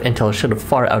 the spread of intel should have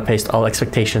far outpaced all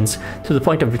expectations, to the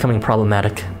point of becoming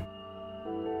problematic.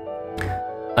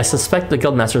 I suspect the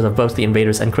guildmasters of both the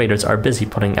invaders and creators are busy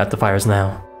putting out the fires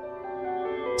now.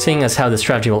 Seeing as how this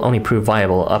strategy will only prove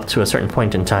viable up to a certain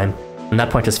point in time, and that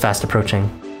point is fast approaching.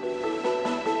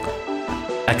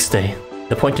 X-Day,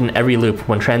 the point in every loop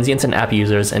when transients and app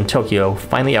users in Tokyo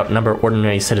finally outnumber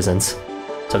ordinary citizens.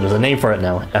 So there's a name for it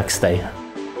now, X-Day.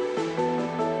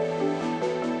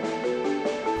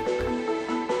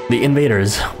 The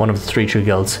Invaders, one of the three true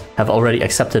guilds, have already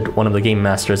accepted one of the game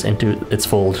masters into its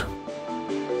fold.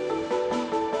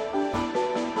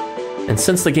 And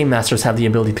since the game masters have the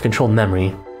ability to control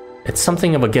memory, it's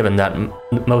something of a given that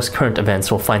most current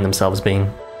events will find themselves being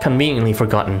conveniently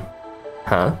forgotten.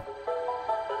 Huh?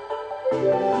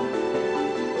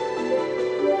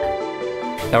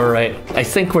 Alright, I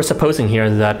think we're supposing here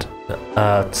that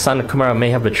Son Kumara may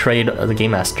have betrayed the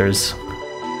game masters.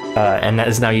 And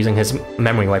is now using his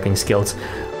memory wiping skills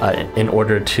in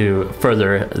order to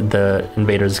further the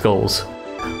invaders' goals.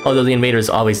 Although the invaders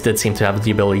always did seem to have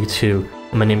the ability to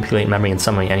manipulate memory in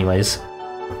some way anyways.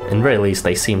 In the very least,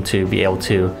 they seem to be able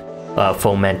to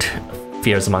foment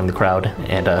fears among the crowd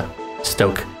and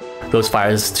stoke those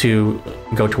fires to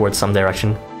go towards some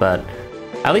direction. But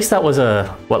at least that was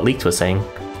what Leaked was saying.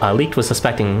 Leaked was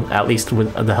suspecting, at least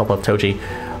with the help of Toji,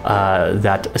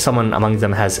 that someone among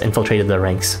them has infiltrated their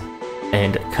ranks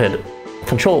and could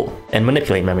control and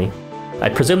manipulate memory. I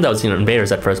presume that was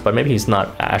invaders at first, but maybe he's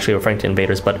not actually referring to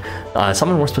invaders, but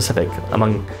someone more specific,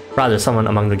 someone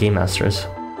among the game masters.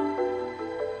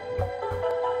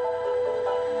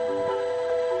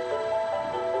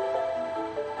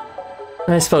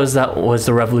 I suppose that was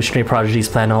the revolutionary prodigy's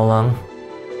plan all along.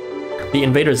 The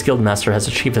Invaders Guildmaster has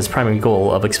achieved his primary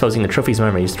goal of exposing the trophy's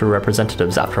memories through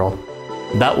representatives, after all.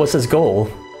 That was his goal.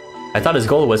 I thought his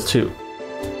goal was to...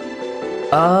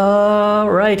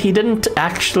 right, he didn't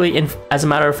actually, as a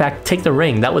matter of fact, take the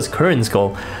ring. That was Curran's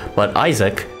goal. But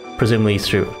Isaac, presumably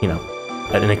through,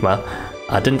 an enigma,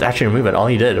 didn't actually remove it. All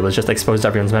he did was just expose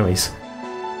everyone's memories.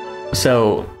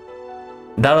 So,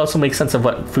 that also makes sense of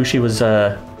what Fushi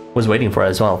was waiting for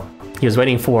as well. He was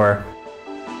waiting for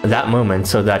that moment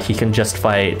so that he can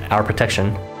justify our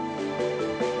protection.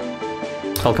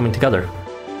 All coming together.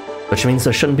 Which means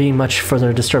there shouldn't be much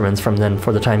further disturbance from then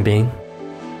for the time being.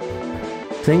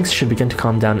 Things should begin to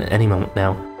calm down at any moment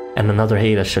now, and another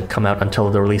hiatus should come out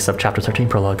until the release of Chapter 13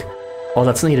 Prologue. All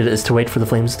that's needed is to wait for the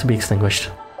flames to be extinguished.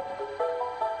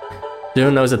 Duo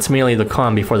knows it's merely the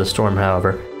calm before the storm,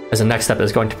 however, as the next step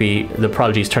is going to be the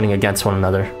prodigies turning against one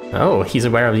another. Oh, he's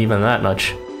aware of even that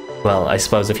much. Well, I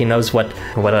suppose if he knows what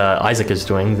Isaac is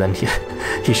doing, then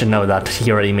he should know that he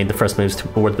already made the first moves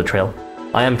toward betrayal.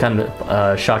 I am kind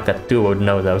of shocked that Duo would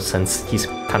know, though, since he's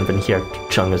kind of been here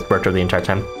chilling with Berto the entire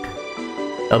time.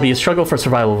 It'll be a struggle for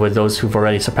survival with those who've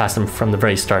already surpassed him from the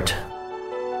very start.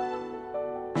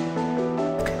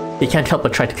 He can't help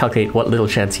but try to calculate what little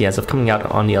chance he has of coming out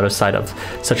on the other side of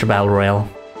such a battle royale.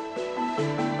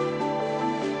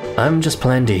 I'm just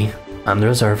Plan D. I'm the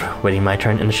reserve, waiting my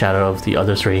turn in the shadow of the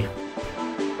other three.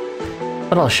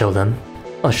 But I'll show them.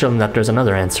 I'll show them that there's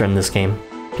another answer in this game,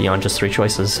 beyond just 3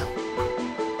 choices.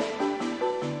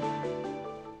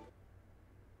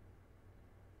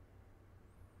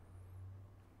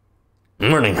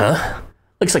 Morning, huh?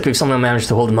 Looks like we've somehow managed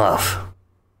to hold them off.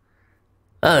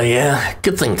 Oh yeah,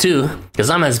 good thing too,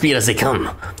 because I'm as beat as they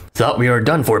come. Thought we were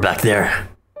done for back there.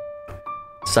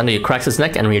 Sunday cracks his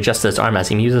neck and readjusts his arm as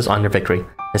he muses on their victory.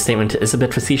 His statement is a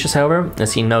bit facetious, however,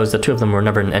 as he knows the two of them were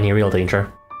never in any real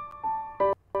danger.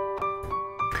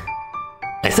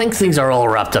 I think things are all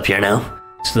wrapped up here now,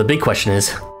 so the big question is,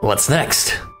 what's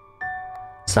next?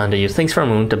 Sunday thinks for a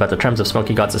moment about the terms of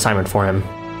Smoky God's assignment for him.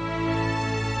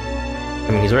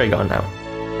 I mean, he's already gone now.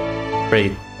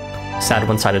 Very sad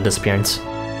one-sided disappearance.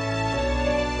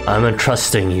 I'm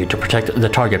entrusting you to protect the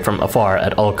target from afar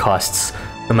at all costs,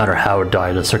 no matter how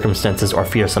dire the circumstances or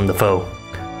fearsome the foe.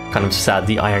 Kind of sad,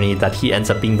 the irony that he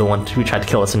ends up being the one who tried to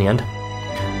kill us in the end.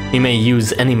 You may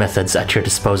use any methods at your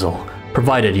disposal,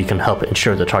 provided you can help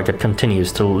ensure the target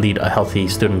continues to lead a healthy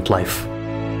student life.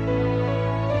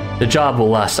 The job will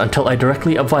last until I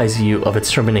directly advise you of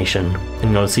its termination,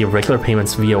 and you'll receive regular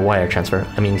payments via wire transfer.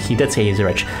 I mean, he did say he's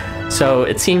rich. So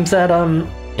it seems that,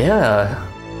 yeah,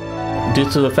 due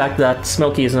to the fact that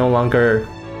Smokey is no longer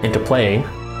into play,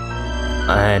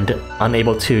 and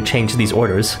unable to change these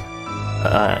orders,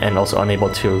 and also unable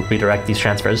to redirect these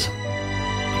transfers,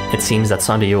 it seems that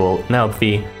Sandayu will now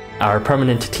be our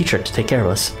permanent teacher to take care of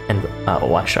us and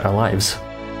watch our lives.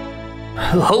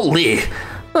 Holy!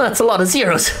 That's a lot of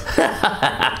zeros.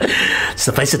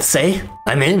 Suffice it to say,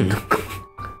 I'm in.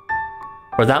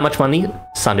 For that much money,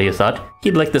 Sandayu thought,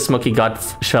 he'd lick the Smoky God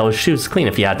fellow's shoes clean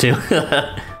if he had to.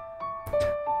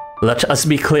 Let us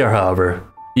be clear, however.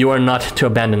 You are not to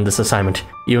abandon this assignment,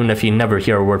 even if you never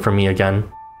hear a word from me again.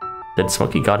 Did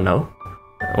Smoky God know?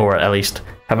 Or at least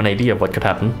have an idea of what could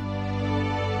happen?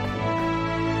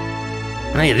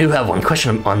 I do have one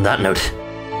question on that note.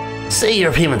 Say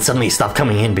your payments suddenly stop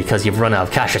coming in because you've run out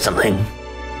of cash or something.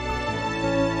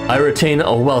 I retain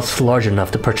a wealth large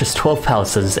enough to purchase 12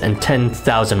 palaces and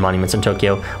 10,000 monuments in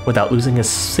Tokyo without losing a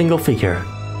single figure.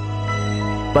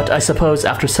 But I suppose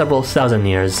after several thousand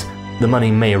years, the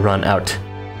money may run out.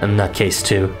 In that case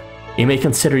too, you may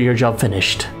consider your job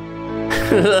finished.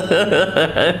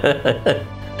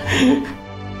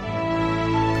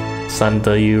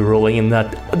 Sandayu rolling in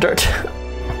that dirt.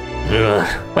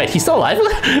 Wait, he's still alive?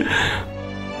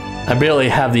 I barely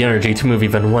have the energy to move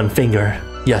even one finger.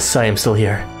 Yes, I am still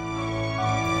here.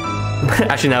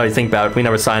 Actually, now I think about it, we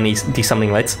never saw any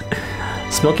desummoning lights.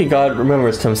 Smoky God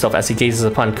remembers to himself as he gazes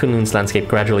upon Kunlun's landscape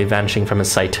gradually vanishing from his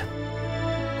sight.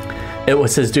 It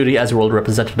was his duty as world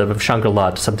representative of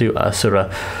Shangri-La to subdue Asura,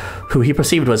 who he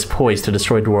perceived was poised to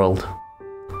destroy the world.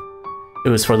 It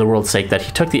was for the world's sake that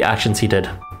he took the actions he did.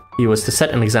 He was to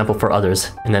set an example for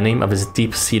others in the name of his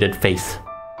deep-seated faith.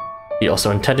 He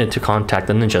also intended to contact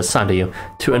the ninja Sandayu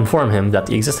to inform him that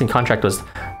the existing contract was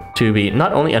to be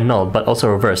not only annulled but also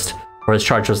reversed, or his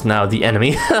charge was now the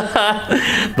enemy.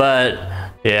 But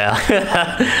yeah,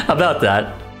 about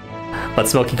that. But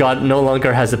Smoky God no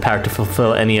longer has the power to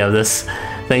fulfill any of this.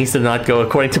 Things did not go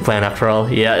according to plan after all.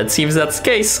 Yeah, it seems that's the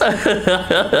case.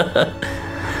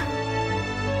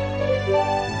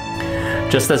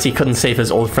 Just as he couldn't save his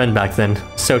old friend back then,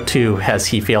 so too has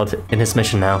he failed in his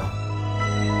mission now.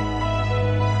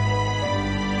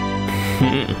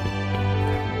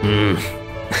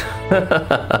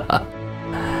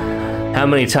 How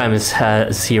many times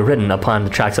has he ridden upon the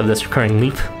tracks of this recurring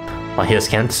leap? By his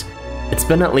counts, it's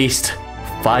been at least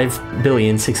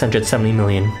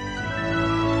 5,670,000,000.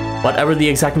 Whatever the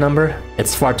exact number,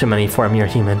 it's far too many for a mere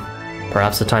human.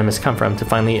 Perhaps the time has come for him to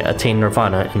finally attain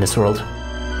nirvana in this world.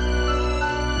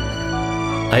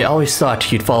 I always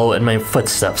thought you'd follow in my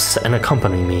footsteps and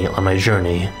accompany me on my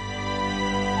journey.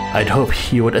 I'd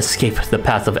hope you would escape the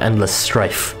path of endless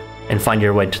strife and find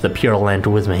your way to the Pure Land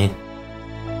with me.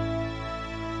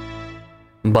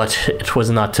 But it was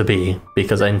not to be,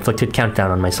 because I inflicted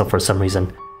countdown on myself for some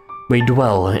reason. we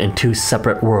dwell in two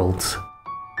separate worlds.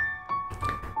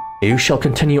 You shall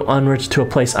continue onwards to a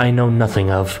place I know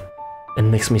nothing of. It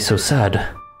makes me so sad,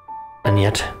 and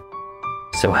yet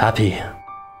so happy.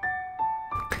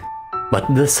 But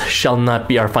this shall not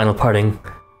be our final parting.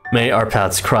 May our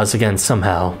paths cross again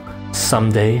somehow,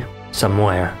 someday,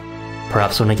 somewhere,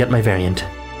 perhaps when I get my variant.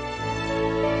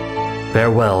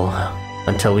 Farewell,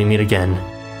 until we meet again,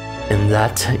 in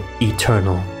that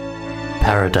eternal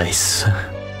paradise.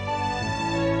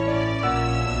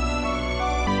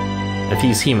 If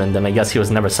he's human, then I guess he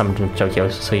was never summoned in Tokyo,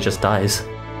 so he just dies.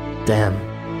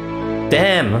 Damn.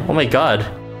 Damn! Oh my god.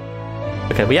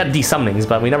 Okay, we had desummonings,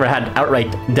 but we never had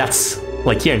outright deaths,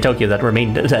 like here in Tokyo, that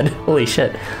remained dead. Holy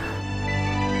shit.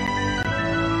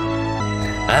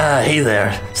 Ah, hey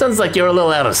there. Sounds like you're a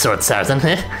little out of sorts, Tarzan,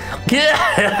 eh?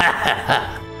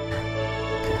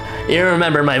 You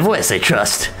remember my voice, I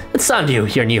trust. It's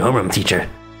Sanju, your new homeroom teacher.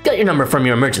 Got your number from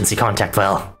your emergency contact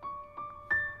file.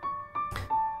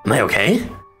 Am I okay?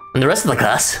 And the rest of the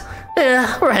class?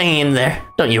 Yeah, we're hanging in there.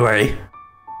 Don't you worry.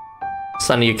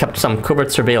 Sanju kept some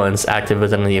covert surveillance active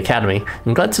within the academy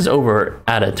and glances over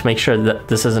at it to make sure that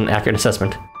this is an accurate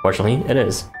assessment. Fortunately, it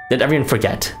is. Did everyone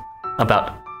forget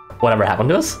about whatever happened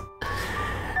to us?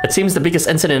 It seems the biggest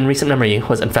incident in recent memory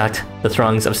was in fact the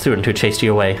throngs of students who chased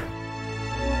you away.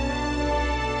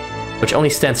 Which only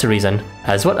stands to reason,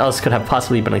 as what else could have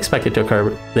possibly been expected to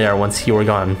occur there once you were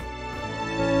gone?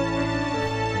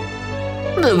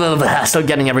 The hassle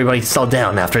getting everybody settled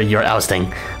down after your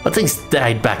ousting, but things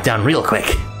died back down real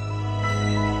quick.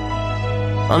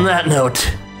 On that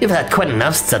note, you've had quite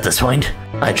enough since at this point.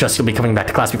 I trust you'll be coming back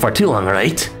to class before too long,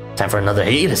 alright? Time for another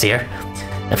hiatus here.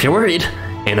 If you're worried,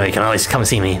 you know you can always come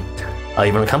see me. I'll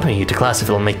even accompany you to class if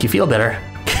it'll make you feel better.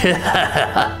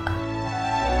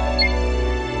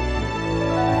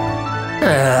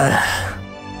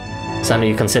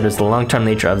 Sanju considers the long-term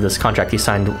nature of this contract he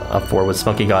signed up for with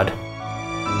Smoky God.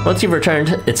 Once you've returned,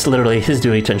 it's literally his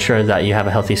duty to ensure that you have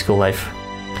a healthy school life.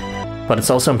 But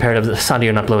it's also imperative that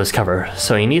Sanju not blow his cover,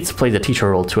 so he needs to play the teacher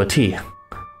role to a T.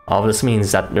 All of this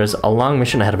means that there's a long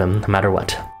mission ahead of him, no matter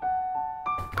what.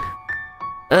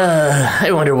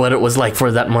 I wonder what it was like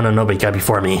for that Mononobe guy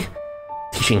before me.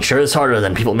 Teaching sure is harder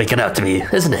than people make it out to be,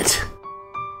 isn't it?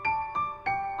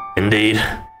 Indeed.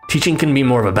 Teaching can be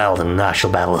more of a battle than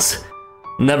actual battles.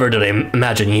 Never did I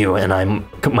imagine you, and I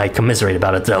might commiserate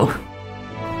about it, though.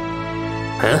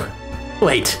 Huh?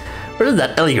 Wait, where did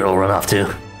that Ellie girl run off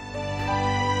to?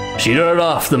 She darted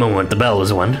off the moment the bell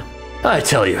was won. I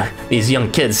tell you, these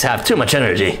young kids have too much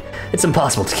energy. It's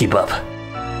impossible to keep up.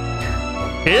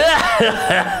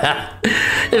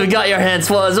 You've got your hands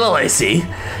full as well, I see.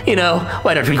 You know,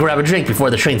 why don't we grab a drink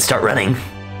before the trains start running?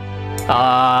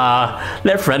 Ah,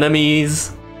 they're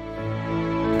frenemies.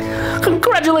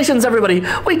 Congratulations, everybody!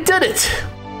 We did it!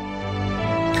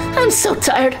 I'm so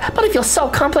tired, but I feel so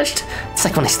accomplished. It's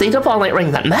like when I stayed up all night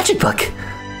writing that magic book.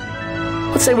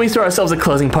 Let's say we throw ourselves a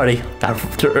closing party,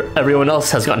 after everyone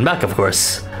else has gotten back, of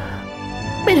course.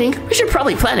 Meaning, we should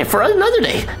probably plan it for another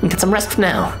day, and get some rest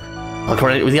now. I'll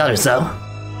coordinate with the others, though.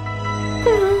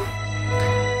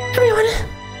 Everyone,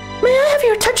 may I have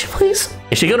your attention, please?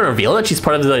 Is she gonna reveal that she's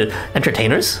part of the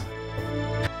entertainers?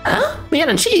 Huh? Mian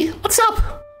and she, what's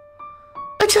up?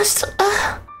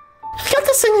 I've got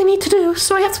this thing I need to do,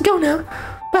 so I have to go now.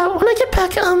 But when I get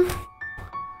back,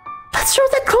 let's throw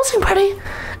that closing party,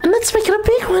 and let's make it a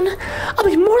big one. I'll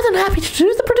be more than happy to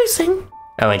do the producing.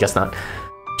 Oh, I guess not.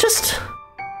 Just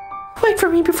wait for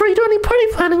me before you do any party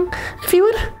planning, if you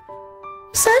would.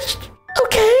 Is that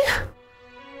okay?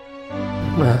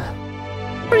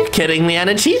 Are you kidding me,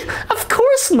 Energy? Of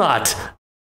course not!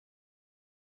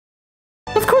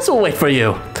 Of course we'll wait for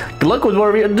you. Good luck with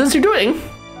whatever it is you're doing.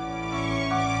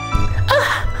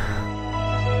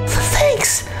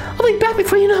 Thanks! I'll be back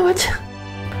before you know it.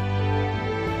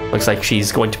 Looks like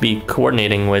she's going to be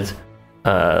coordinating with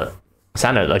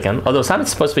Sana again. Although Sana's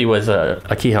supposed to be with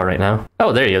Akiha right now.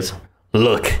 Oh, there he is.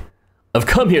 Look, I've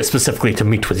come here specifically to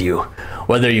meet with you.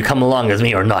 Whether you come along with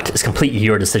me or not is completely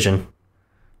your decision.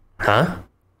 Huh?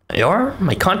 You're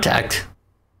my contact.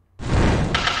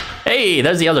 Hey,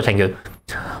 there's the other Tengu.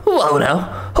 Whoa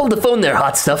now, hold the phone there,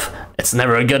 hot stuff. It's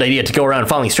never a good idea to go around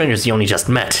following strangers you only just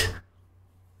met.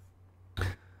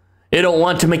 You don't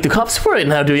want to make the cops worried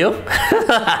now, do you?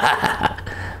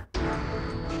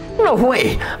 No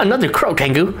way, another crow,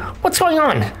 Tengu. What's going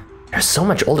on? You're so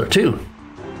much older too.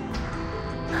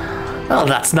 Well,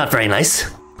 that's not very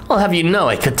nice. I'll have you know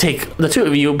I could take the two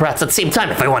of you brats at the same time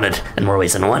if I wanted, in more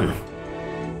ways than one.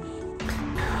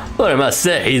 Well, I must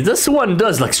say, this one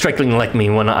does look strikingly like me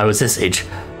when I was his age.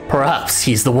 Perhaps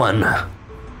he's the one.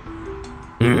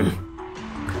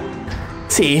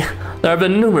 see, there have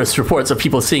been numerous reports of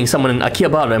people seeing someone in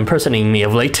Akihabara impersonating me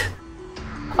of late.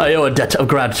 I owe a debt of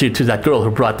gratitude to that girl who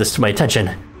brought this to my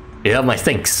attention. You have my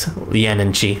thanks, Lian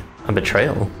and Chi. A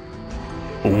betrayal?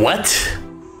 What?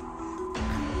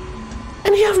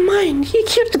 And you have mine, you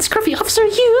cute and scruffy officer,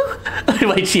 you!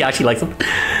 Wait, she actually likes him.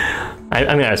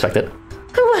 I mean, I respect it.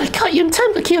 I would have caught you in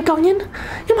time, Akio Gonyan.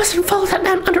 You mustn't follow that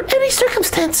man under any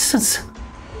circumstances.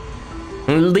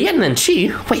 Lian and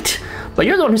Chi? Wait, but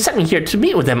you're the one who sent me here to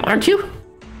meet with them, aren't you?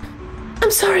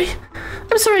 I'm sorry.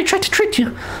 I'm sorry I tried to trick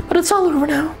you, but it's all over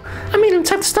now. I made it in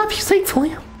time to stop you,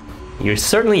 thankfully. You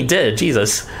certainly did,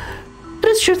 Jesus. It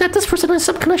is true that this person has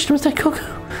some connection with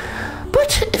Daikoku,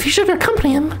 but if you should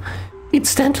accompany him, you'd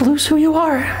stand to lose who you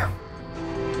are.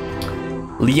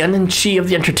 Lian and Chi of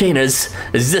the Entertainers,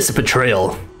 is this a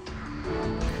betrayal?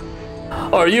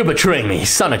 Are you betraying me,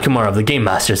 Sonic Kumar of the Game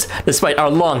Masters, despite our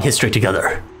long history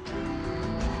together?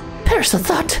 Perish the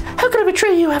thought. How could I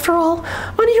betray you after all,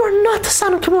 when you are not the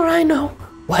Sonic Kumar I know?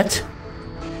 What?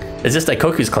 Is this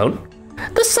Daikoku's clone?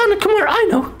 The Sonic Kumar I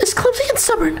know is clumsy and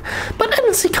stubborn, but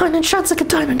endlessly kind and shines like a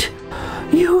diamond.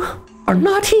 You are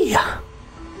not he.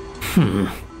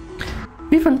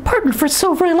 We've been partnered for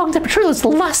so very long that betrayal is the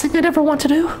last thing I'd ever want to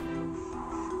do.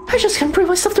 I just can't bring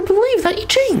myself to believe that you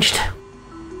changed.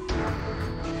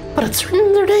 But it's written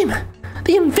in their name,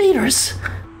 the Invaders.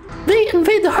 They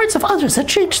invade the hearts of others that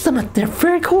change them at their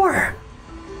very core.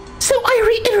 So I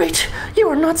reiterate, you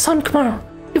are not Son Kumar.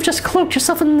 You've just cloaked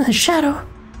yourself in his shadow.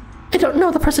 I don't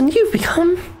know the person you've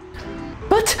become,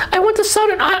 but I want the Son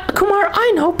Kumar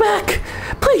I know back.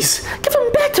 Please, give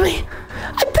him back to me.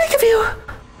 I beg of you.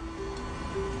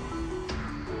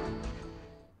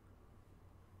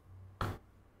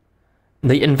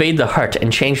 They invade the heart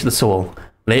and change the soul.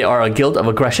 They are a guild of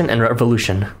aggression and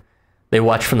revolution. They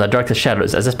watched from the darkest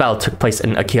shadows as this battle took place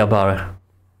in Akihabara.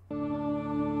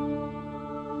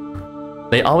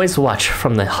 They always watch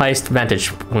from the highest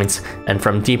vantage points and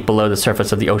from deep below the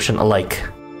surface of the ocean alike.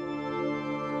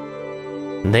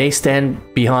 They stand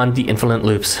beyond the infinite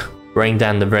loops, weighing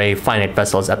down the very finite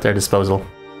vessels at their disposal.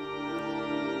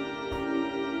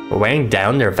 Weighing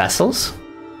down their vessels?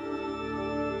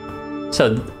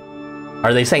 So,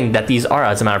 are they saying that these are,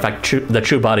 as a matter of fact, the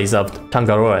true bodies of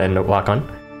Tangaroa and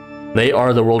Wakan? They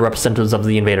are the world representatives of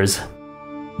the Invaders.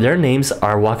 Their names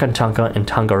are Wakan Tanka and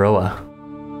Tangaroa.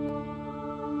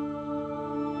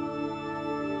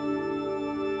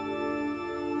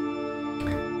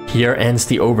 Here ends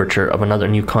the overture of another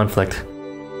new conflict.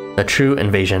 The true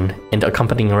invasion and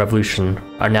accompanying revolution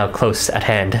are now close at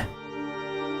hand.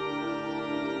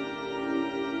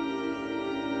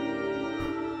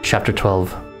 Chapter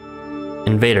 12.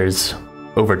 Invaders,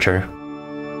 Overture.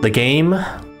 The Game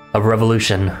of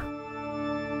Revolution.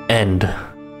 End.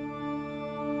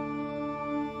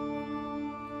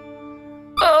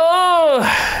 Oh!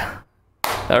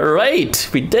 Alright,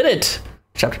 we did it!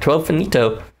 Chapter 12,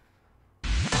 finito.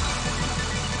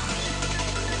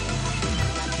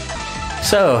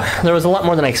 So, there was a lot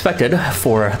more than I expected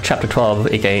for Chapter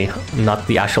 12, aka not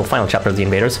the actual final chapter of the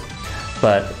Invaders,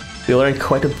 but we learned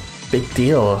quite a big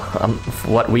deal of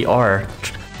what we are.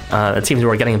 It seems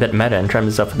we're getting a bit meta in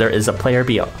terms of there is a player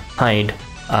behind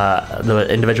the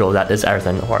individual that is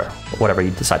Aerthin, or whatever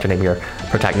you decide to name your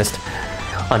protagonist.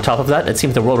 On top of that, it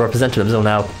seems the world representatives will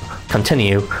now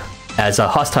continue as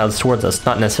hostiles towards us,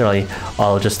 not necessarily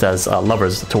all just as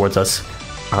lovers towards us,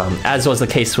 as was the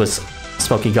case with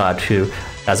Smoky God, who,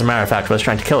 as a matter of fact, was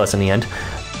trying to kill us in the end.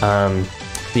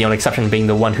 The only exception being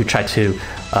the one who tried to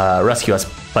rescue us,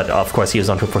 but of course he was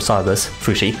the one who foresaw this,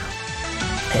 Fushi.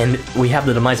 And we have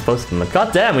the demise of both of them.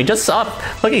 God damn, we just saw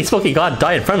fucking Smoky God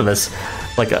die in front of us.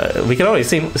 Like, we can only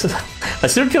see... A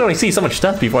student can only see so much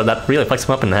death before that really fucks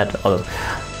him up in the head.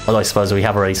 Although I suppose we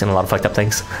have already seen a lot of fucked up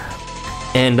things.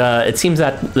 And it seems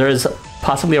that there is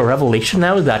possibly a revelation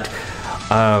now that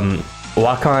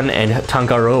Wakan and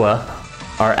Tangaroa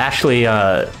are actually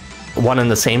one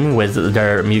and the same with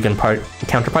their Mugen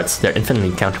counterparts, their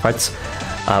Infinity counterparts,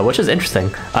 which is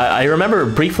interesting. I remember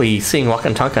briefly seeing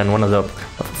Wakan Tanka in one of the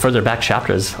further back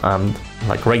chapters,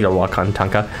 like regular Wakan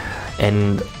Tanka,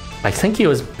 and I think he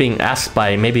was being asked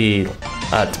by maybe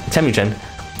Temujin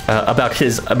about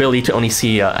his ability to only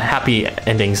see happy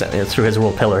endings through his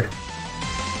rule pillar.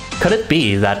 Could it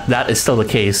be that that is still the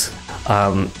case?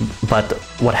 But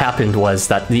what happened was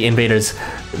that the Invaders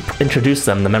introduced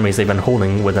them the memories they've been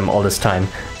holding with them all this time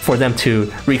for them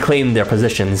to reclaim their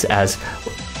positions as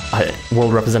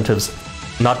world representatives,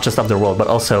 not just of their world, but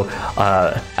also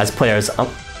as players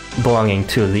belonging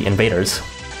to the Invaders.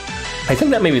 I think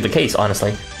that may be the case,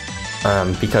 honestly,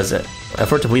 because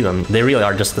if we're to believe them, they really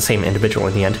are just the same individual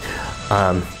in the end.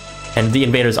 and the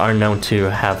invaders are known to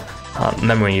have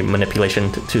memory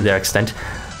manipulation to their extent.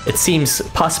 It seems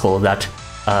possible that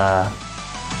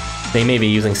they may be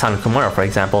using San Kumara, for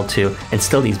example, to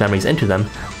instill these memories into them,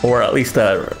 or at least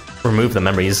remove the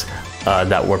memories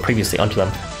that were previously onto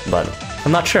them. But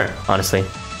I'm not sure, honestly.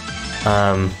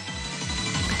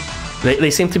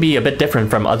 They seem to be a bit different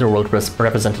from other world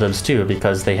representatives too,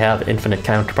 because they have infinite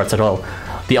counterparts at all.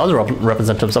 The other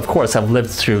representatives, of course, have lived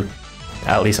through,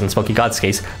 at least in Smoky God's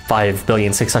case,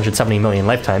 5,670,000,000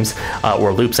 lifetimes,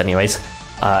 or loops anyways.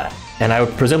 And I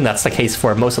would presume that's the case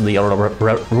for most of the other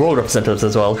world representatives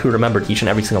as well, who remembered each and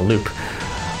every single loop.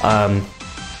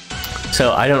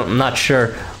 So I'm not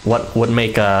sure what would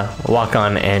make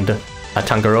Wakan and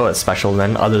Tangaroa special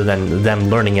then, other than them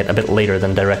learning it a bit later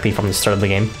than directly from the start of the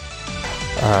game.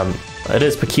 It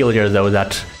is peculiar though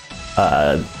that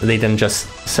they didn't just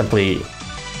simply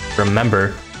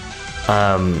remember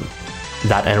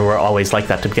that and were always like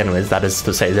that to begin with. That is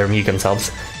to say, their Mugen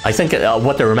selves. I think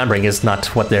what they're remembering is not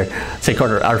what their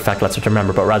sacred artifact lets them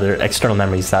remember, but rather external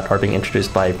memories that are being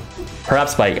introduced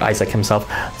perhaps by Isaac himself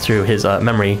through his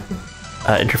memory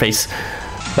interface.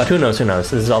 But who knows, who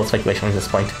knows? This is all speculation at this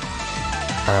point.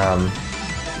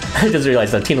 I just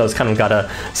realized that Tino's kind of got a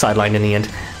sideline in the end,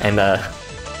 and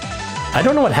I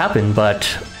don't know what happened,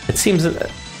 but it seems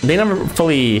that they never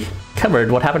fully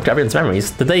covered what happened to everyone's memories.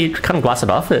 Did they kind of gloss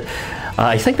it off?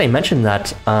 I think they mentioned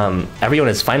that everyone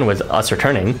is fine with us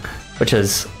returning, which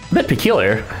is a bit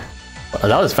peculiar.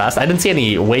 That was fast. I didn't see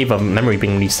any wave of memory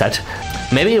being reset.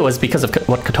 Maybe it was because of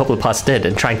what Kotobupas did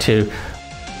in trying to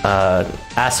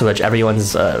assuage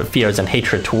everyone's fears and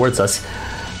hatred towards us.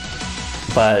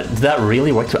 But did that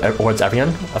really work towards everyone?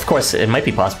 Of course, it might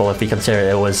be possible if we consider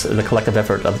it was the collective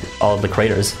effort of all of the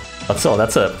creators. But still,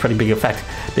 that's a pretty big effect,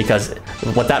 because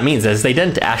what that means is they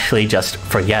didn't actually just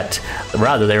forget,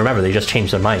 rather they remember, they just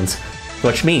changed their minds.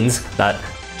 Which means that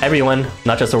everyone,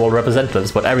 not just the world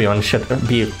representatives, but everyone should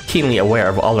be keenly aware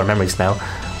of all their memories now.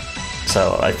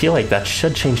 So I feel like that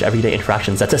should change everyday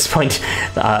interactions at this point,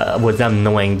 with them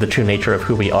knowing the true nature of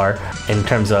who we are, in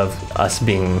terms of us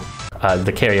being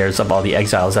the carriers of all the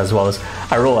exiles, as well as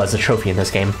our role as a trophy in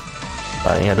this game.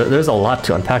 But yeah, there's a lot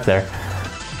to unpack there.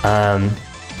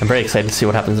 I'm very excited to see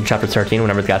what happens in Chapter 13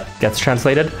 whenever that gets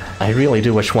translated. I really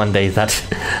do wish one day that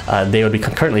they would be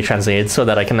concurrently translated so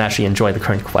that I can actually enjoy the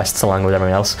current quests along with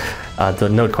everyone else, the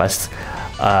node quests.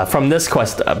 From this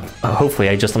quest, hopefully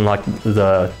I just unlocked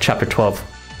the Chapter 12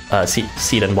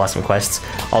 Seed and Blossom quests.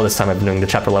 All this time I've been doing the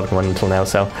Chapter 11 one until now,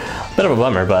 so a bit of a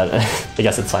bummer, but I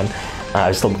guess it's fine.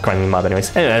 I'm still grinding them up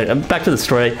anyways. Anyway, back to the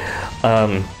story.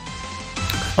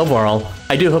 Overall,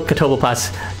 I do hope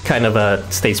Kotobupas kind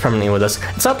of stays permanently with us.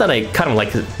 It's not that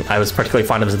I was particularly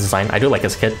fond of his design. I do like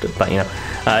his kit, but you know,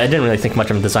 I didn't really think much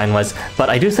of his design-wise. But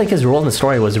I do think his role in the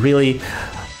story was really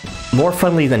more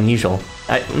friendly than usual.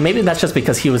 Maybe that's just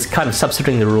because he was kind of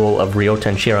substituting the role of Ryota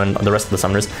and Shiro and the rest of the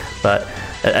summoners, but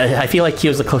I feel like he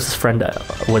was the closest friend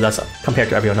with us compared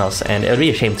to everyone else, and it would be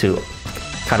a shame to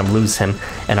kind of lose him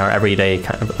in our everyday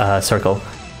kind of circle,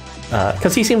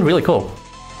 because he seemed really cool.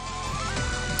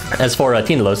 As for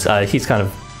Tinalos, he's kind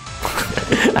of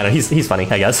I don't know, he's funny,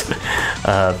 I guess.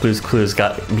 Blue's Clues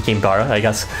became Dara, I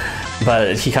guess,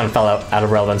 but he kind of fell out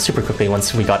of relevance super quickly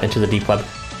once we got into the deep web,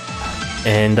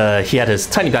 and he had his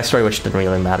tiny backstory, which didn't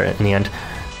really matter in the end.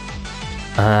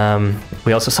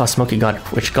 We also saw Smoky God,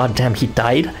 which goddamn, he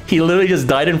died. He literally just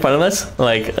died in front of us.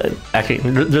 Like, actually,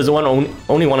 there's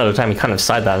only one other time he kind of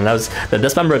sighed that, and that was the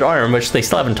dismembered arm, which they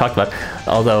still haven't talked about,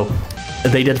 although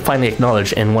they did finally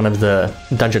acknowledge in one of the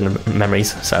dungeon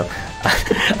memories. So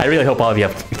I really hope all of you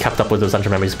have kept up with those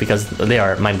dungeon memories, because they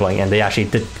are mind-blowing, and they actually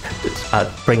did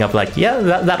bring up, like, yeah,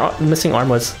 that missing arm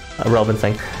was a relevant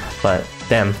thing, but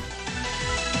damn,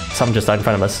 something just died in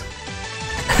front of us.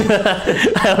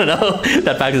 I don't know,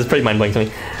 that fact is pretty mind-blowing to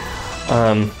me.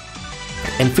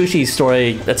 In Fushi's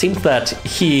story, it seems that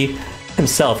he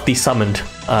himself desummoned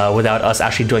without us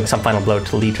actually doing some final blow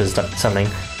to lead to his summoning.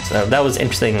 So that was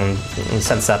interesting in the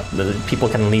sense that the people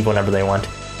can leave whenever they want,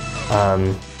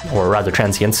 or rather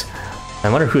transients. I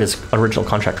wonder who his original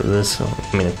contract with is.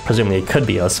 I mean, presumably it could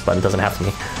be us, but it doesn't have to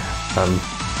be.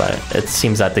 But it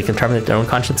seems that they can terminate their own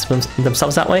conscience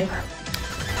themselves that way.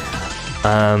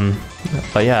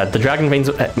 But yeah, the Dragon Veins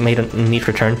made a neat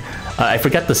return. I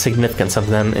forget the significance of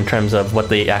them in terms of what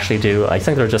they actually do. I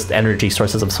think they're just energy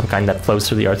sources of some kind that flows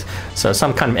through the earth. So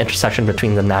some kind of intersection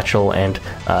between the natural and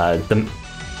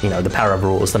the power of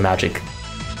rules, the magic.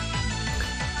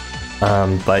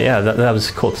 But yeah, that was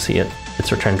cool to see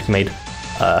its return be made.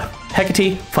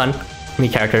 Hecate, fun,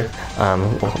 neat character.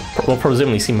 We'll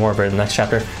presumably see more of her in the next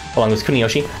chapter, along with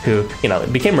Kuniyoshi, who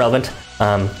became relevant.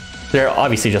 they're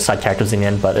obviously just side characters in the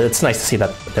end, but it's nice to see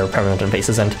that they're permanent in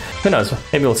faces, and who knows,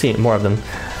 maybe we'll see more of them.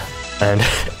 And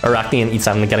Arachne and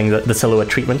Itsam getting the silhouette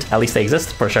treatment. At least they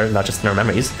exist, for sure, not just in our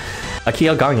memories.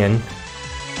 Akio Gangen,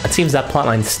 it seems that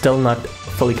plotline's still not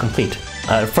fully complete.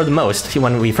 For the most,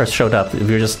 when we first showed up,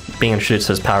 we were just being introduced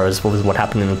to his powers, what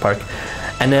happened in the park.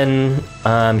 And then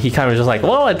he kind of was just like,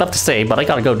 well, I'd love to stay, but I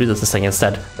gotta go do this thing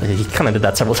instead. He kind of did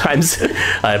that several times.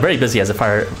 Very busy as a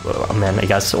fireman, I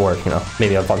guess, or, you know,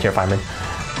 maybe a volunteer fireman.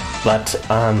 But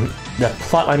the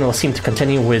plotline will seem to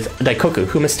continue with Daikoku,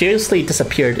 who mysteriously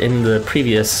disappeared in the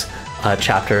previous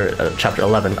chapter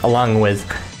 11, along with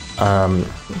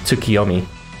Tsukiyomi,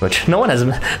 which no one has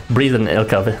breathed an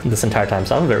ilk of this entire time,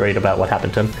 so I'm a bit worried about what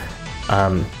happened to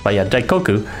him. But yeah,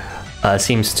 Daikoku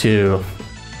seems to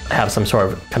have some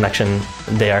sort of connection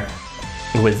there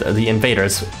with the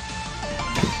Invaders,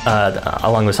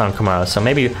 along with Son Kumara. So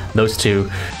maybe those two.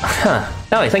 Now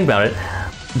that I think about it,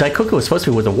 Daikoku was supposed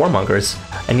to be with the Warmongers,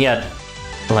 and yet,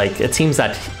 like, it seems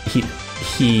that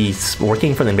he's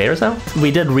working for the Invaders now.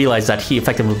 We did realize that he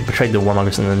effectively betrayed the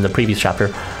Warmongers in the previous chapter.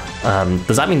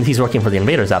 Does that mean he's working for the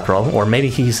Invaders after all, or maybe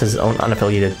he's his own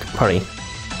unaffiliated party?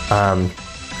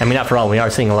 I mean, after all, we are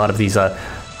seeing a lot of these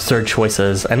third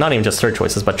choices, and not even just third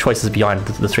choices, but choices beyond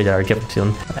the three that are given to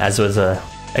them, as was a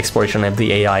exploration of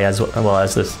the AI as well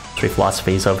as the three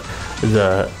philosophies of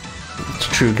the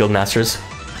true guildmasters.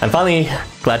 I'm finally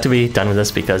glad to be done with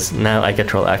this, because now I get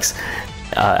to relax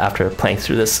after playing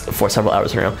through this for several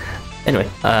hours in a row. Anyway,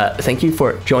 thank you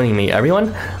for joining me,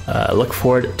 everyone. Look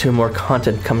forward to more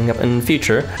content coming up in the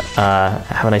future.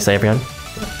 Have a nice day, everyone,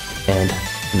 and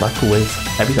luck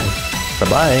with everything.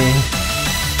 Bye-bye.